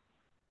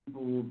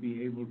 people will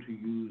be able to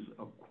use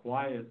a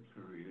quiet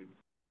period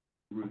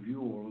to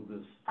review all of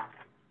this.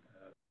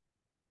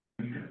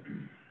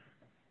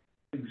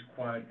 Things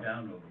quiet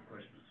down over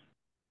Christmas.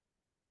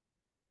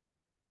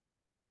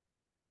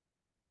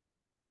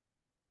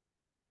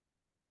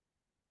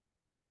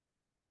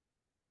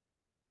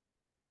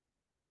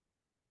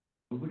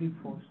 Nobody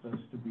forced us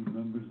to be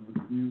members of the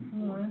community.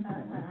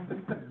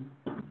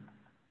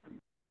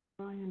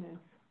 Brian is.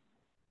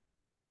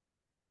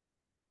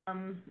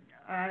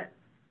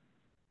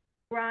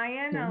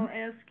 Brian, I'll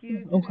ask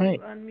you to hi.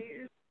 unmute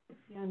yourself.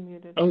 You're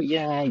unmuted. Oh,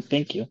 yeah, hi,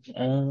 thank you.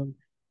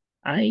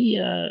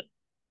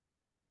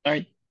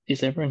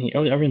 Is everyone here?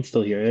 Oh, everyone's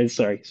still here.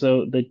 Sorry.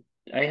 So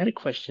I had a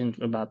question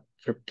for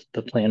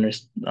the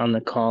planners on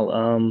the call.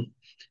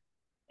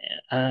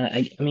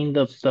 I mean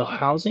the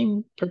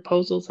housing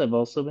proposals have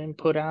also been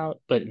put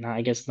out, but not,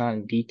 I guess not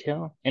in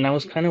detail. And I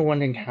was kind of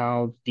wondering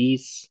how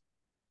these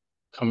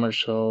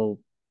commercial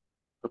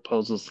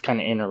proposals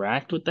kind of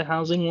interact with the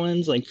housing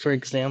ones. Like, for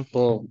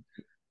example,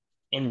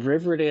 in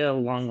Riverdale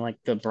along like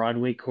the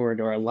Broadway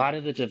corridor, a lot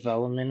of the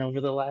development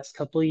over the last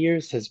couple of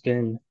years has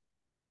been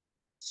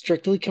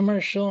strictly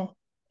commercial.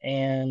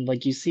 And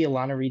like you see a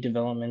lot of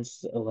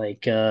redevelopments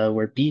like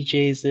where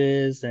BJ's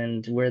is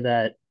and where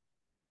that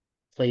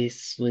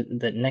place with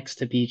that next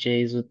to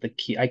BJ's with the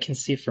cube. I can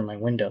see from my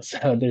window.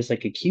 So there's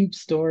like a cube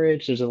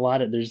storage. There's a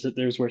lot of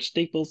there's where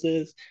Staples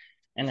is,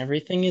 and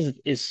everything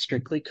is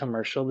strictly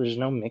commercial. There's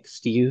no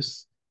mixed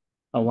use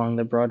along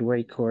the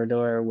Broadway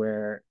corridor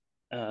where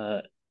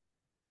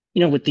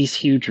with these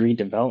huge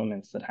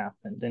redevelopments that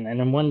happened. And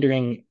I'm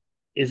wondering,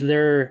 is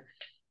there,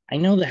 I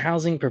know the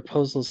housing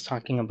proposal is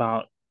talking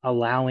about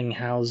allowing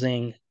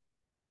housing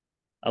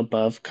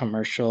above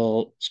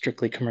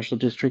strictly commercial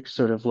districts,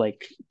 sort of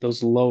like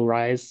those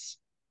low-rise,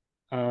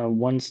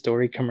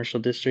 one-story commercial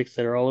districts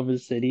that are all over the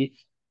city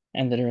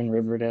and that are in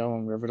Riverdale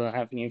and Riverdale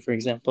Avenue, for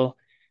example.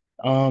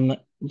 But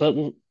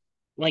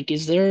like,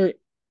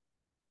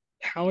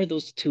 how are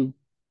those two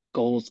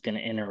goals going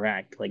to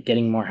interact? Like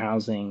getting more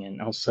housing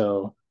and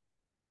also,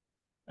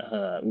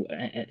 I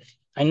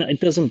know it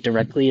doesn't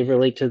directly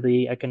relate to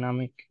the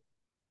economic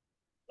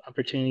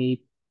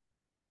opportunity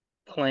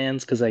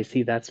plans because I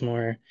see that's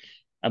more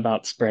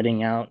about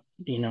spreading out,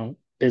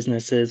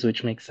 businesses,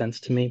 which makes sense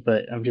to me,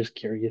 but I'm just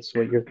curious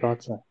what your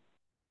thoughts are.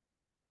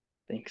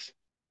 Thanks.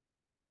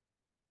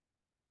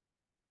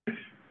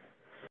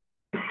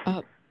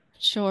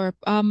 Sure.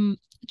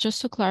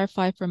 Just to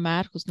clarify for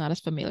Matt, who's not as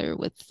familiar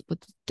with the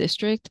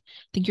district,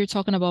 I think you're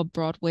talking about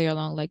Broadway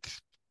along like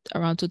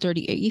around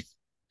 238th.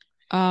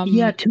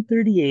 Yeah,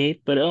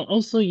 238, but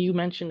also you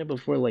mentioned it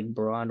before, like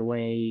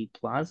Broadway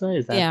Plaza.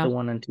 Is that Yeah. the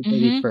one on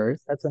 231st?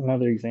 That's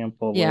another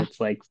example where Yeah.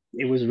 it's like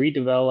it was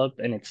redeveloped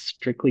and it's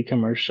strictly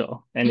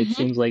commercial, and it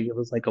seems like it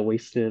was like a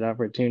wasted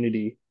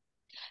opportunity.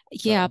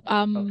 Yeah.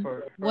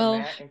 For Well,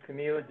 Matt and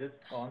Camila,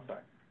 I'm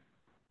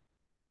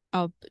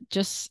sorry.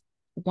 just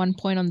one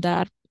point on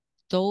that.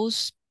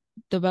 Those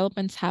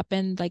developments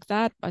happened like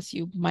that, as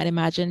you might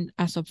imagine,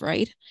 as of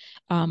right.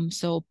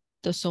 So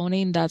the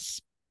zoning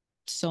that's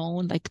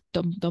zoned, like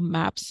the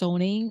map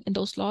zoning in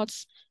those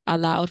lots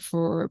allowed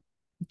for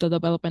the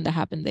development that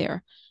happened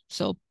there.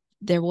 So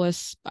there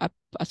was,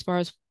 as far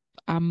as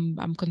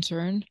I'm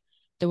concerned,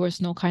 there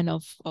was no kind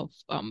of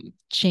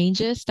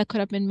changes that could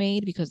have been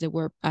made because they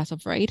were as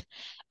of right.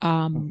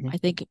 I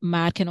think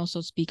Matt can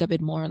also speak a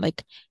bit more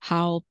like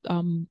how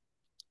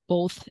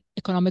both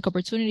economic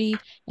opportunity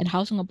and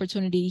housing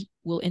opportunity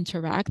will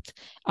interact.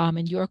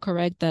 And you're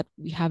correct that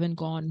we haven't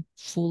gone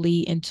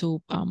fully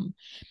into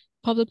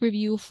public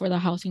review for the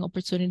housing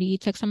opportunity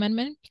text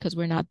amendment because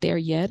we're not there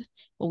yet.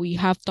 But we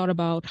have thought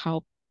about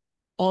how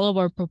all of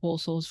our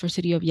proposals for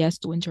City of Yes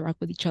to interact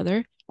with each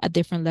other at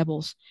different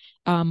levels.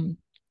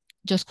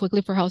 Just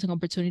quickly for housing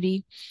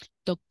opportunity,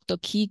 the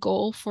key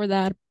goal for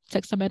that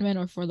text amendment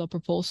or for the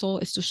proposal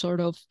is to sort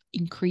of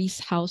increase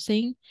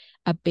housing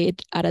a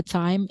bit at a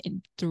time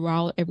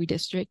throughout every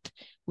district.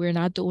 We're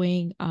not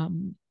doing,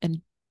 and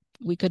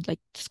we could like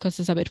discuss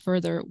this a bit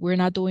further, we're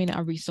not doing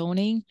a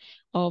rezoning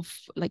of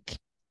like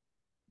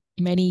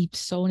many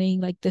zoning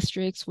like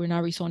districts. We're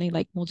not rezoning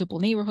like multiple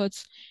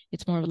neighborhoods.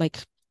 It's more like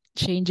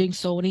changing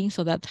zoning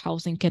so that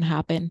housing can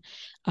happen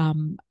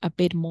a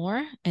bit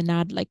more and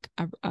not like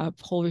a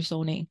whole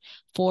rezoning.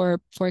 For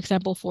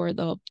example, for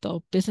the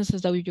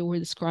businesses that you were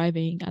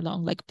describing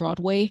along like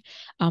Broadway,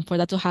 for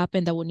that to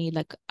happen, that would need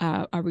like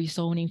a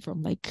rezoning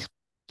from like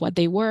what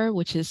they were,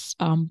 which is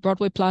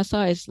Broadway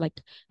Plaza is like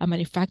a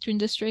manufacturing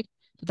district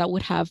that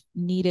would have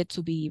needed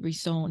to be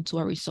rezoned to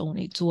a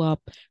rezoning to a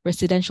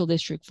residential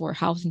district for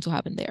housing to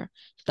happen there.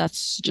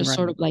 That's just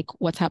sort of like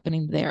what's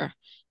happening there.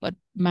 But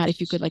Matt, if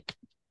you could like,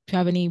 if you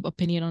have any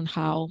opinion on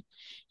how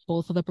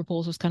both of the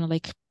proposals kind of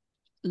like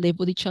live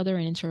with each other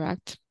and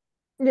interact.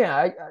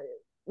 Yeah,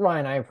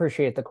 Ryan, I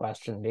appreciate the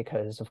question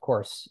because, of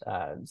course,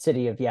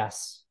 City of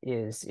Yes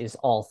is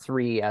all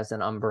three as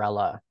an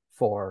umbrella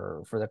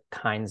for the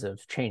kinds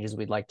of changes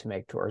we'd like to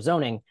make to our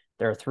zoning.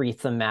 There are three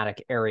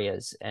thematic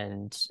areas,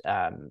 and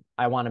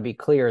I want to be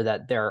clear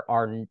that there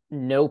are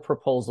no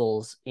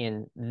proposals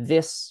in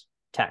this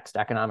text,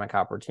 economic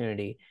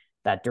opportunity,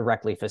 that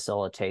directly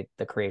facilitate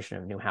the creation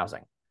of new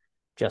housing,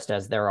 just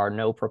as there are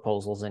no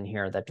proposals in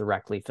here that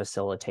directly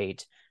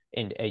facilitate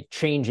a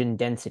change in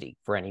density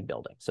for any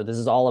building. So this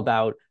is all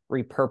about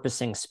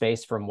repurposing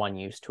space from one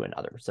use to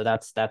another. So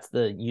that's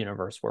the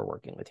universe we're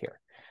working with here.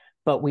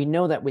 But we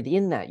know that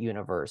within that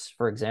universe,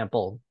 for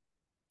example,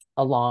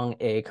 along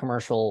a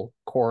commercial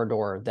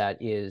corridor that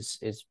is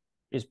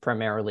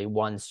primarily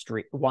one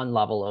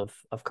level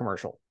of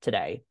commercial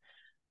today,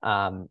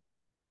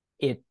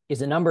 it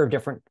is a number of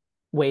different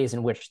ways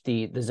in which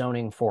the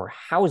zoning for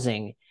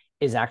housing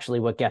is actually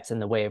what gets in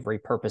the way of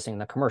repurposing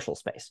the commercial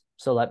space.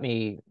 So let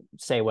me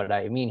say what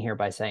I mean here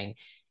by saying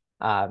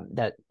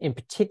that in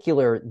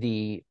particular,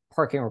 the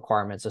parking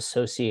requirements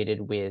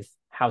associated with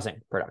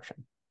housing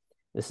production.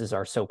 This is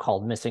our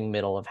so-called missing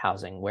middle of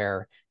housing,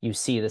 where you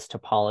see this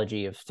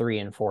topology of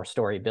 3- and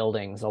 4-story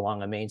buildings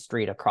along a main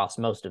street across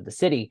most of the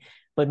city.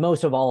 But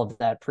most of all of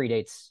that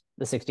predates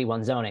the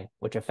 61 zoning,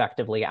 which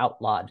effectively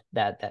outlawed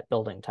that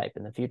building type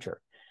in the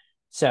future.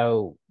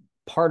 So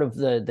part of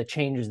the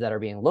changes that are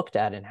being looked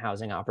at in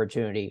housing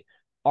opportunity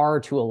are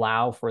to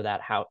allow for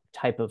that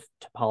type of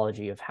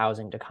topology of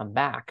housing to come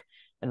back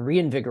and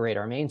reinvigorate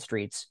our main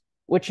streets,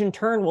 which in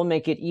turn will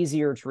make it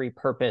easier to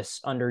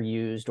repurpose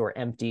underused or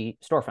empty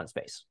storefront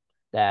space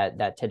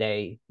that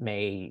today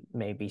may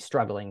be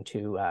struggling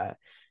to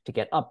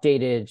get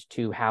updated,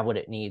 to have what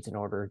it needs in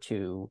order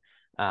to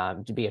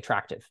be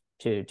attractive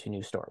to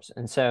new stores.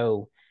 And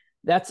so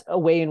that's a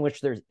way in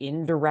which there's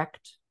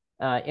indirect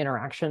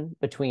interaction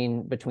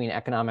between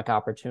economic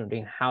opportunity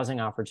and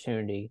housing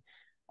opportunity,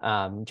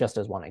 just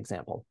as one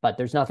example. But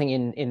there's nothing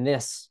in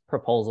this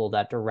proposal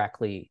that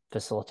directly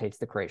facilitates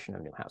the creation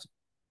of new housing.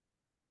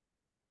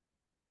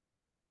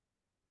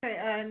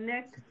 Okay,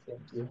 Nick?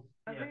 Thank you.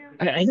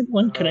 I have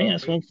one, could I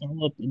ask one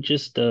follow-up?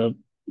 Just,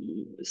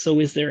 so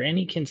is there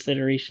any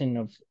consideration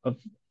of,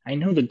 I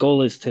know the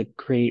goal is to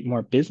create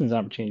more business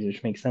opportunities,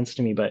 which makes sense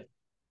to me, but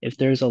if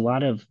there's a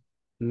lot of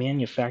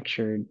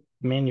manufacturing,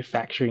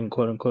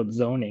 quote unquote,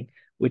 zoning,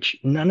 which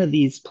none of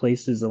these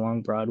places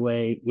along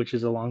Broadway, which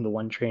is along the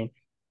 1 train,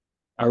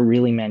 are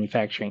really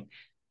manufacturing,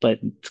 but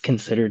it's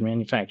considered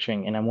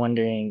manufacturing. And I'm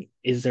wondering,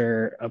 is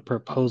there a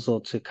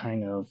proposal to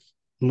kind of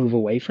move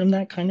away from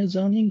that kind of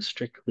zoning,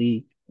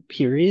 strictly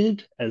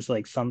period, as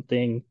like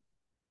something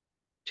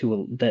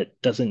that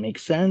doesn't make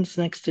sense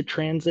next to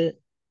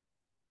transit?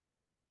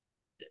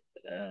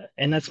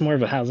 And that's more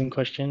of a housing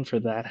question for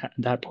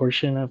that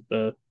portion of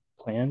the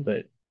plan,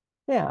 but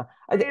yeah,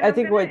 I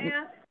think what we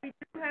do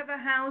have a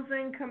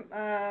housing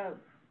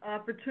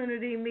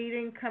opportunity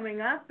meeting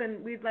coming up,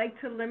 and we'd like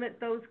to limit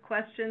those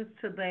questions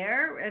to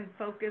there and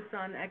focus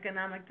on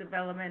economic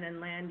development and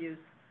land use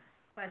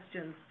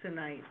questions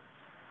tonight.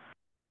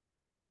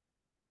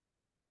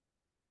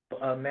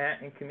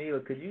 Matt and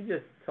Camila, could you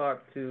just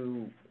talk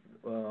to,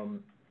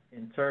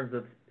 in terms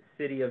of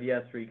City of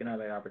Yes for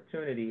economic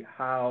opportunity,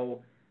 how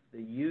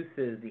the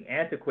uses, the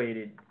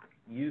antiquated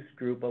use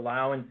group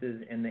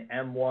allowances in the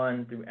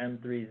M1 through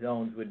M3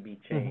 zones would be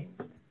changed?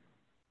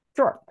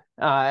 Sure.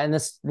 And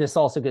this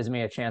also gives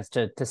me a chance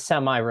to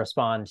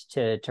semi-respond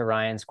to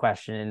Ryan's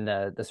question in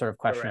the sort of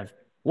question of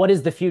what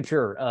is the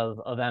future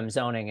of M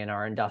zoning in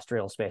our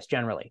industrial space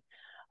generally.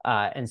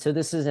 And so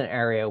this is an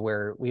area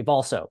where we've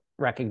also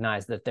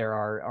recognized that there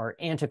are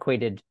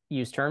antiquated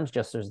use terms,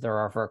 just as there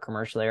are for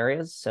commercial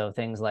areas. So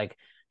things like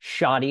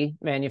shoddy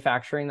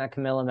manufacturing that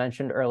Camila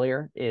mentioned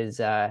earlier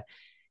is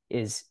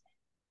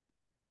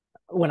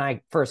when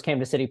I first came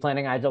to city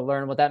planning, I had to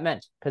learn what that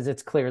meant, because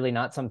it's clearly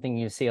not something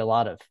you see a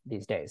lot of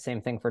these days.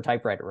 Same thing for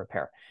typewriter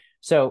repair.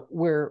 So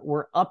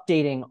we're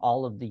updating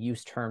all of the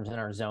use terms in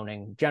our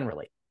zoning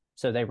generally,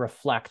 so they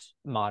reflect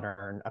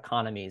modern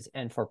economies.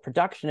 And for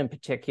production in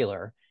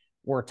particular,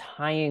 we're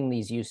tying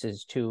these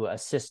uses to a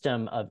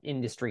system of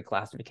industry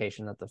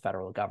classification that the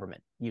federal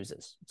government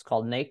uses. It's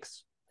called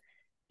NAICS.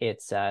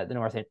 It's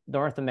the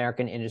North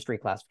American Industry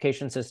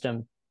Classification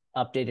System,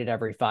 updated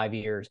every 5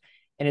 years.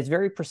 And it's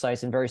very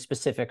precise and very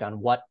specific on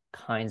what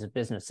kinds of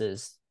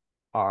businesses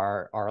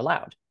are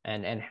allowed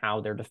and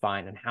how they're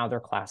defined and how they're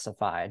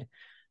classified.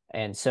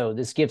 And so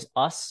this gives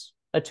us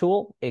a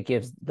tool. It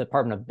gives the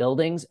Department of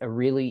Buildings a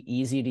really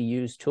easy to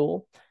use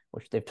tool,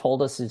 which they've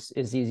told us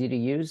is easy to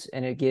use.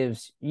 And it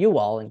gives you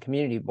all and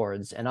community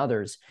boards and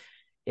others,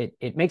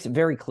 it makes it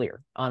very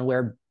clear on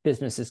where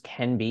businesses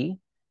can be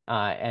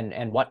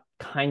and what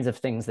kinds of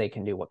things they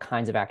can do, what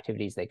kinds of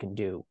activities they can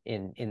do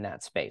in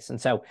that space.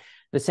 And so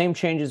the same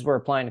changes we're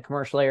applying to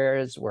commercial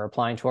areas, we're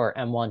applying to our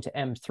M1 to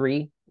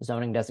M3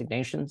 zoning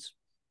designations.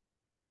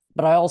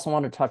 But I also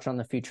want to touch on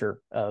the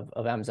future of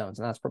M zones,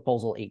 and that's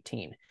Proposal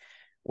 18,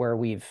 where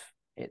we've,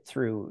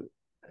 through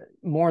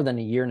more than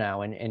a year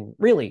now, and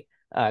really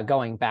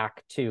going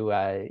back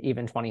to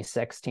even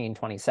 2016,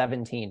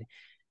 2017,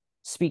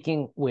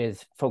 speaking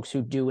with folks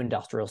who do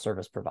industrial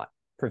service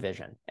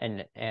provision,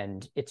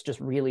 and it's just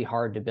really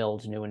hard to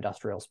build new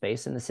industrial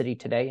space in the city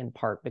today, in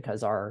part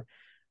because our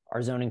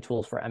zoning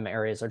tools for M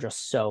areas are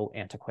just so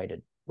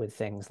antiquated, with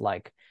things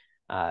like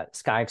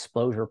sky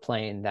exposure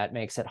plane that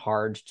makes it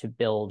hard to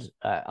build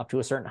up to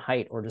a certain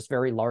height, or just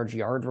very large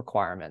yard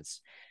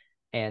requirements.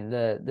 And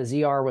the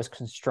ZR was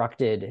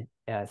constructed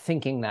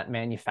thinking that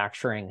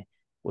manufacturing,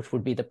 which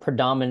would be the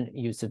predominant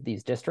use of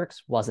these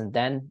districts, wasn't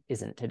then,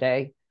 isn't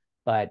today,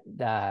 but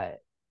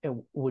it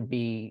would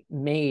be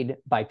made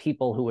by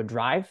people who would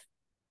drive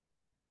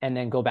and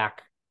then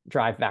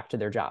drive back to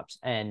their jobs.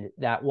 And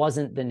that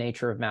wasn't the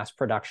nature of mass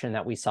production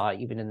that we saw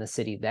even in the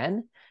city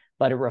then,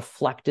 but it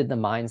reflected the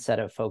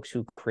mindset of folks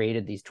who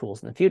created these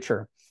tools in the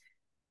future.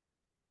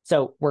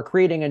 So we're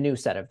creating a new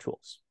set of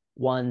tools,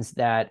 ones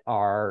that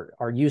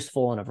are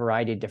useful in a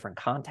variety of different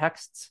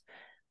contexts,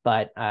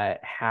 but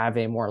have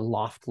a more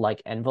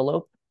loft-like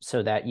envelope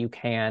so that you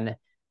can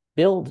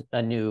build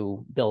a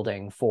new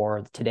building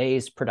for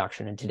today's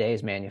production and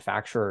today's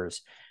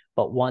manufacturers,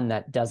 but one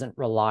that doesn't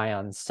rely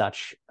on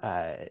such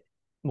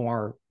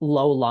more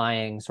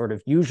low-lying, sort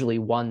of usually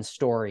one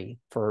story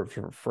for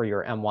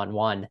your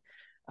M11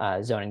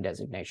 zoning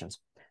designations.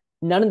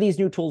 None of these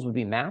new tools would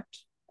be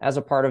mapped as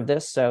a part of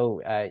this.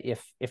 So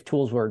if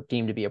tools were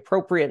deemed to be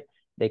appropriate,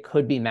 they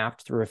could be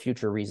mapped through a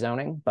future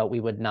rezoning, but we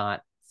would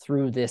not,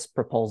 through this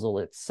proposal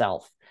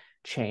itself,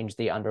 change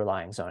the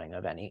underlying zoning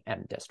of any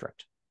M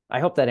district. I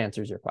hope that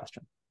answers your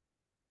question.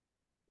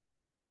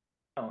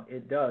 No,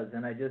 it does,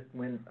 and I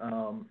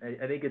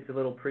think it's a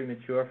little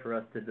premature for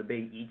us to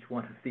debate each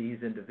one of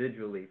these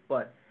individually,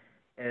 but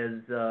as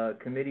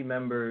committee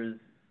members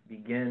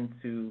begin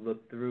to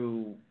look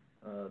through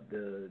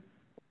the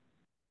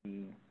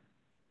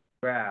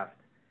draft,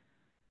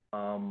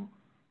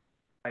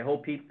 I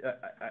hope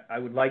I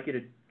would like you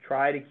to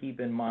try to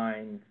keep in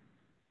mind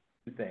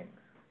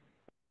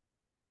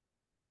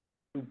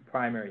two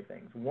primary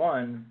things.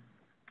 One,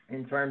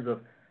 in terms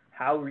of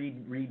how we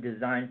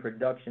redesign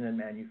production and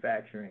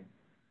manufacturing,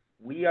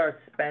 we are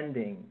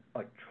spending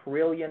 $1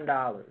 trillion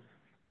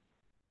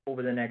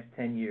over the next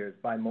 10 years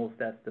by most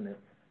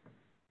estimates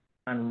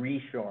on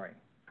reshoring.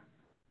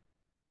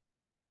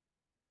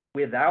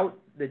 Without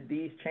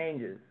these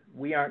changes,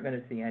 we aren't going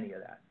to see any of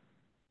that,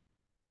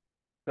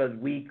 because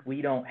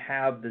we don't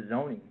have the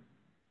zoning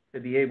to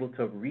be able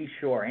to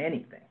reshore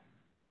anything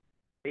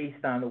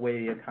based on the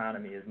way the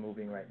economy is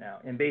moving right now,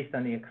 and based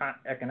on the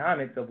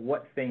economics of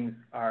what things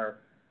are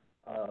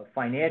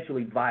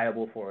financially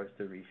viable for us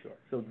to reshore.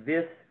 So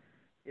this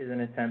is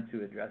an attempt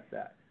to address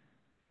that.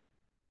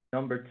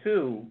 Number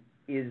two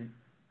is,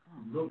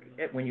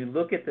 when you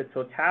look at the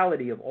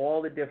totality of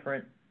all the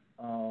different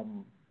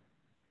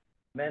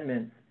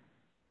amendments,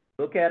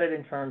 look at it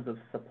in terms of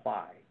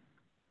supply,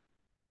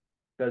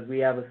 because we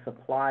have a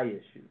supply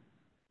issue.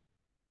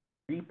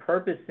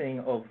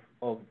 Repurposing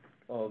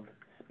of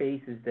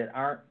spaces that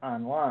aren't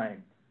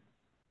online,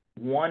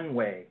 one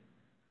way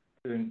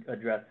to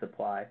address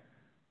supply.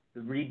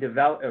 The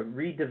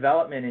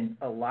redevelopment and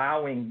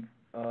allowing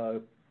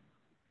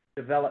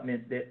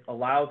development that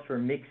allows for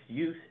mixed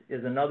use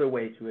is another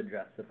way to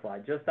address supply,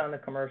 just on the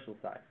commercial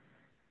side.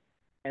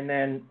 And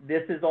then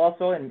this is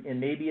also, and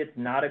maybe it's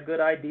not a good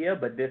idea,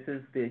 but this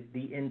is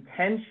the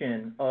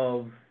intention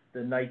of the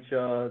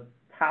NYCHA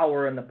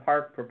Tower in the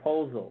Park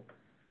proposal,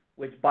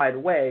 which, by the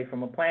way,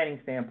 from a planning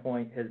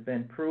standpoint, has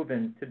been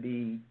proven to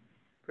be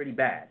pretty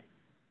bad.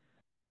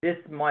 This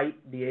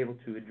might be able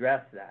to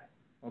address that,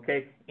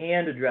 okay,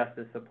 and address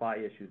the supply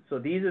issues. So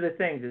these are the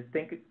things, is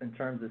think in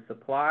terms of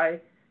supply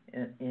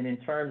and in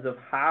terms of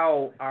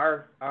how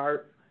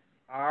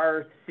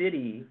our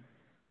city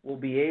will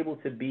be able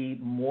to be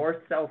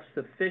more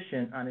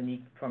self-sufficient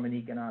from an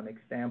economic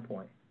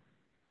standpoint,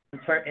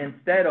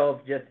 instead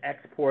of just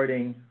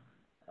exporting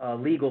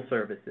legal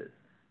services,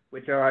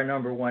 which are our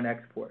 #1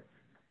 exports.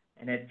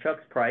 And at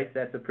Chuck's price,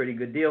 that's a pretty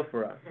good deal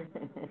for us.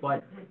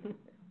 But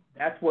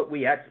that's what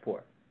we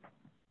export,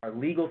 our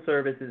legal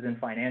services and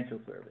financial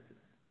services,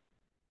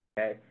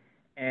 okay?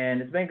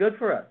 And it's been good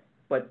for us,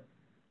 but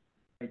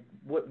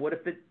what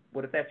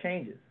if that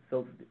changes?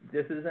 So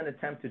this is an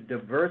attempt to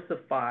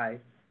diversify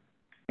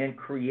and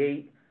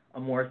create a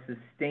more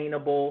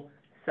sustainable,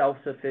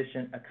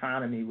 self-sufficient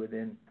economy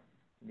within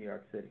New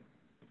York City.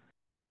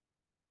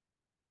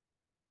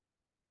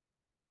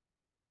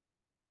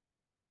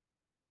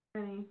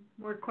 Any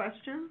more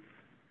questions?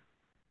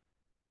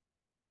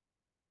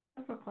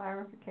 For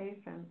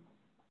clarification,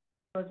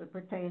 as it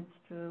pertains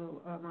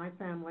to my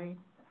family,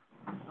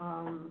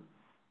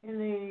 in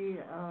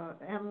the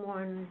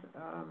M1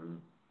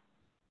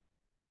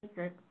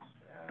 district,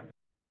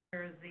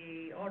 there's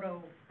the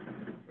auto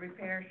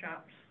repair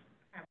shops.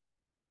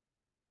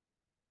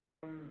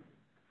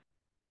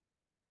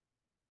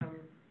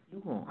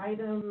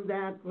 Item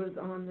that was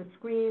on the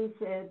screen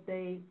said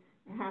they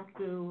have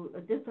to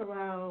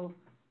disallow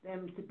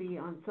them to be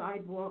on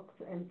sidewalks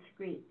and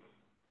streets.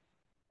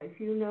 If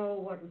you know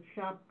what a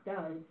shop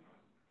does,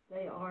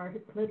 they are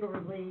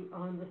literally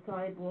on the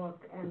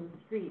sidewalk and the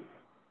street.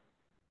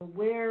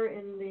 where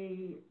in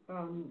the,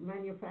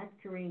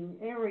 manufacturing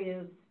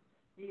areas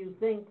do you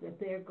think that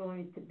they're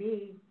going to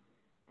be?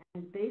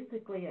 And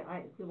basically,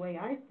 the way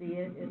I see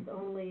it, it's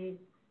only,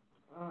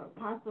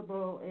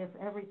 possible if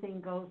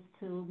everything goes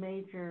to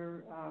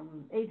major,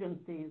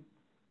 agencies,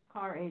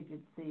 car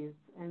agencies,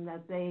 and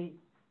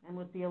and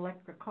with the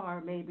electric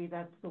car, maybe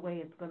that's the way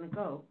it's gonna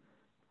go.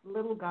 The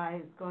little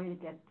guy is going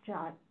to get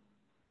shot,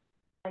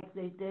 like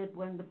they did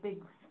when the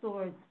big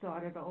stores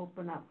started to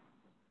open up.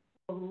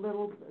 The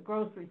little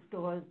grocery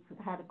stores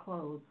had to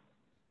close,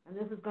 and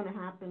this is gonna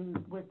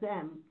happen with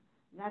them.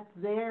 That's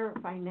their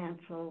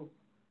financial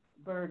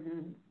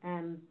burden,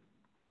 and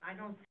I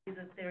don't see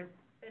that there's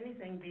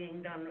anything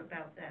being done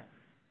about that.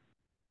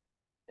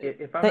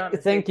 If I'm not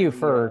mistaken, Thank you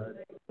for.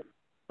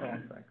 Oh,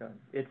 I'm sorry, go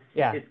ahead.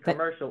 Yeah, It's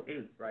commercial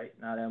 8, right?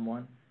 Not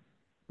M1?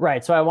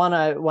 Right. So I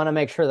wanna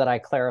make sure that I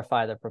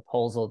clarify the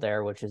proposal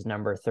there, which is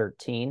number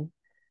 13.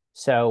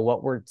 So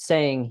what we're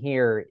saying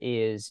here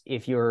is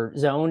if you're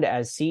zoned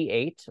as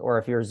C8 or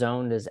if you're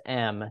zoned as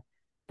M,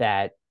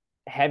 that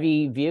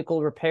heavy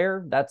vehicle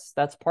repair, that's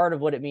part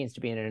of what it means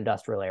to be in an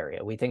industrial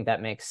area. We think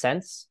that makes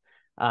sense.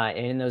 And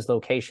in those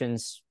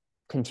locations,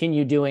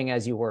 continue doing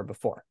as you were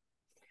before.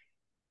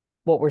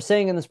 What we're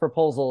saying in this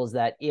proposal is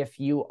that if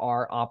you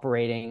are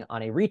operating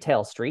on a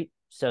retail street,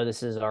 so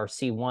this is our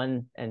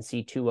C1 and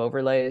C2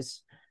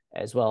 overlays,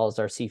 as well as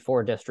our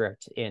C4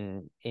 district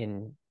in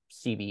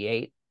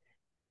CB8.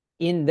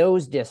 In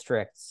those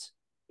districts,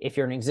 if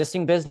you're an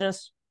existing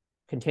business,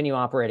 continue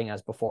operating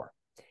as before.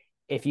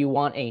 If you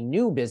want a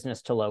new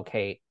business to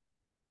locate,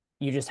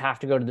 you just have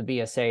to go to the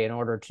BSA in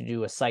order to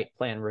do a site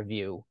plan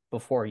review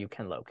before you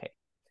can locate.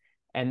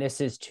 And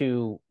this is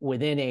to,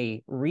 within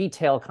a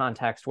retail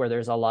context where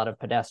there's a lot of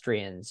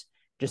pedestrians,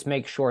 just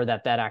make sure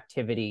that that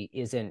activity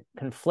isn't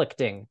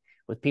conflicting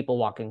with people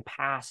walking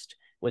past,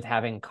 with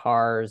having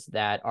cars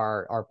that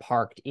are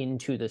parked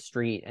into the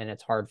street and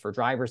it's hard for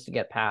drivers to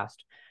get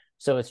past.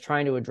 So it's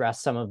trying to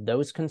address some of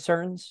those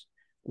concerns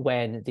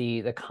when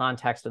the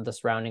context of the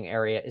surrounding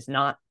area is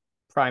not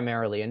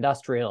primarily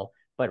industrial,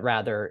 but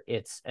rather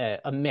it's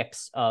a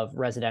mix of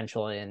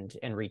residential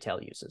and retail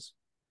uses.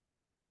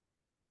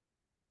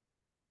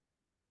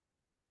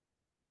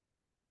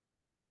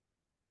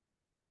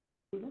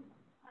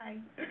 Hi,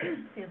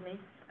 excuse me.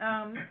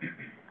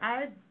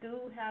 I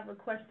do have a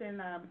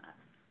question.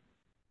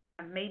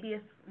 Maybe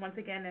it's once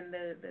again in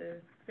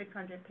the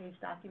 600-page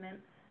document.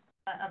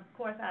 Of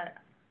course,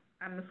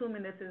 I'm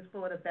assuming this is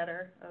for the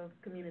better of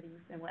communities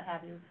and what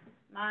have you.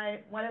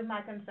 One of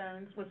my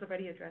concerns was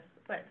already addressed,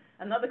 but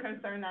another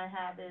concern I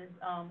have is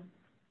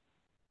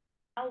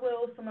how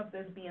will some of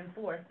this be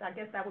enforced? I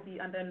guess that would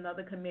be under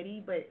another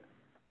committee, but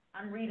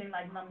I'm reading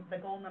like the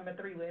goal number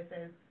 3 where it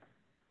says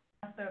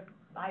foster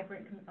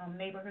vibrant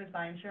neighborhoods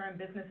by ensuring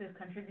businesses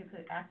contribute to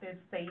active,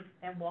 safe,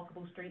 and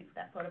walkable streets,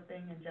 that sort of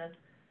thing, and just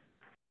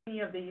any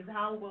of these.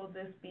 How will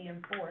this be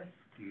enforced?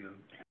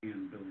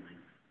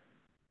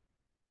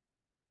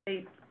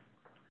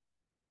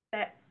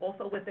 That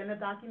also within the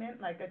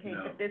document, like, okay,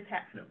 if this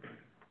happens.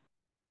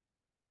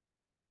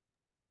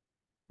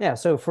 Yeah,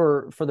 so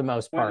for the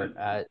most part,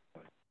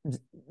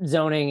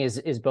 zoning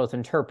is both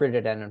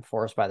interpreted and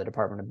enforced by the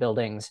Department of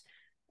Buildings.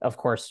 Of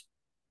course,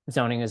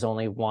 zoning is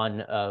only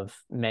one of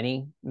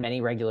many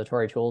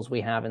regulatory tools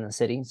we have in the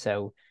city.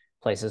 So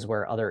places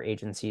where other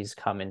agencies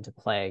come into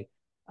play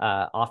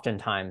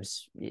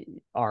oftentimes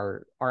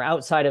are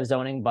outside of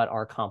zoning, but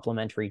are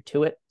complementary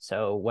to it.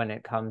 So when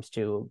it comes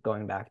to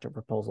going back to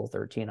proposal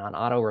 13 on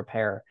auto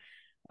repair,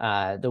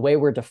 the way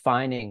we're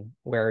defining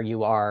where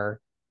you are,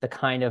 the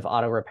kind of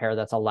auto repair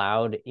that's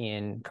allowed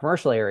in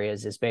commercial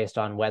areas is based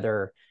on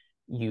whether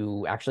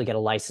you actually get a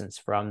license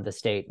from the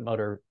state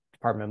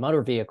Department of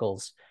Motor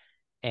Vehicles.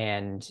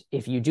 And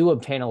if you do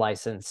obtain a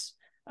license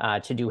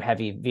to do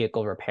heavy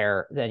vehicle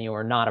repair, then you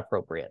are not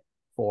appropriate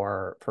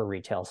for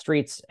retail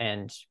streets.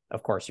 And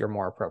of course, you're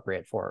more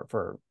appropriate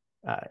for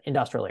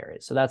industrial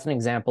areas. So that's an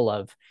example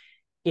of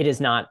it is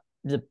not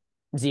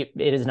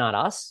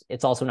us.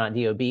 It's also not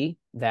DOB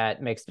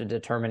that makes the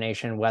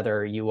determination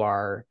whether you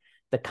are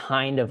the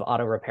kind of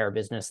auto repair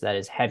business that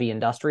is heavy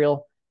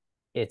industrial.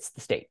 It's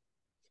the state.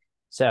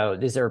 So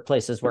these are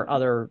places where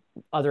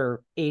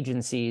other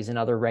agencies and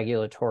other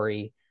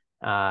regulatory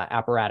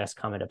apparatus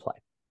come into play.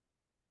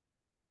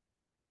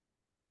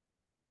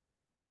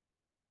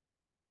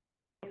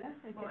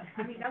 Well,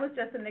 I mean, that was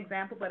just an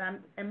example, but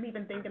I'm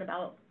even thinking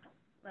about,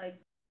 like,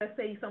 let's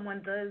say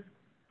someone does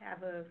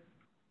have a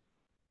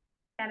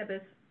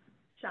cannabis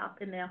shop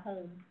in their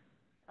home.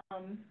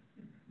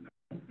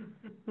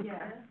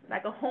 Yeah,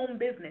 like a home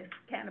business,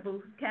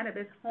 cannabis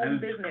home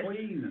business.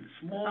 Clean and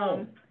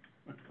small.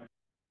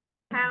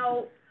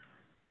 How,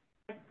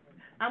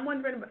 I'm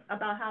wondering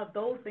about how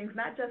those things,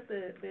 not just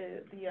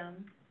the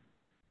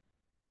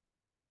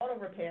auto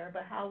repair,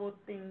 but how will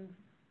things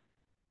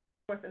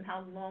work and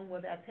how long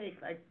will that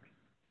take? Like,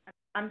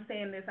 I'm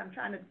saying this, I'm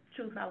trying to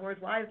choose my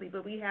words wisely,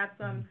 but we have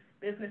some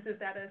businesses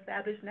that are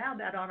established now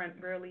that aren't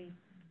really,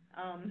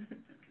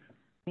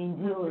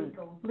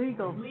 legal.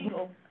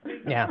 legal.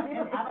 Yeah.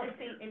 And I don't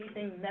see anything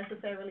anything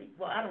necessarily,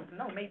 well, I don't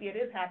know, maybe it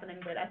is happening,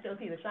 but I still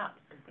see the shops.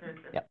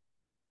 Yep.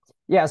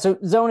 Yeah, so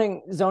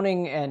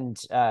zoning and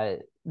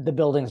the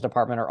buildings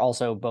department are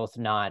also both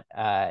not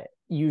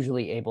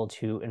usually able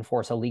to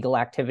enforce a legal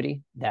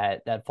activity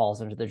that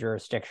falls into the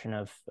jurisdiction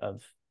of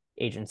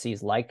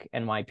agencies like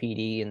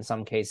NYPD in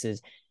some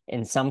cases.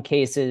 In some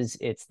cases,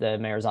 it's the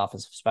Mayor's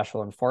Office of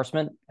Special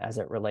Enforcement as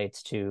it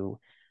relates to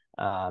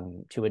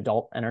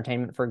adult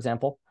entertainment, for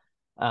example.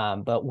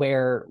 But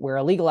where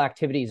illegal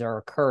activities are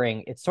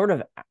occurring, it's sort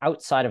of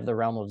outside of the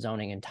realm of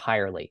zoning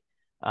entirely.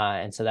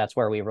 And so that's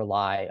where we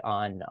rely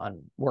on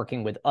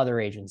working with other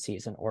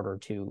agencies in order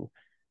to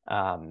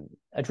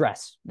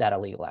address that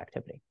illegal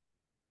activity.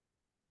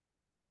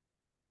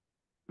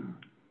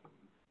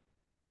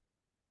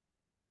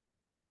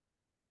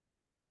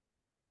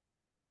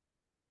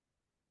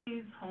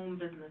 These home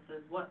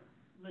businesses, what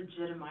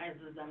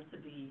legitimizes them to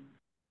be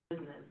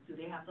business? Do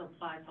they have to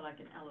apply for like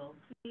an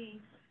LLC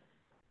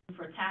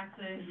for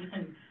taxes?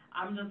 And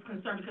I'm just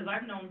concerned because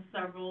I've known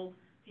several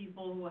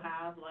people who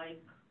have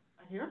like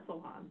a hair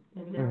salon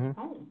in their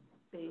home.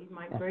 They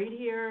might braid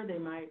here, they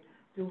might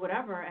do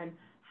whatever, and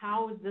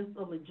how is this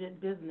a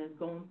legit business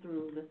going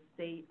through the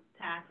state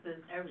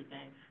taxes,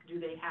 everything? Do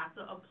they have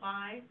to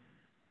apply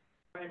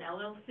for an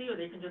LLC, or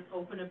they can just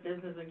open a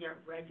business and get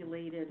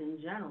regulated in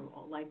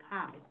general? Like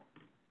how?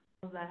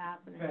 How's that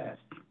happening? Fast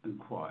and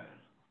quiet.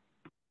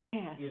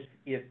 Yeah.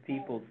 If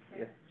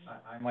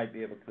I might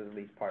be able to at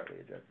least partly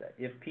address that.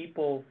 If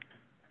people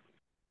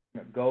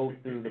go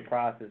through the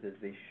process as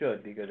they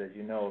should, because as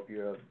you know, if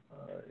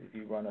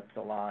you run a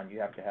salon, you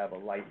have to have a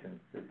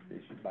license that's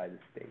issued by the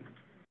state.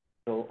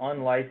 So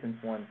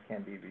unlicensed ones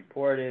can be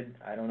reported.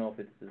 I don't know if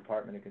it's the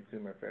Department of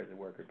Consumer Affairs or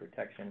Worker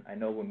Protection. I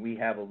know when we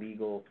have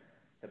illegal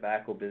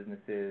tobacco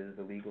businesses,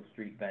 illegal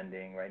street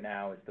vending, right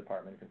now it's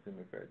Department of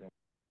Consumer Affairs.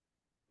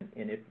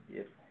 And if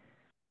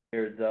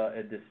there's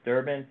a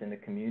disturbance in the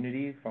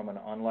community from an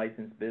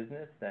unlicensed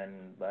business,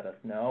 then let us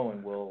know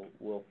and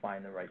we'll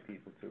find the right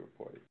people to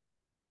report it.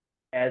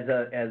 As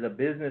a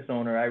business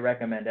owner, I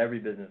recommend every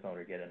business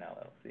owner get an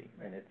LLC,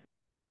 and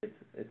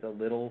it's a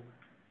little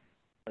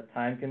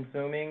time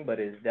consuming, but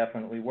it's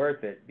definitely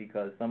worth it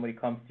because somebody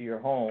comes to your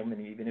home,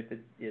 and even if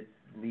it's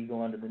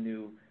legal under the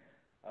new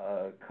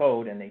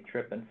code, and they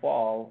trip and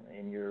fall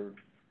in your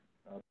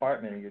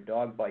apartment, or your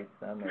dog bites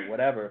them, or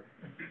whatever,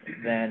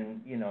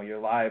 then you're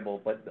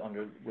liable. But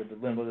with the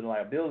limited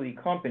liability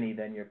company,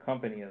 then your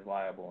company is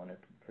liable, and it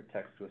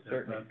protects to a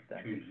certain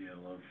extent. Usually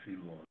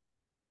LLC law.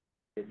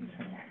 Yeah,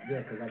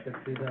 because I could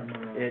see them.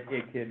 It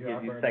could give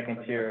you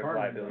second tier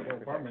liability. The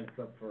apartment's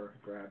up for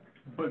grabs.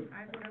 But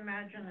I would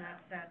imagine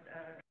that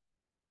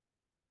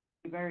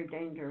very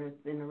dangerous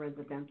in a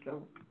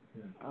residential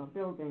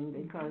building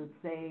because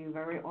they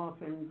very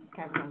often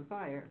catch on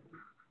fire.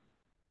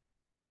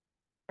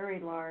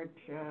 Very large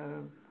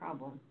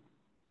problem.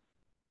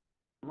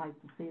 I'd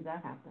like to see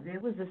that happen. There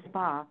was a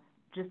spa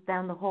just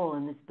down the hall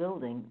in this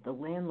building. The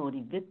landlord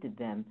evicted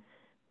them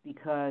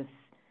because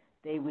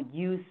they would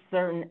use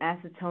certain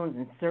acetones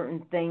and certain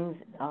things,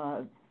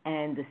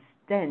 and the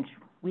stench,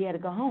 we had to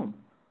go home.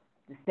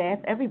 The staff,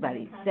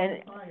 everybody.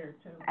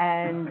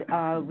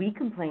 And we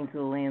complained to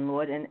the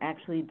landlord, and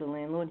actually the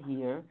landlord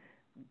here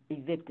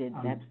evicted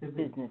that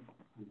business.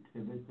 In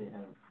Tibbet, they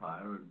had a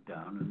fire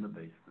down in the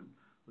basement,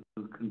 which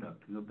was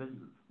conducting a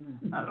business.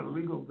 Not a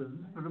legal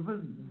business, but a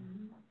business.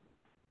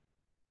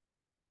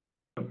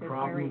 The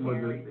problem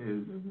with it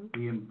is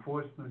the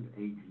enforcement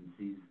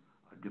agencies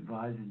are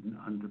divided and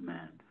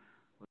undermanned.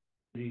 What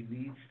the city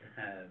needs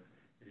to have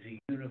is a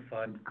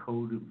unified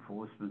code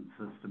enforcement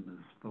system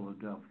as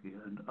Philadelphia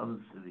and other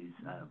cities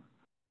have.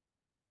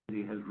 The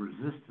city has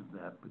resisted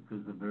that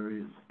because the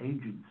various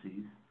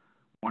agencies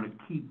want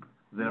to keep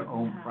their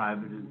own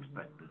private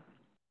inspectors.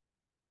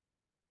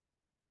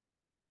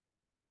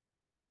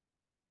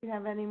 Do you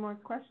have any more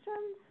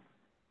questions?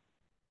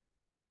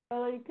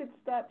 Well, you could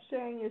stop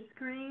sharing your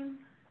screen.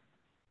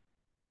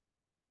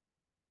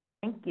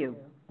 Thank you.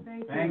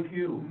 Thank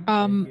you.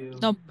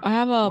 No, I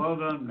have Well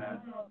done,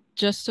 Matt.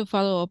 just to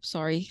follow up,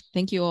 sorry.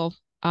 Thank you all.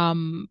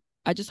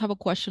 I just have a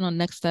question on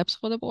next steps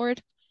for the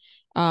board.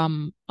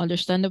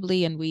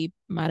 Understandably, and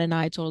Matt and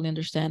I totally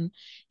understand,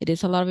 it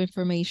is a lot of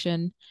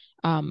information.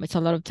 It's a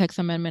lot of text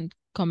amendment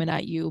coming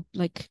at you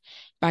like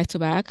back to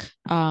back.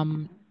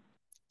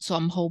 So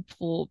I'm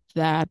hopeful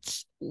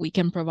that we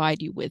can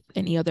provide you with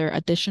any other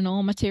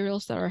additional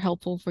materials that are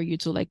helpful for you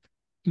to like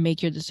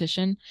make your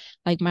decision.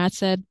 Like Matt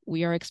said,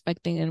 we are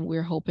expecting and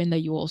we're hoping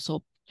that you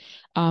also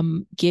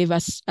give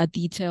us a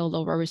detail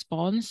of our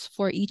response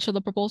for each of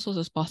the proposals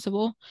as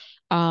possible.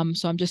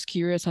 So I'm just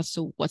curious as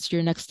to what's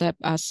your next step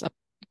as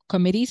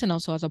committees and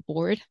also as a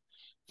board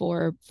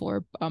for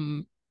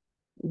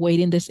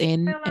weighing this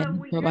in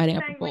and providing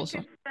a proposal.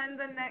 We could send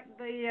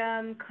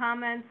the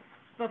comments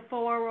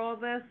before all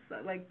this,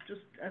 like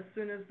just as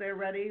soon as they're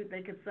ready,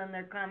 they could send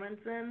their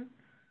comments in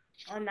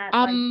on that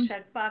like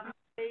checkbox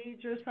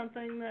page or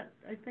something that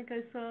I think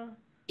I saw.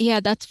 Yeah,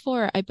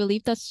 I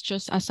believe that's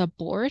just as a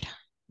board.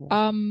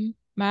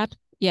 Matt,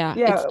 yeah,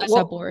 it's as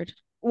a board.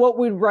 what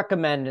we'd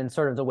recommend, and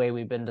sort of the way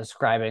we've been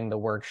describing the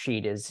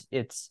worksheet, is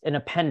it's an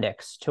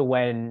appendix to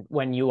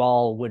when you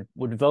all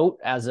would vote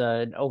as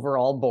an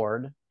overall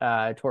board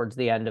towards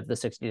the end of the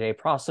 60-day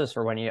process,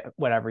 or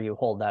whenever you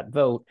hold that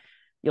vote.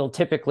 You'll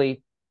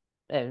typically,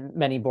 and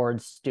many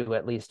boards do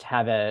at least,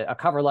 have a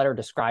cover letter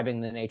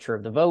describing the nature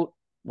of the vote,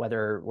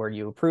 where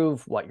you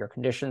approve, what your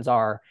conditions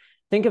are.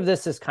 Think of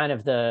this as kind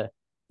of the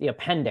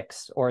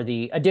appendix, or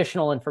the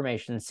additional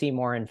information, see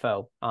more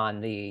info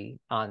on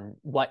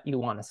what you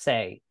want to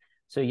say.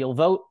 So you'll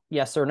vote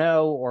yes or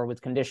no, or with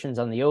conditions,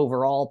 on the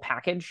overall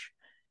package.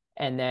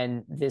 And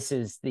then this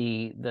is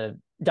the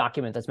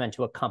document that's meant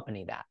to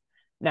accompany that.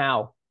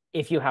 Now,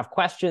 if you have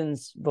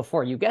questions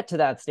before you get to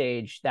that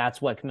stage,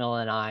 that's what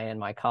Camilla and I and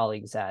my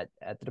colleagues at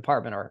the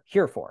department are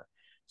here for.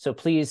 So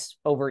please,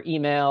 over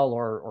email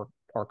or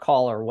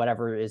call, or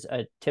whatever is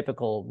a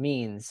typical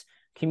means,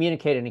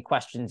 communicate any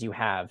questions you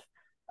have,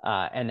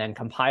 and then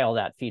compile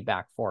that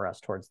feedback for us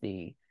towards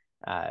the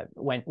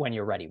when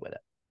you're ready with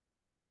it.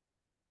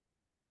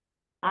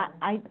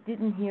 I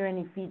didn't hear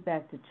any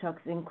feedback to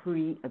Chuck's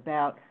inquiry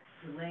about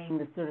delaying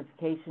the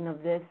certification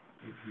of this.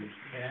 If you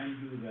can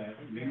do that,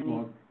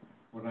 meanwhile,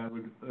 what I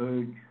would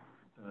urge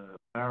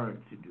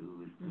Barrett to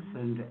do is to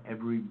send to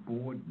every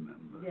board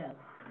member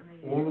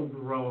all of the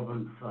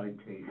relevant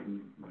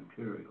citation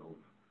materials.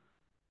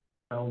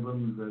 Tell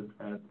them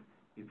that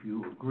if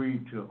you agree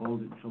to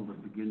hold it till the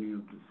beginning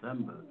of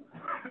December,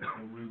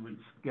 we would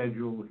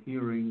schedule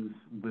hearings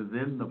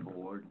within the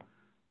board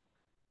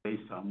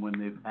based on when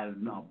they've had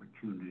an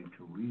opportunity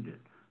to read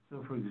it.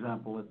 So, for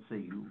example, let's say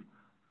you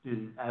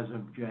did, as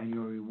of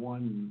January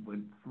 1,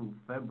 went through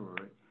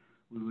February,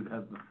 we would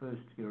have the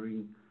first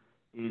hearing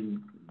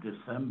in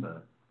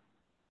December,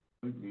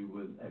 jointly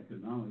with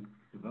economic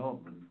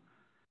development,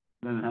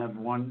 then have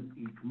one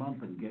each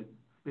month and get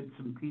bits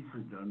and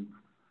pieces done.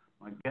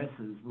 My guess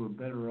is we're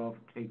better off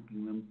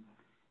taking them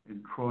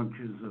in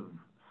tranches of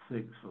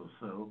 6 or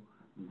so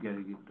and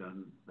getting it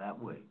done that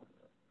way.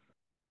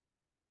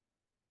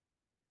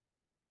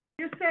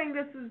 You're saying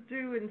this is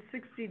due in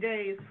 60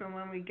 days from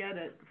when we get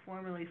it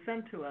formally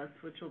sent to us,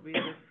 which will be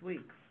this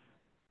week.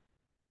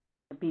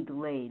 Be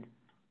delayed.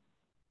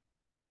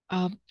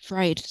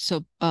 Right.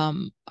 So,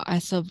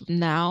 as of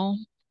now,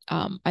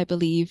 I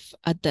believe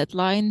a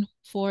deadline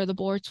for the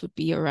boards would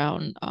be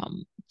around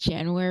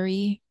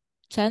January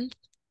 10th.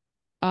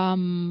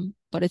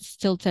 But it's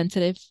still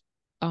tentative.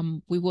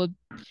 We would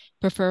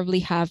preferably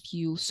have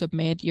you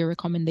submit your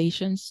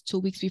recommendations 2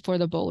 weeks before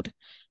the vote.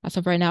 As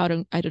of right now,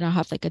 I do not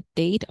have like a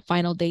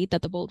final date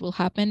that the vote will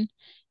happen.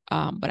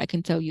 But I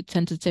can tell you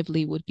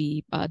tentatively would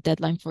be a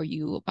deadline for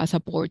you as a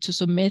board to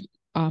submit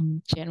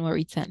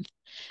January 10th.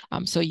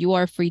 So you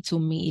are free to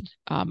meet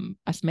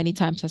as many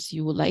times as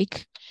you would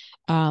like,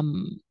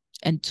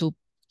 and to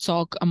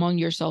talk among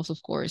yourselves,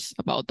 of course,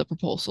 about the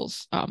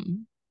proposals.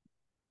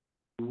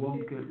 You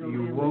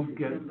won't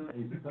get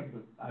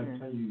I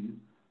tell you,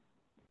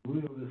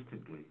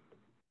 realistically,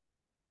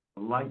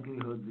 the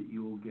likelihood that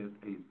you will get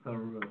a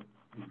thorough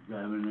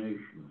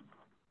examination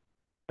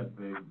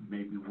by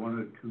maybe 1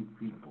 or 2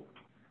 people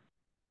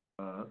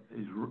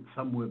is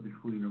somewhere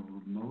between a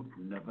remote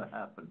and never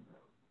happened.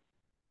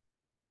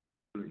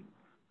 It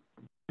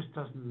just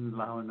doesn't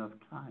allow enough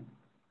time.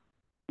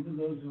 Even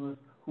those of us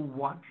who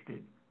watched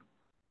it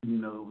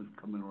didn't know it was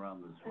coming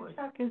around this way.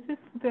 Chuck, is this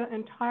the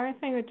entire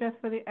thing or just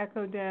for the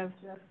EcoDev?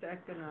 Just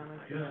economic.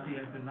 Just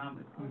the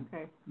economic.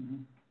 Okay.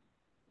 Mm-hmm.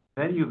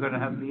 Then you're gonna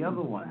have the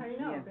other one. I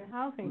know, the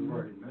housing.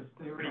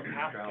 They already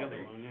passed the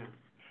other one, yeah.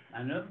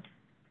 I know.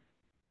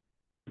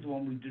 The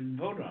one we didn't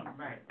vote on.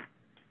 Right.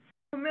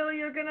 Camilla,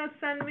 you're gonna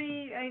send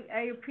me,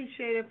 I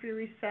appreciate if you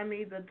resend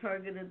me the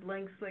targeted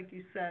links, like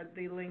you said,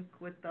 the link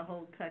with the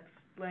whole text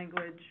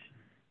language,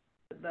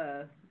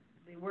 the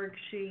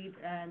worksheet,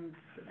 and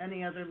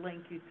any other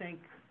link you think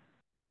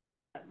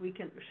that we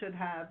should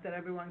have, that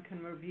everyone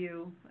can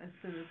review as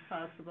soon as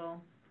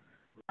possible.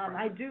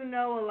 I do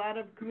know a lot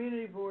of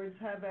community boards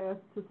have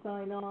asked to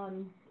sign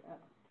on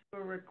to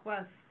a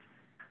request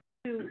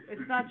to,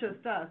 it's not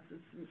just us,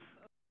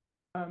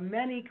 it's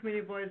many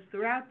community boards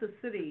throughout the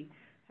city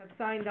have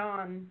signed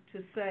on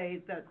to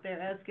say that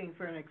they're asking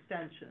for an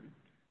extension.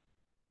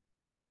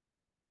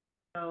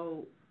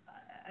 So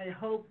I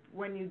hope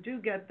when you do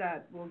get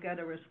that, we'll get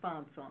a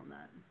response on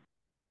that.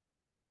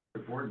 The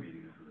board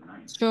meeting is for the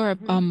 9th. Sure.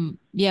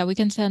 Yeah, we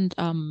can send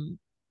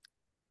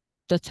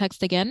the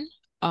text again,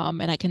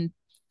 and I can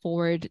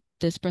forward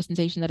this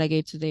presentation that I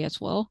gave today as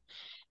well.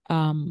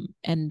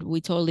 And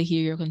we totally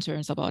hear your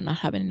concerns about not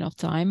having enough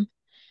time,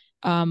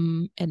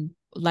 and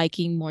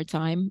liking more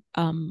time.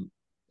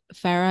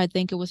 Farah, I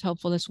think it was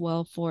helpful as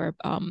well for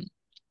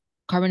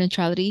carbon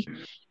neutrality.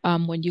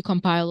 When you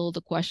compile all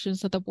the questions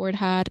that the board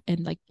had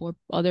and like what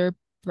other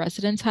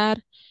residents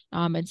had,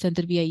 and sent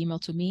it via email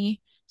to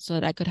me so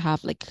that I could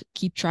have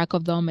keep track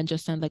of them and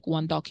just send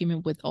one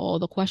document with all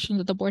the questions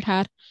that the board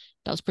had.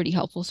 That was pretty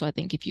helpful. So I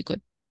think if you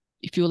would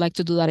like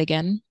to do that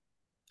again,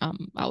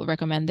 I would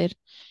recommend it.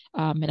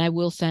 And I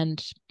will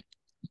send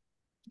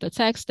the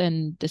text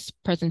and this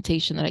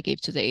presentation that I gave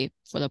today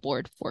for the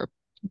board for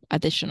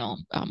additional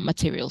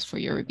materials for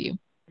your review.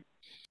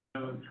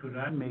 Could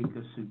I make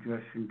a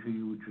suggestion to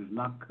you which was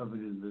not covered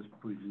in this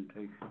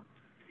presentation?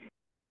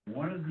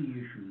 One of the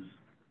issues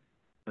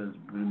that has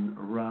been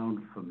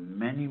around for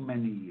many,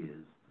 many years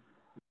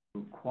is the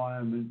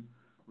requirement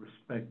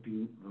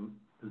respecting the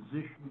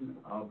position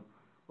of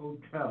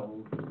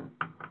hotels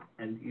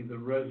and either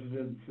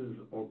residences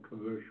or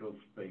commercial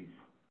space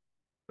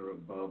that are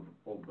above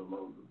or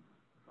below them.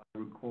 If I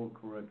recall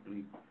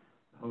correctly,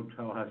 the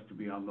hotel has to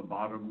be on the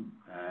bottom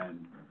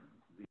and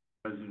the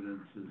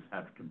residences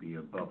have to be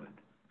above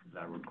it, as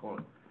I recall.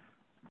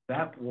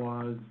 That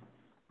was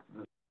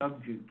the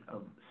subject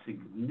of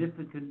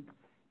significant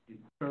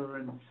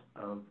deterrence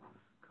of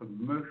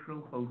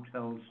commercial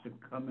hotels to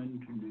come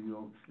into New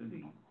York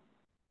City,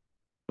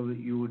 so that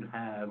you would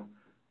have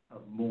a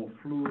more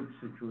fluid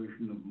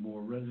situation of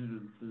more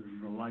residences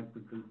and the like,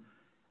 because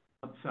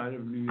outside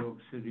of New York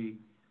City,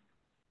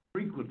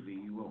 frequently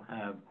you will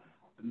have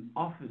an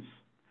office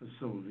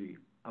facility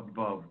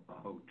above a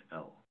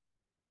hotel.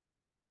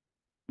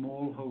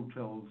 Small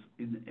hotels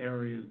in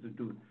areas that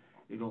do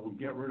it. It'll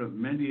get rid of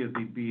many of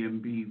the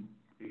B&B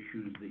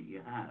issues that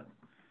you have.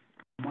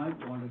 You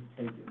might want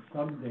to take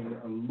someday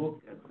a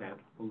look at that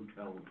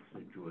hotel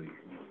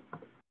situation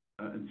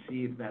and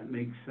see if that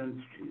makes sense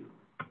to you.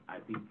 I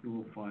think you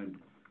will find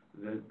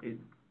that it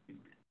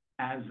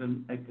has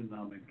an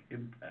economic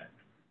impact.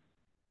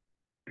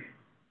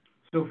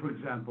 So, for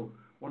example,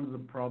 one of the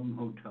problem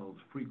hotels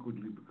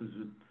frequently, because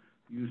it's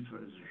used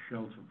as a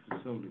shelter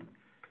facility,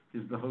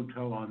 is the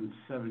hotel on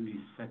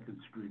 72nd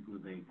Street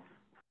with a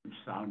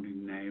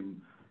sounding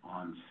name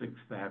on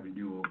 6th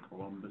Avenue or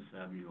Columbus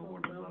Avenue or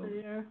one of those.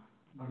 Belvedere.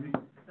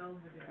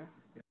 Belvedere.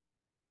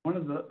 One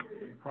of the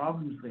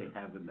problems they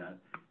have in that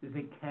is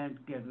they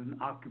can't get an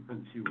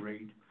occupancy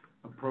rate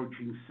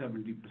approaching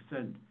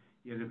 70%.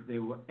 Yet if they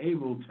were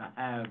able to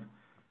have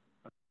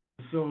a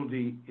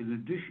facility in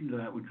addition to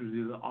that, which was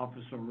either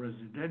office or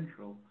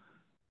residential,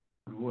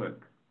 it would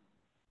work.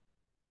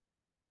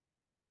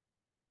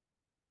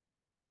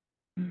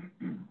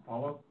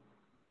 Paula?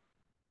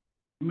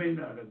 You may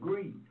not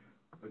agree,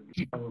 but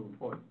you have a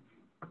point.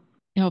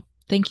 Yep,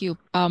 thank you.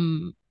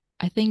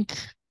 I think,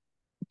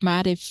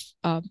 Matt, if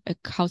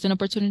housing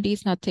opportunity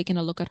is not taking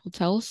a look at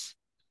hotels,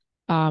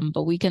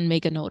 but we can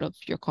make a note of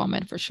your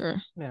comment for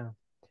sure. Yeah.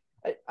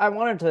 I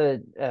wanted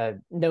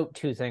to note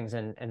two things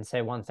and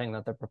say one thing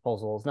that the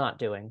proposal is not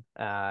doing,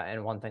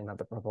 and one thing that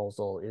the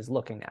proposal is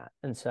looking at.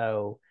 And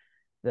so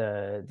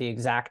the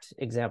exact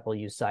example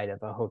you cite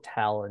of a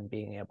hotel and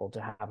being able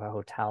to have a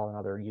hotel and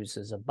other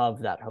uses above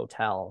that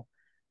hotel,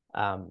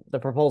 the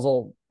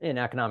proposal in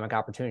economic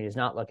opportunity is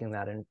not looking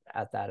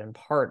at that in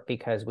part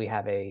because we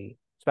have a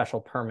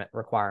special permit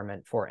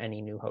requirement for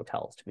any new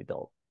hotels to be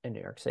built in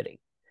New York City.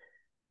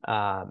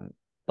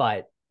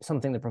 But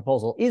something the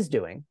proposal is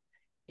doing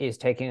is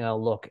taking a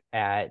look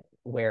at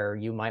where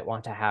you might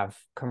want to have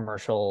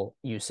commercial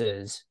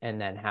uses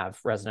and then have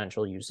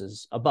residential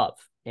uses above.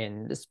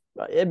 In this,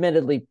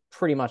 admittedly,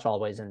 pretty much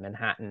always in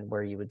Manhattan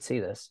where you would see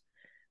this.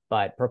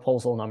 But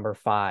proposal number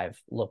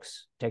 5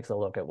 takes a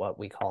look at what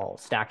we call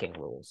stacking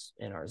rules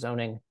in our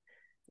zoning,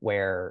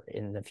 where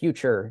in the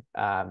future,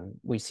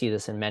 we see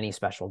this in many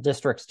special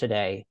districts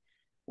today,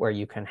 where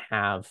you can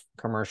have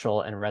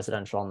commercial and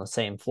residential on the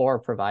same floor,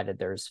 provided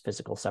there's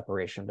physical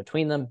separation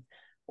between them,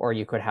 or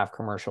you could have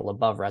commercial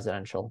above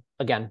residential,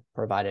 again,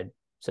 provided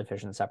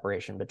sufficient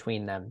separation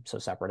between them, so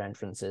separate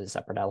entrances,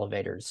 separate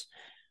elevators,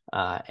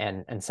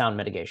 and sound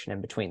mitigation in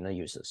between the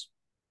uses.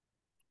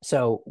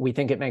 So we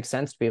think it makes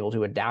sense to be able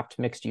to adapt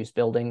mixed-use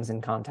buildings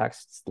in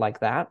contexts like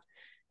that,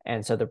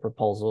 and so the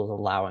proposal is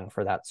allowing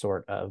for that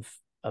sort of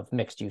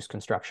mixed-use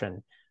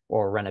construction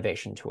or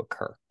renovation to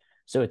occur.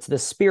 So it's the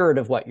spirit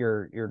of what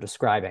you're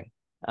describing,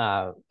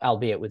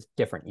 albeit with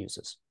different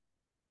uses.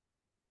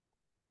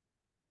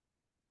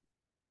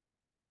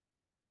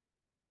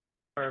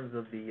 In terms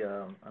of the,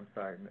 I'm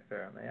sorry,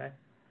 Farah, may I?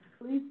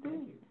 Please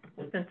do.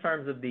 Just in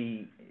terms of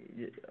the,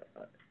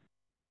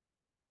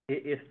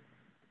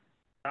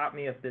 stop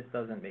me if this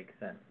doesn't make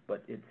sense,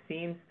 but it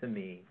seems to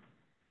me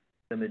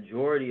the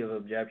majority of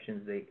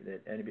objections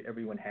that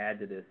everyone had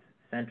to this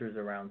centers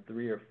around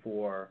 3 or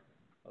 4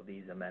 of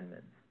these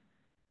amendments.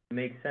 It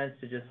makes sense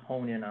to just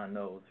hone in on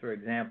those. For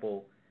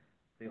example,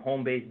 the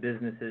home-based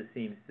businesses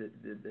seems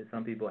that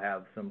some people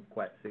have some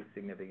quite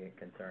significant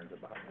concerns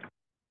about them.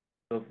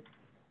 So,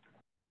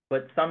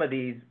 but some of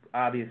these,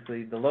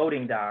 obviously, the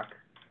loading dock,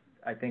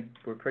 I think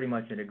we're pretty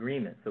much in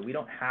agreement. So we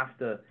don't have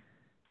to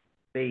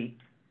debate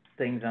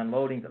things on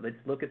loading. Let's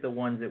look at the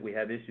ones that we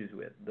have issues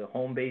with. The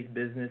home-based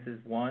business is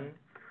one.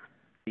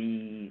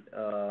 The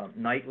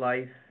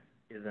nightlife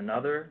is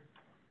another.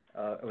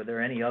 Are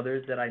there any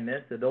others that I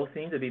missed? So those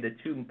seem to be the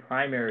 2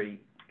 primary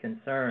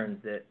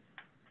concerns that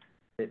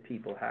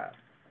people have.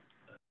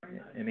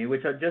 I mean,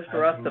 which are just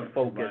for us to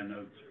focus.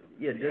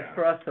 Yeah, just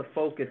for us to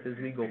focus as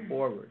we go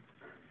forward.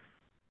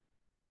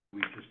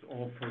 We just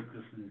all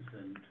focus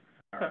and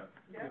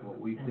what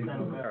we think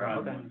are the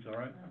problems, all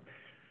right?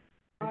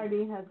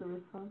 Marty has a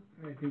response.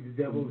 I think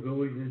the devil's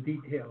always in the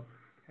details.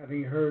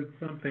 Having heard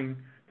something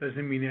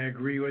doesn't mean I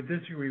agree or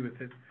disagree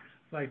with it.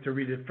 I'd like to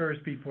read it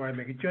first before I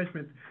make a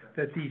judgment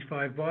that these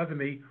 5 bother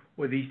me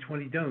or these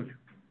 20 don't.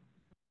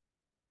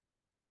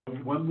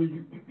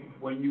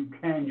 When you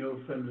can,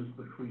 you'll send us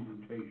the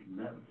presentation.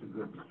 That's a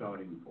good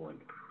starting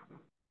point.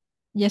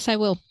 Yes, I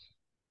will.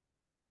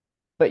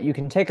 But you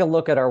can take a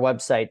look at our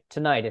website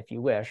tonight if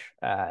you wish,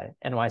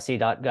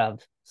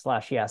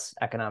 nyc.gov/yes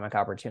economic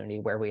opportunity,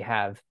 where we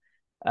have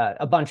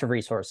a bunch of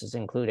resources,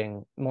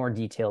 including more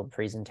detailed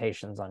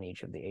presentations on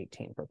each of the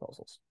 18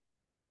 proposals.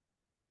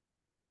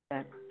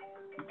 That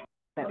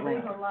Well,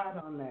 link. there's a lot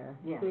on there,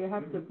 Yeah. so you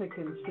have to pick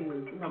and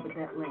choose. No, but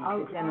that link,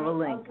 I'll- the general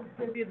link. I'll just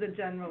give you the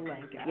general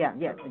link. Yeah,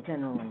 the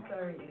general link. It's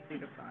very easy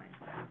to find.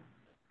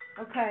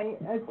 Okay,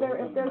 if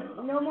there's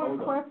no more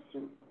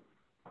questions,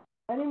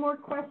 any more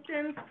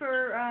questions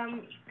for,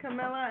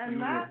 Camilla and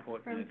Matt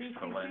from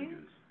DCC?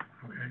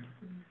 Okay.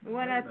 We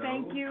wanna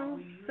thank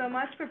you so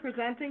much for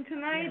presenting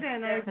tonight,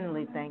 and I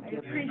Definitely, thank you.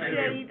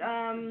 appreciate,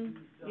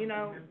 you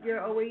know,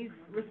 you're always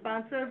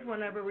responsive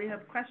whenever we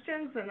have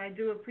questions, and I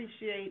do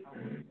appreciate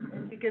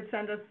if you could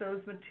send us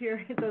those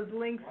those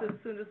links as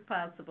soon as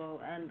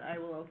possible, and I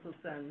will also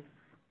send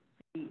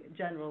the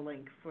general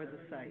link for the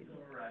site.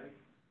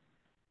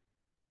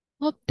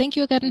 Well, thank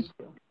you again.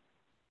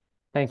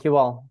 Thank you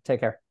all. Take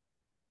care.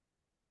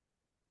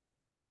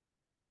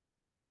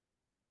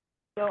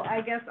 So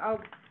I guess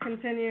I'll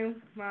continue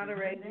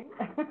moderating.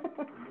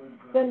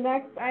 The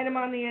next item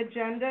on the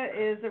agenda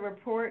is a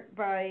report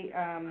by,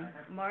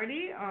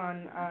 Marty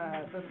on,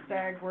 the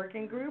STAG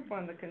working group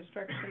on the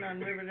construction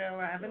on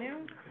Riverdale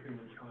Avenue.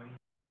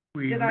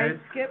 Did I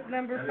skip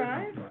number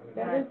 5?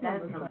 That is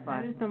number 5.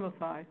 That is number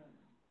 5.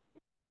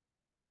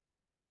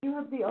 You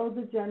have the old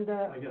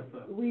agenda. I guess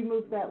so. We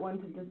moved that one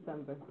to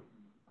December.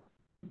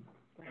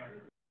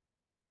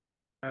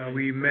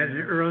 We met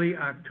in early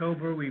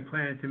October. We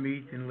plan to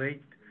meet in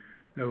late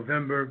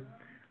November.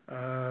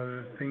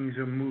 Things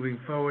are moving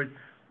forward,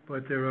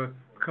 but there are a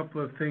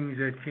couple of things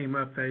that came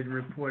up that I didn't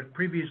report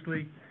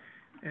previously,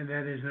 and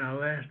that is in our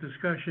last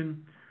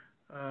discussion,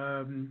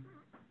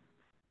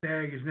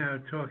 STAG is now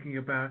talking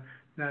about,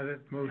 now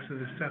that most of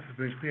the stuff has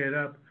been cleared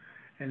up,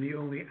 and the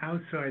only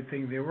outside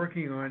thing they're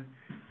working on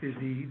is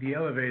the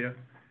elevator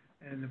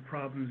and the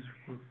problems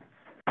with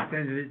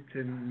extended it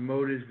and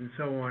motors and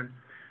so on.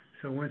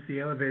 So once the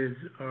elevators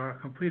are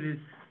completed,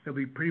 they'll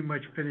be pretty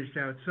much finished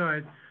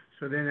outside.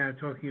 So they're now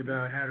talking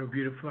about how to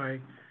beautify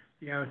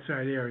the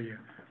outside area,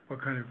 what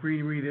kind of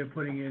greenery they're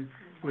putting in.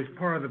 It was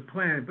part of the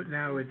plan, but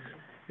now it's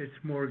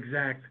more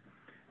exact.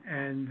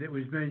 And it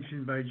was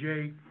mentioned by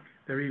Jay,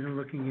 they're even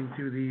looking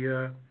into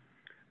the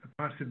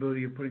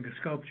possibility of putting a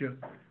sculpture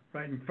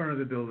right in front of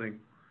the building.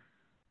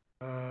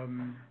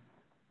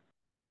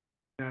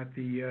 Not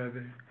the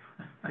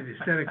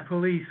aesthetic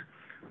police,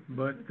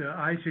 but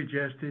I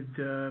suggested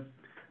that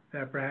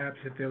perhaps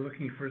if they're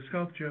looking for a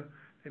sculpture,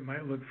 they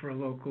might look for a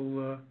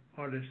local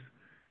artist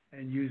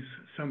and use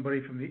somebody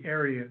from the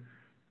area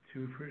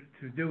to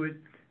do it.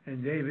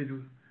 And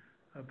David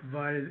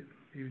provided,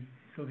 he's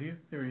still here?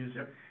 There he is.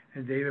 Yep.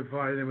 And David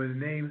provided them with a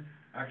name.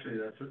 Actually,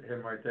 that's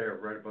him right there,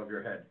 right above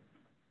your head.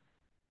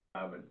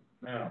 But,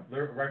 no,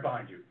 they're right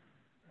behind you.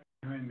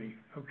 Behind me,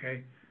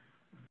 okay.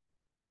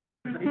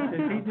 Does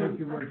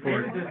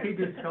he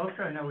do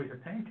sculpture? I know he's a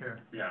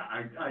painter.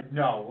 Yeah,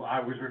 no, I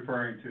was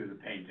referring to the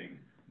painting,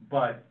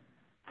 but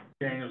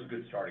Daniel's a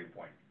good starting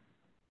point.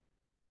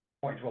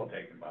 Point's well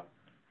taken, Bob.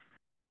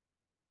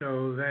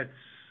 So that's,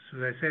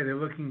 as I say, they're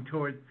looking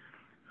toward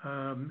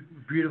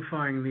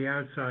beautifying the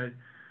outside,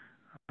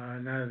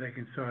 now that they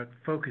can start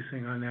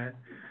focusing on that.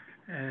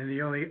 And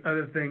the only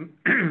other thing,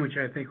 which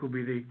I think will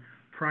be the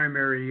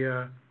primary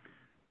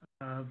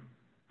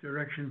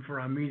direction for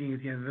our meeting at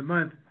the end of the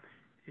month,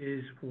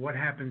 is what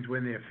happens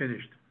when they're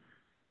finished.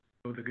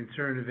 So the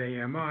concern of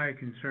AMI,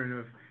 concern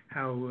of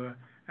how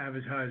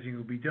advertising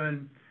will be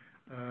done,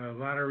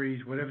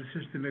 lotteries, whatever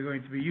system they're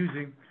going to be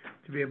using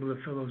to be able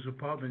to fill those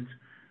apartments.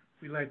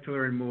 We'd like to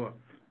learn more.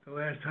 The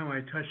last time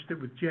I touched it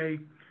with Jay,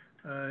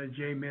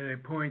 Jay made a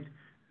point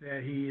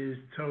that he is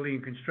totally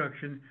in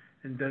construction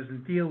and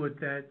doesn't deal with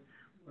that.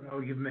 But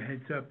I'll give him a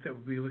heads up that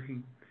we'll be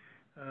looking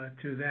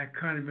to that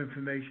kind of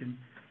information,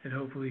 and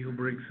hopefully he'll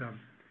bring some.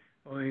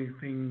 Only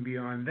thing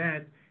beyond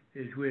that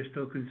is we're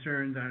still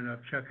concerned, I don't know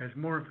if Chuck has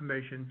more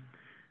information,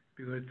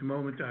 because at the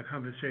moment our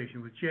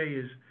conversation with Jay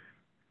is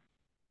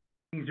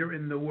things are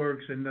in the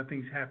works and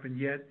nothing's happened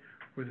yet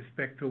with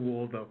respect to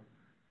Waldo.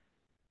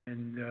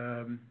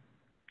 And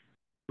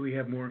we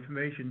have more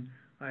information.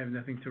 I have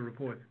nothing to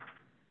report.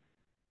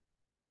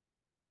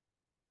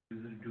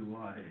 Is it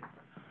July?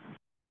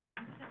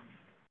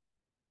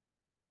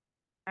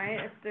 All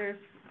right, if there's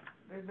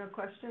no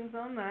questions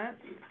on that.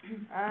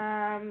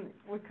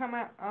 We come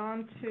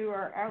on to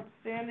our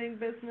outstanding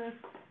business.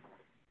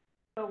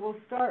 So we'll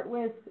start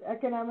with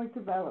economic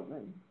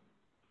development.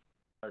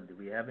 Do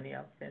we have any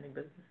outstanding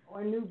business?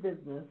 Or new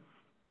business.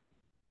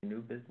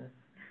 New business?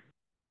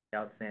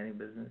 Outstanding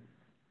business?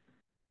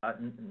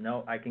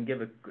 No, I can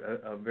give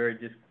a very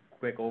just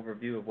quick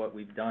overview of what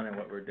we've done and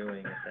what we're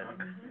doing.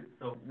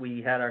 So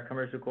we had our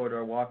commercial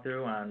corridor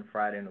walkthrough on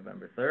Friday,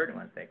 November 3rd. I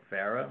want to thank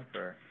Farah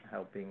for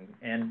helping,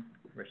 and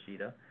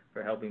Rashida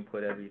for helping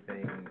put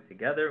everything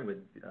together with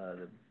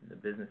the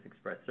Business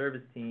Express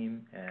Service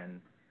team and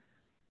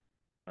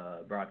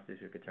Bronx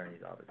District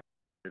Attorney's Office.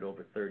 We did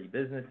over 30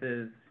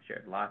 businesses,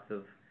 shared lots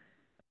of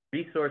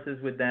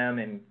resources with them,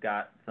 and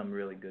got some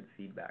really good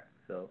feedback.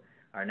 So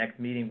our next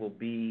meeting will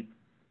be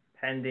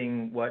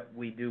pending what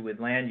we do with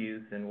land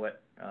use and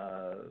what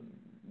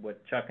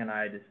Chuck and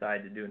I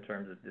decide to do in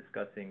terms of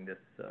discussing this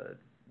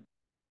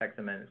text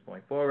amendments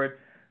going forward.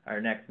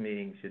 Our next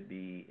meeting should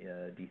be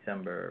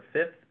December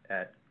 5th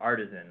at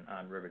Artisan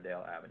on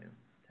Riverdale Avenue.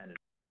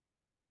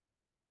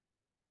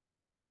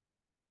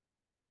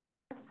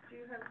 Do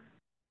you have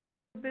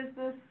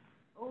business,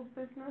 old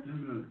business?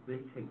 No, they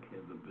take care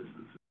of the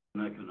business. It's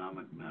an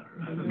economic matter.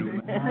 I don't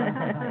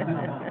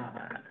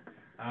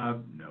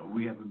know. No,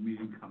 we have a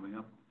meeting coming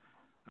up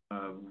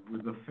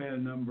with a fair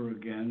number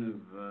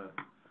again of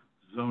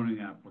zoning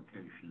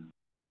applications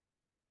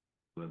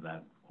where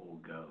that all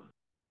goes.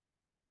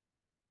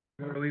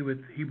 Where are we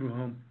with Hebrew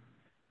Home?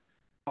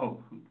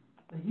 Oh,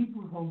 the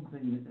Hebrew Home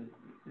thing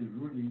is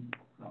really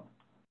tough.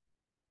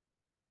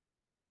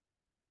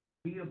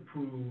 We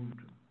approved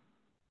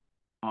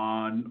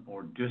on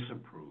or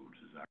disapproved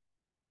is that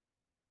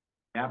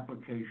the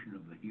application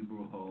of the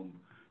Hebrew Home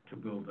to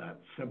build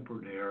that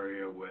separate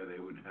area where they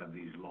would have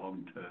these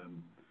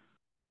long-term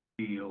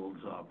deals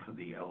for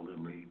the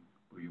elderly,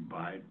 where you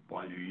buy it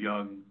while you're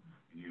young,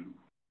 you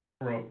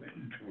grow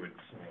into it,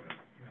 sort of.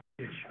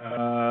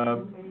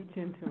 Age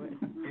into it.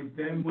 It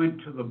then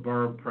went to the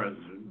borough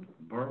president.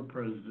 The borough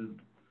president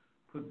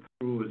put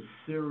through a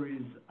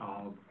series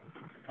of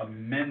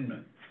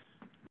amendments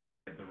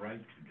he had the right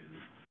to do,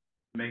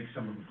 make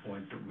some of the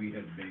points that we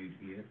had made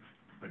here,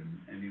 but in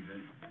any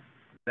event,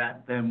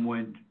 that then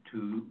went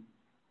to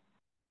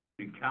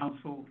the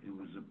council. It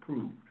was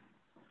approved.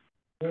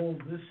 All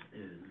this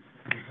is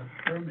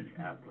a permit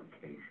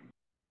application.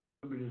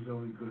 The permit is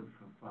only good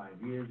for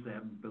 5 years. They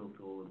haven't built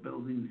all the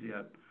buildings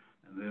yet,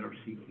 and they're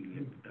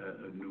seeking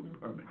a new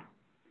permit.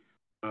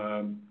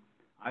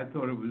 I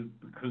thought it was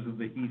because of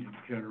the heat it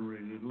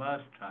generated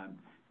last time.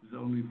 It was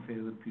only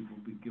fair that people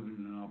be given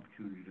an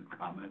opportunity to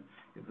comment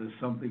if there's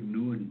something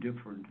new and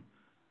different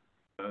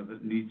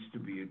that needs to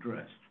be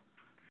addressed.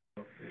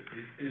 It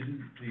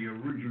isn't the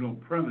original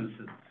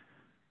premises.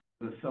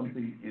 There's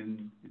something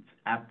in its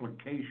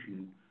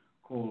application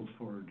calls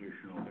for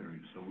additional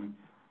hearings. So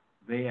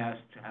they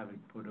asked to have it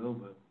put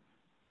over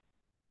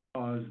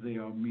because they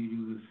are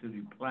meeting with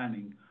city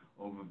planning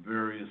over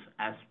various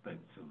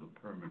aspects of the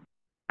permit.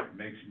 It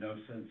makes no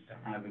sense to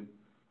have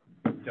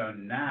it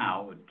done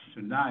now,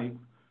 tonight,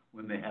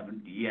 when they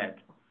haven't yet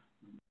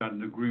got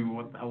an agreement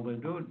what the hell they're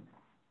doing.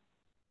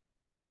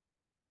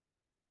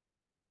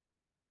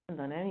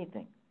 Done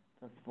anything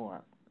thus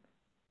far.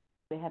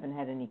 They haven't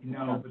had any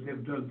construction. No, but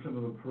they've done some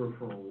of the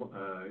peripheral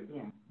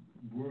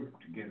work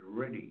to get it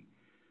ready.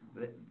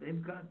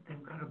 They've got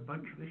a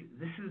bunch of issues.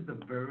 This is the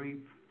very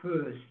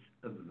first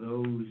of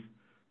those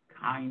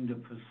kind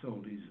of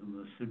facilities in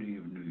the city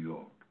of New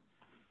York.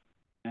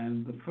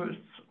 And the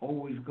firsts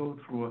always go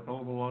through a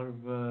hell of a lot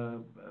of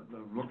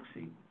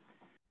look-see.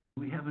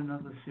 We have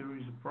another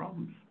series of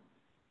problems.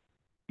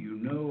 You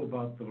know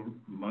about the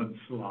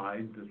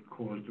mudslide that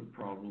caused a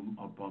problem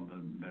up on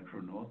the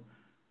Metro North.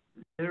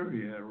 This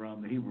area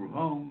around the Hebrew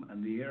Home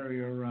and the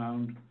area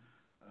around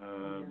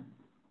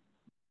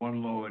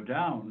one lower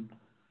down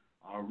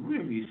are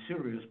really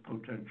serious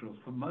potentials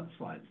for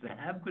mudslides. There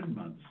have been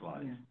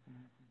mudslides. Yeah.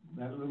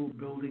 That little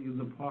building in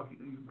the park,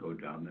 you go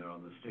down there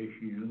on the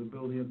station, you know the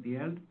building at the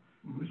end?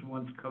 Mm-hmm. Was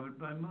once covered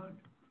by mud.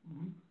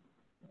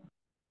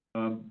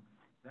 Mm-hmm.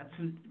 That's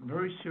a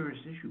very serious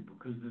issue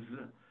because there's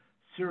a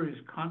serious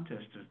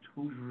contest as to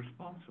who's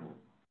responsible.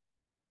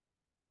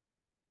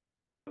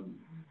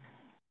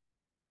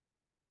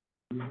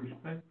 With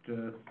respect,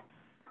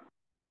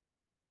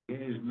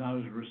 it is not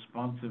as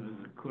responsive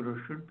as it could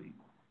or should be.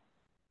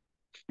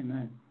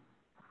 Amen.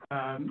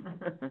 Are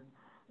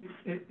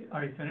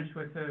you finished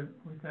with the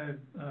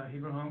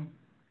Hebrew Home?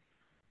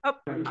 Oh,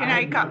 can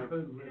I come?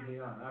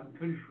 I'm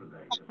finished with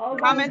that.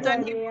 Comment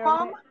on Hebrew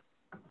Home?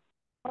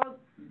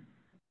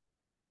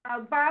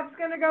 Bob's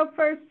gonna go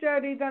first,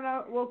 Jody, then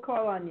we'll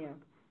call on you.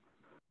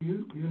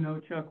 You know,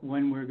 Chuck,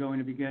 when we're going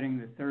to be getting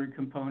the third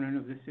component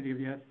of the City of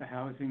Yes, the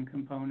housing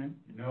component?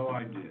 No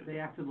idea. They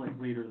acted like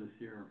later this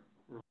year,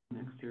 or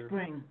next year.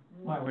 Spring.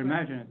 Well, I would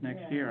imagine it's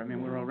next year. I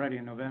mean, we're already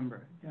in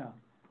November, yeah.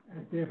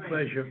 At their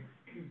pleasure.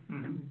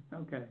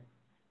 Okay.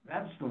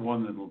 That's the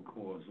one that'll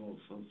cause all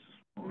sorts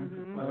of storms.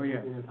 Mm-hmm. Oh,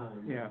 yeah,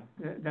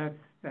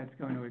 that's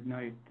going to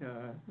ignite,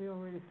 We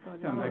already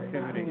started. some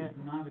activity.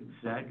 I'm not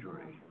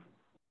exaggerating.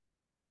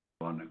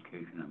 On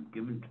occasion, I'm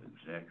given to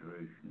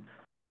exaggeration.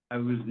 I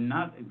was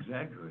not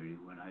exaggerating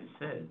when I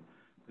said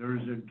there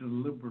is a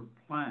deliberate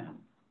plan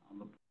on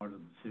the part of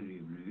the City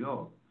of New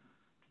York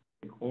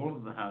to take all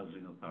of the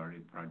housing authority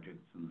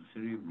projects in the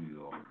City of New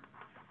York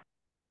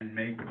and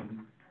make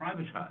them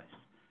privatized.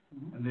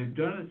 And they've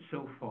done it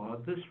so far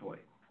this way.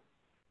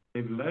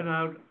 They've let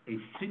out a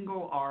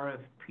single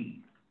RFP,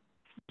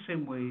 the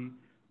same way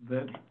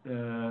that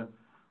the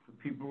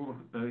people,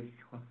 the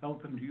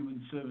Health and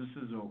Human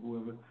Services or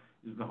whoever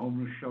is the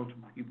homeless shelter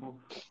people,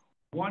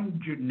 one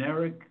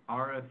generic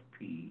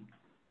RFP,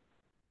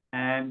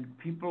 and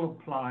people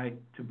apply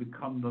to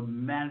become the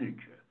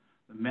manager.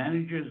 The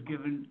manager is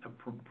given a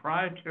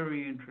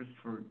proprietary interest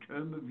for a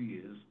term of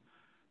years,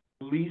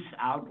 lease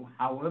out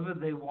however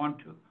they want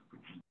to,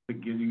 which is the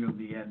beginning of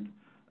the end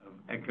of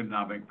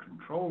economic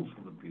controls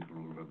for the people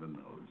who live in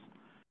those,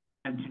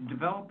 and to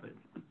develop it.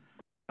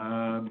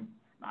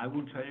 I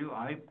will tell you,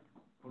 I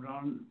put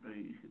on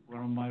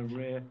one of my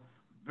rare,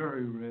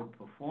 very rare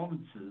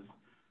performances.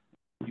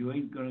 You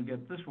ain't gonna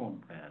get this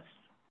one passed.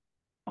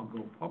 I'll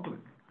go public.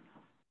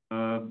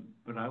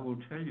 But I will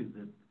tell you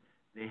that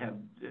they have,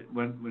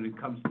 when it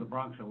comes to the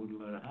Bronx, I wouldn't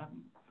let it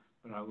happen.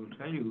 But I will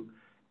tell you,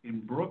 in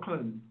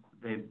Brooklyn,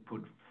 they've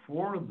put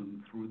 4 of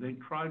them through. They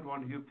tried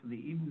one here for the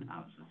Eden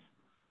houses.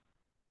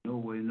 No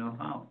way, no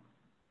how.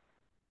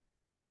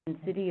 In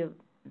City of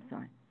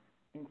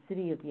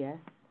Yes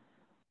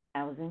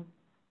Housing,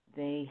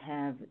 they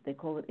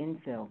call it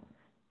infill.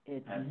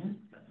 It's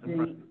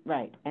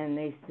right, and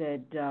they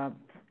said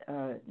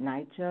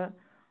NYCHA,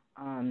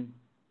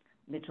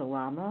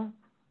 Mitchell-Lama,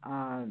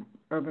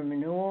 urban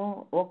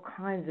renewal, all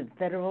kinds of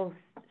federal,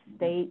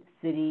 state,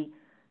 city,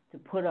 to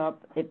put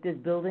up, if there's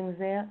buildings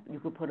there, you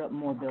could put up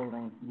more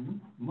buildings.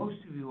 Most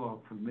of you are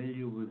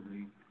familiar with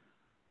the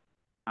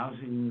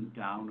housing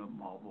down at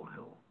Marble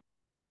Hill.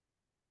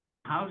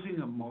 Housing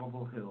at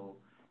Marble Hill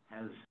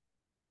has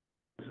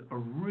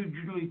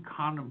originally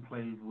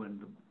contemplated, when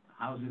the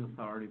Housing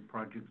Authority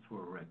projects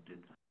were erected,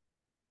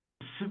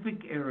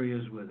 specific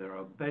areas where there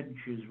are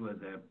benches, where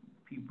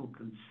people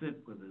can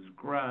sit, where there's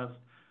grass,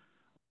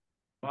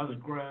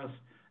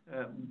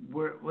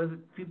 where the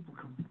people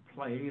can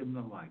play and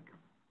the like.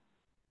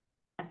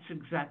 That's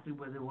exactly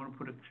where they want to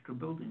put extra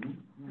buildings.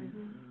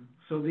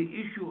 So the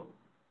issue,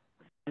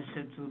 I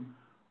said to them,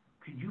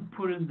 could you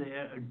put in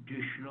there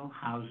additional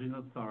Housing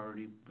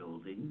Authority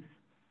buildings?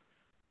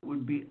 It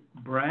would be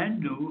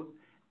brand new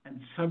and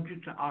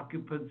subject to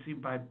occupancy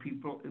by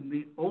people in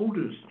the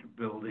oldest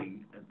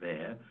building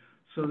there,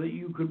 so that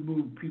you could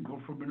move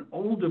people from an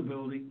older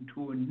building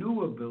to a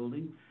newer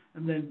building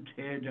and then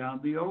tear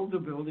down the older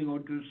building or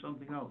do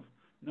something else.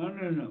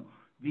 No.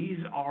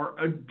 These are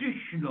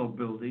additional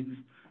buildings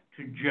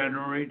to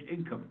generate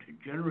income.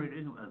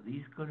 Are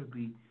these going to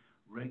be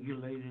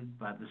regulated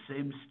by the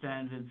same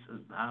standards as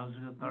the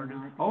Housing Authority?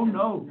 Oh,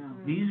 no.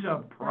 These are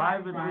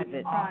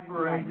privately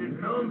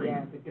operated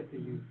buildings.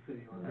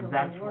 And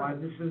that's why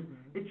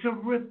it's a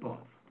ripoff.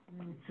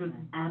 It's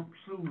an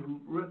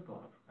absolute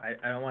ripoff.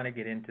 I don't want to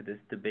get into this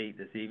debate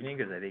this evening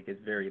because I think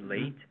it's very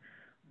late,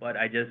 but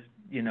I just,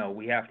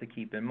 we have to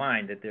keep in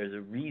mind that there's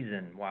a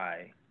reason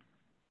why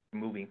we're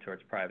moving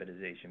towards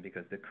privatization,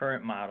 because the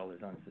current model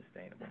is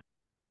unsustainable.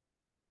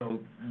 So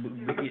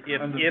if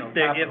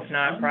it's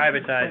not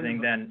privatizing,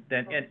 then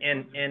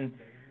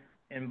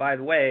and by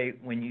the way,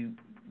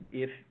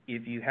 if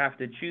you have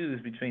to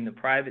choose between the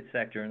private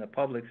sector and the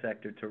public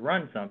sector to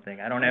run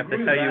something, I don't have to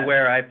tell you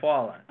where I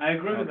fall on. I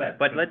agree with that.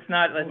 But let's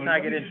not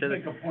get into the.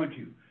 Make a point to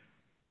you.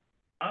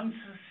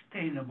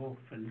 Unsustainable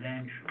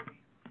financially.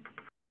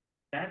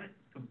 That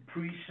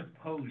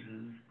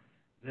presupposes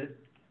that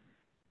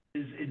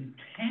is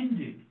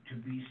intended to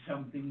be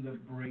something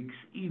that breaks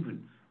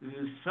even. It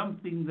is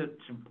something that's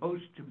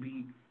supposed to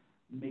be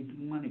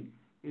making money.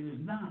 It is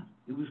not.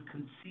 It was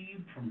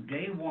conceived from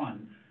day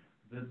one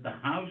that the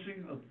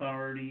Housing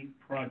Authority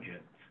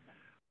projects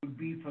would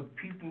be for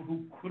people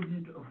who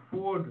couldn't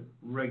afford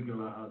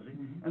regular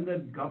housing, and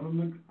that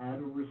government had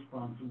a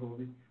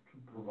responsibility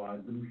to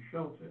provide them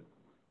shelter.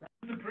 That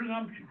was the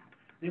presumption.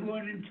 They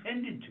weren't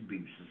intended to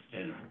be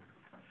sustainable.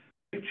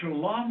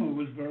 Mitchell-Lama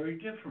was very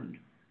different.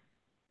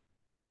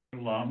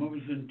 Mitchell-Lama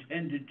was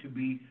intended to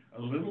be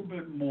a little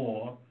bit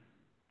more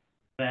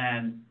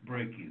than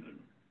break-even.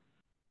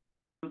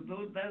 But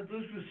those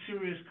were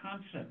serious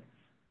concepts.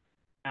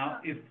 Now,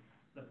 if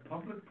the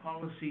public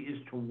policy is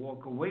to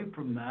walk away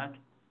from that...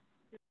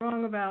 You're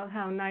wrong about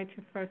how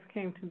NYCHA first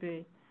came to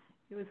be.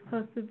 It was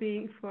supposed to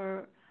be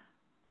for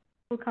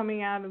people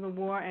coming out of the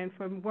war and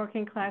for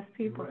working-class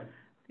people. Right.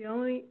 The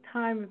only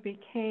time it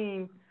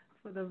became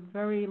for the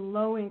very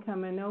low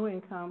income and no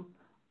income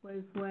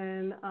was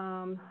when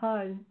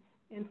HUD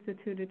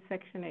instituted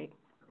Section 8.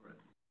 Right.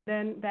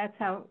 Then that's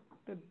how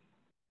the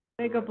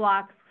bigger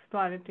blocks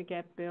started to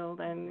get built,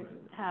 and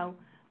how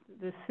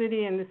the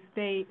city and the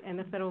state and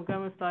the federal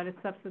government started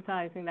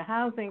subsidizing the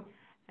housing,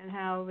 and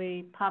how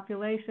the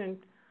population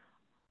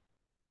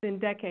in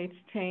decades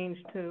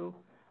changed to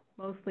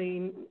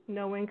mostly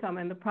no income.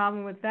 And the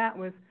problem with that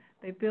was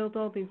they built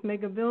all these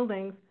mega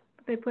buildings,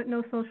 but they put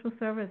no social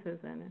services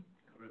in it.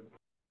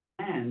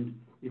 And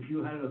if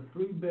you had a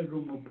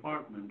 3-bedroom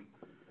apartment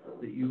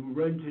that you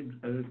rented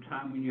at a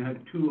time when you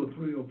had 2 or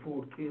 3 or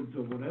 4 kids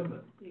or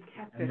whatever, you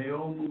kept and it. they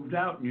all moved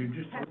out and you're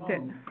just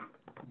alone,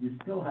 you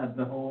still have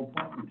the whole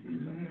apartment.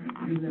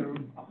 I mean, there are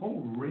a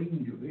whole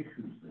range of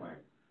issues there.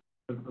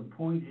 But the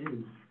point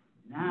is,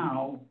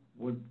 now,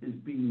 what is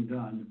being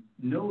done,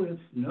 no ifs,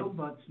 no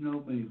buts,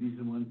 no maybes,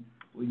 and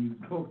when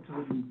you talk to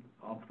them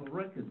off the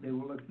record, they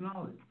will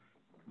acknowledge.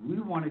 We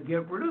want to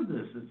get rid of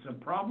this, it's a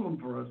problem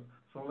for us,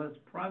 so let's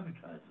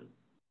privatize it.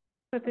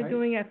 What they're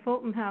doing at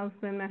Fulton House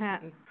in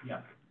Manhattan.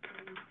 Yeah.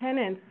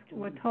 Tenants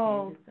were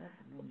told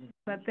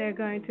that they're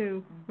going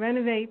to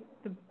renovate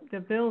the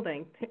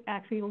building,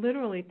 actually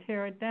literally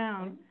tear it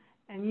down,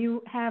 and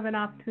you have an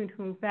opportunity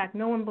to move back.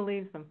 No one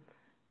believes them.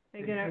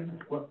 They're gonna.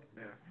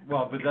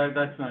 Well, but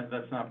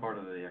that's not part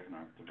of the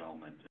economic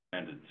development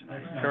agenda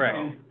tonight.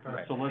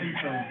 Correct. So let's,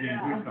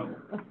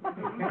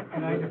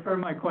 Can I defer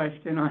my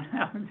question on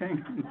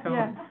housing until,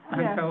 Yeah,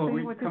 until see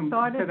we what you come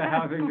started? to the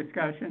housing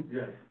discussion?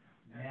 yes.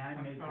 May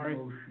I make a sorry.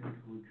 motion to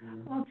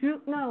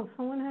adjourn? Oh, no,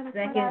 someone had a.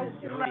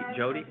 Second.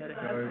 Jody had it?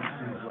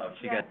 Oh,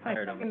 she got I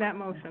tired of second it. that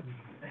motion.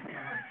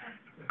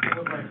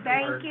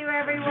 Thank you,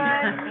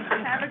 everyone.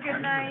 Have a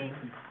good night.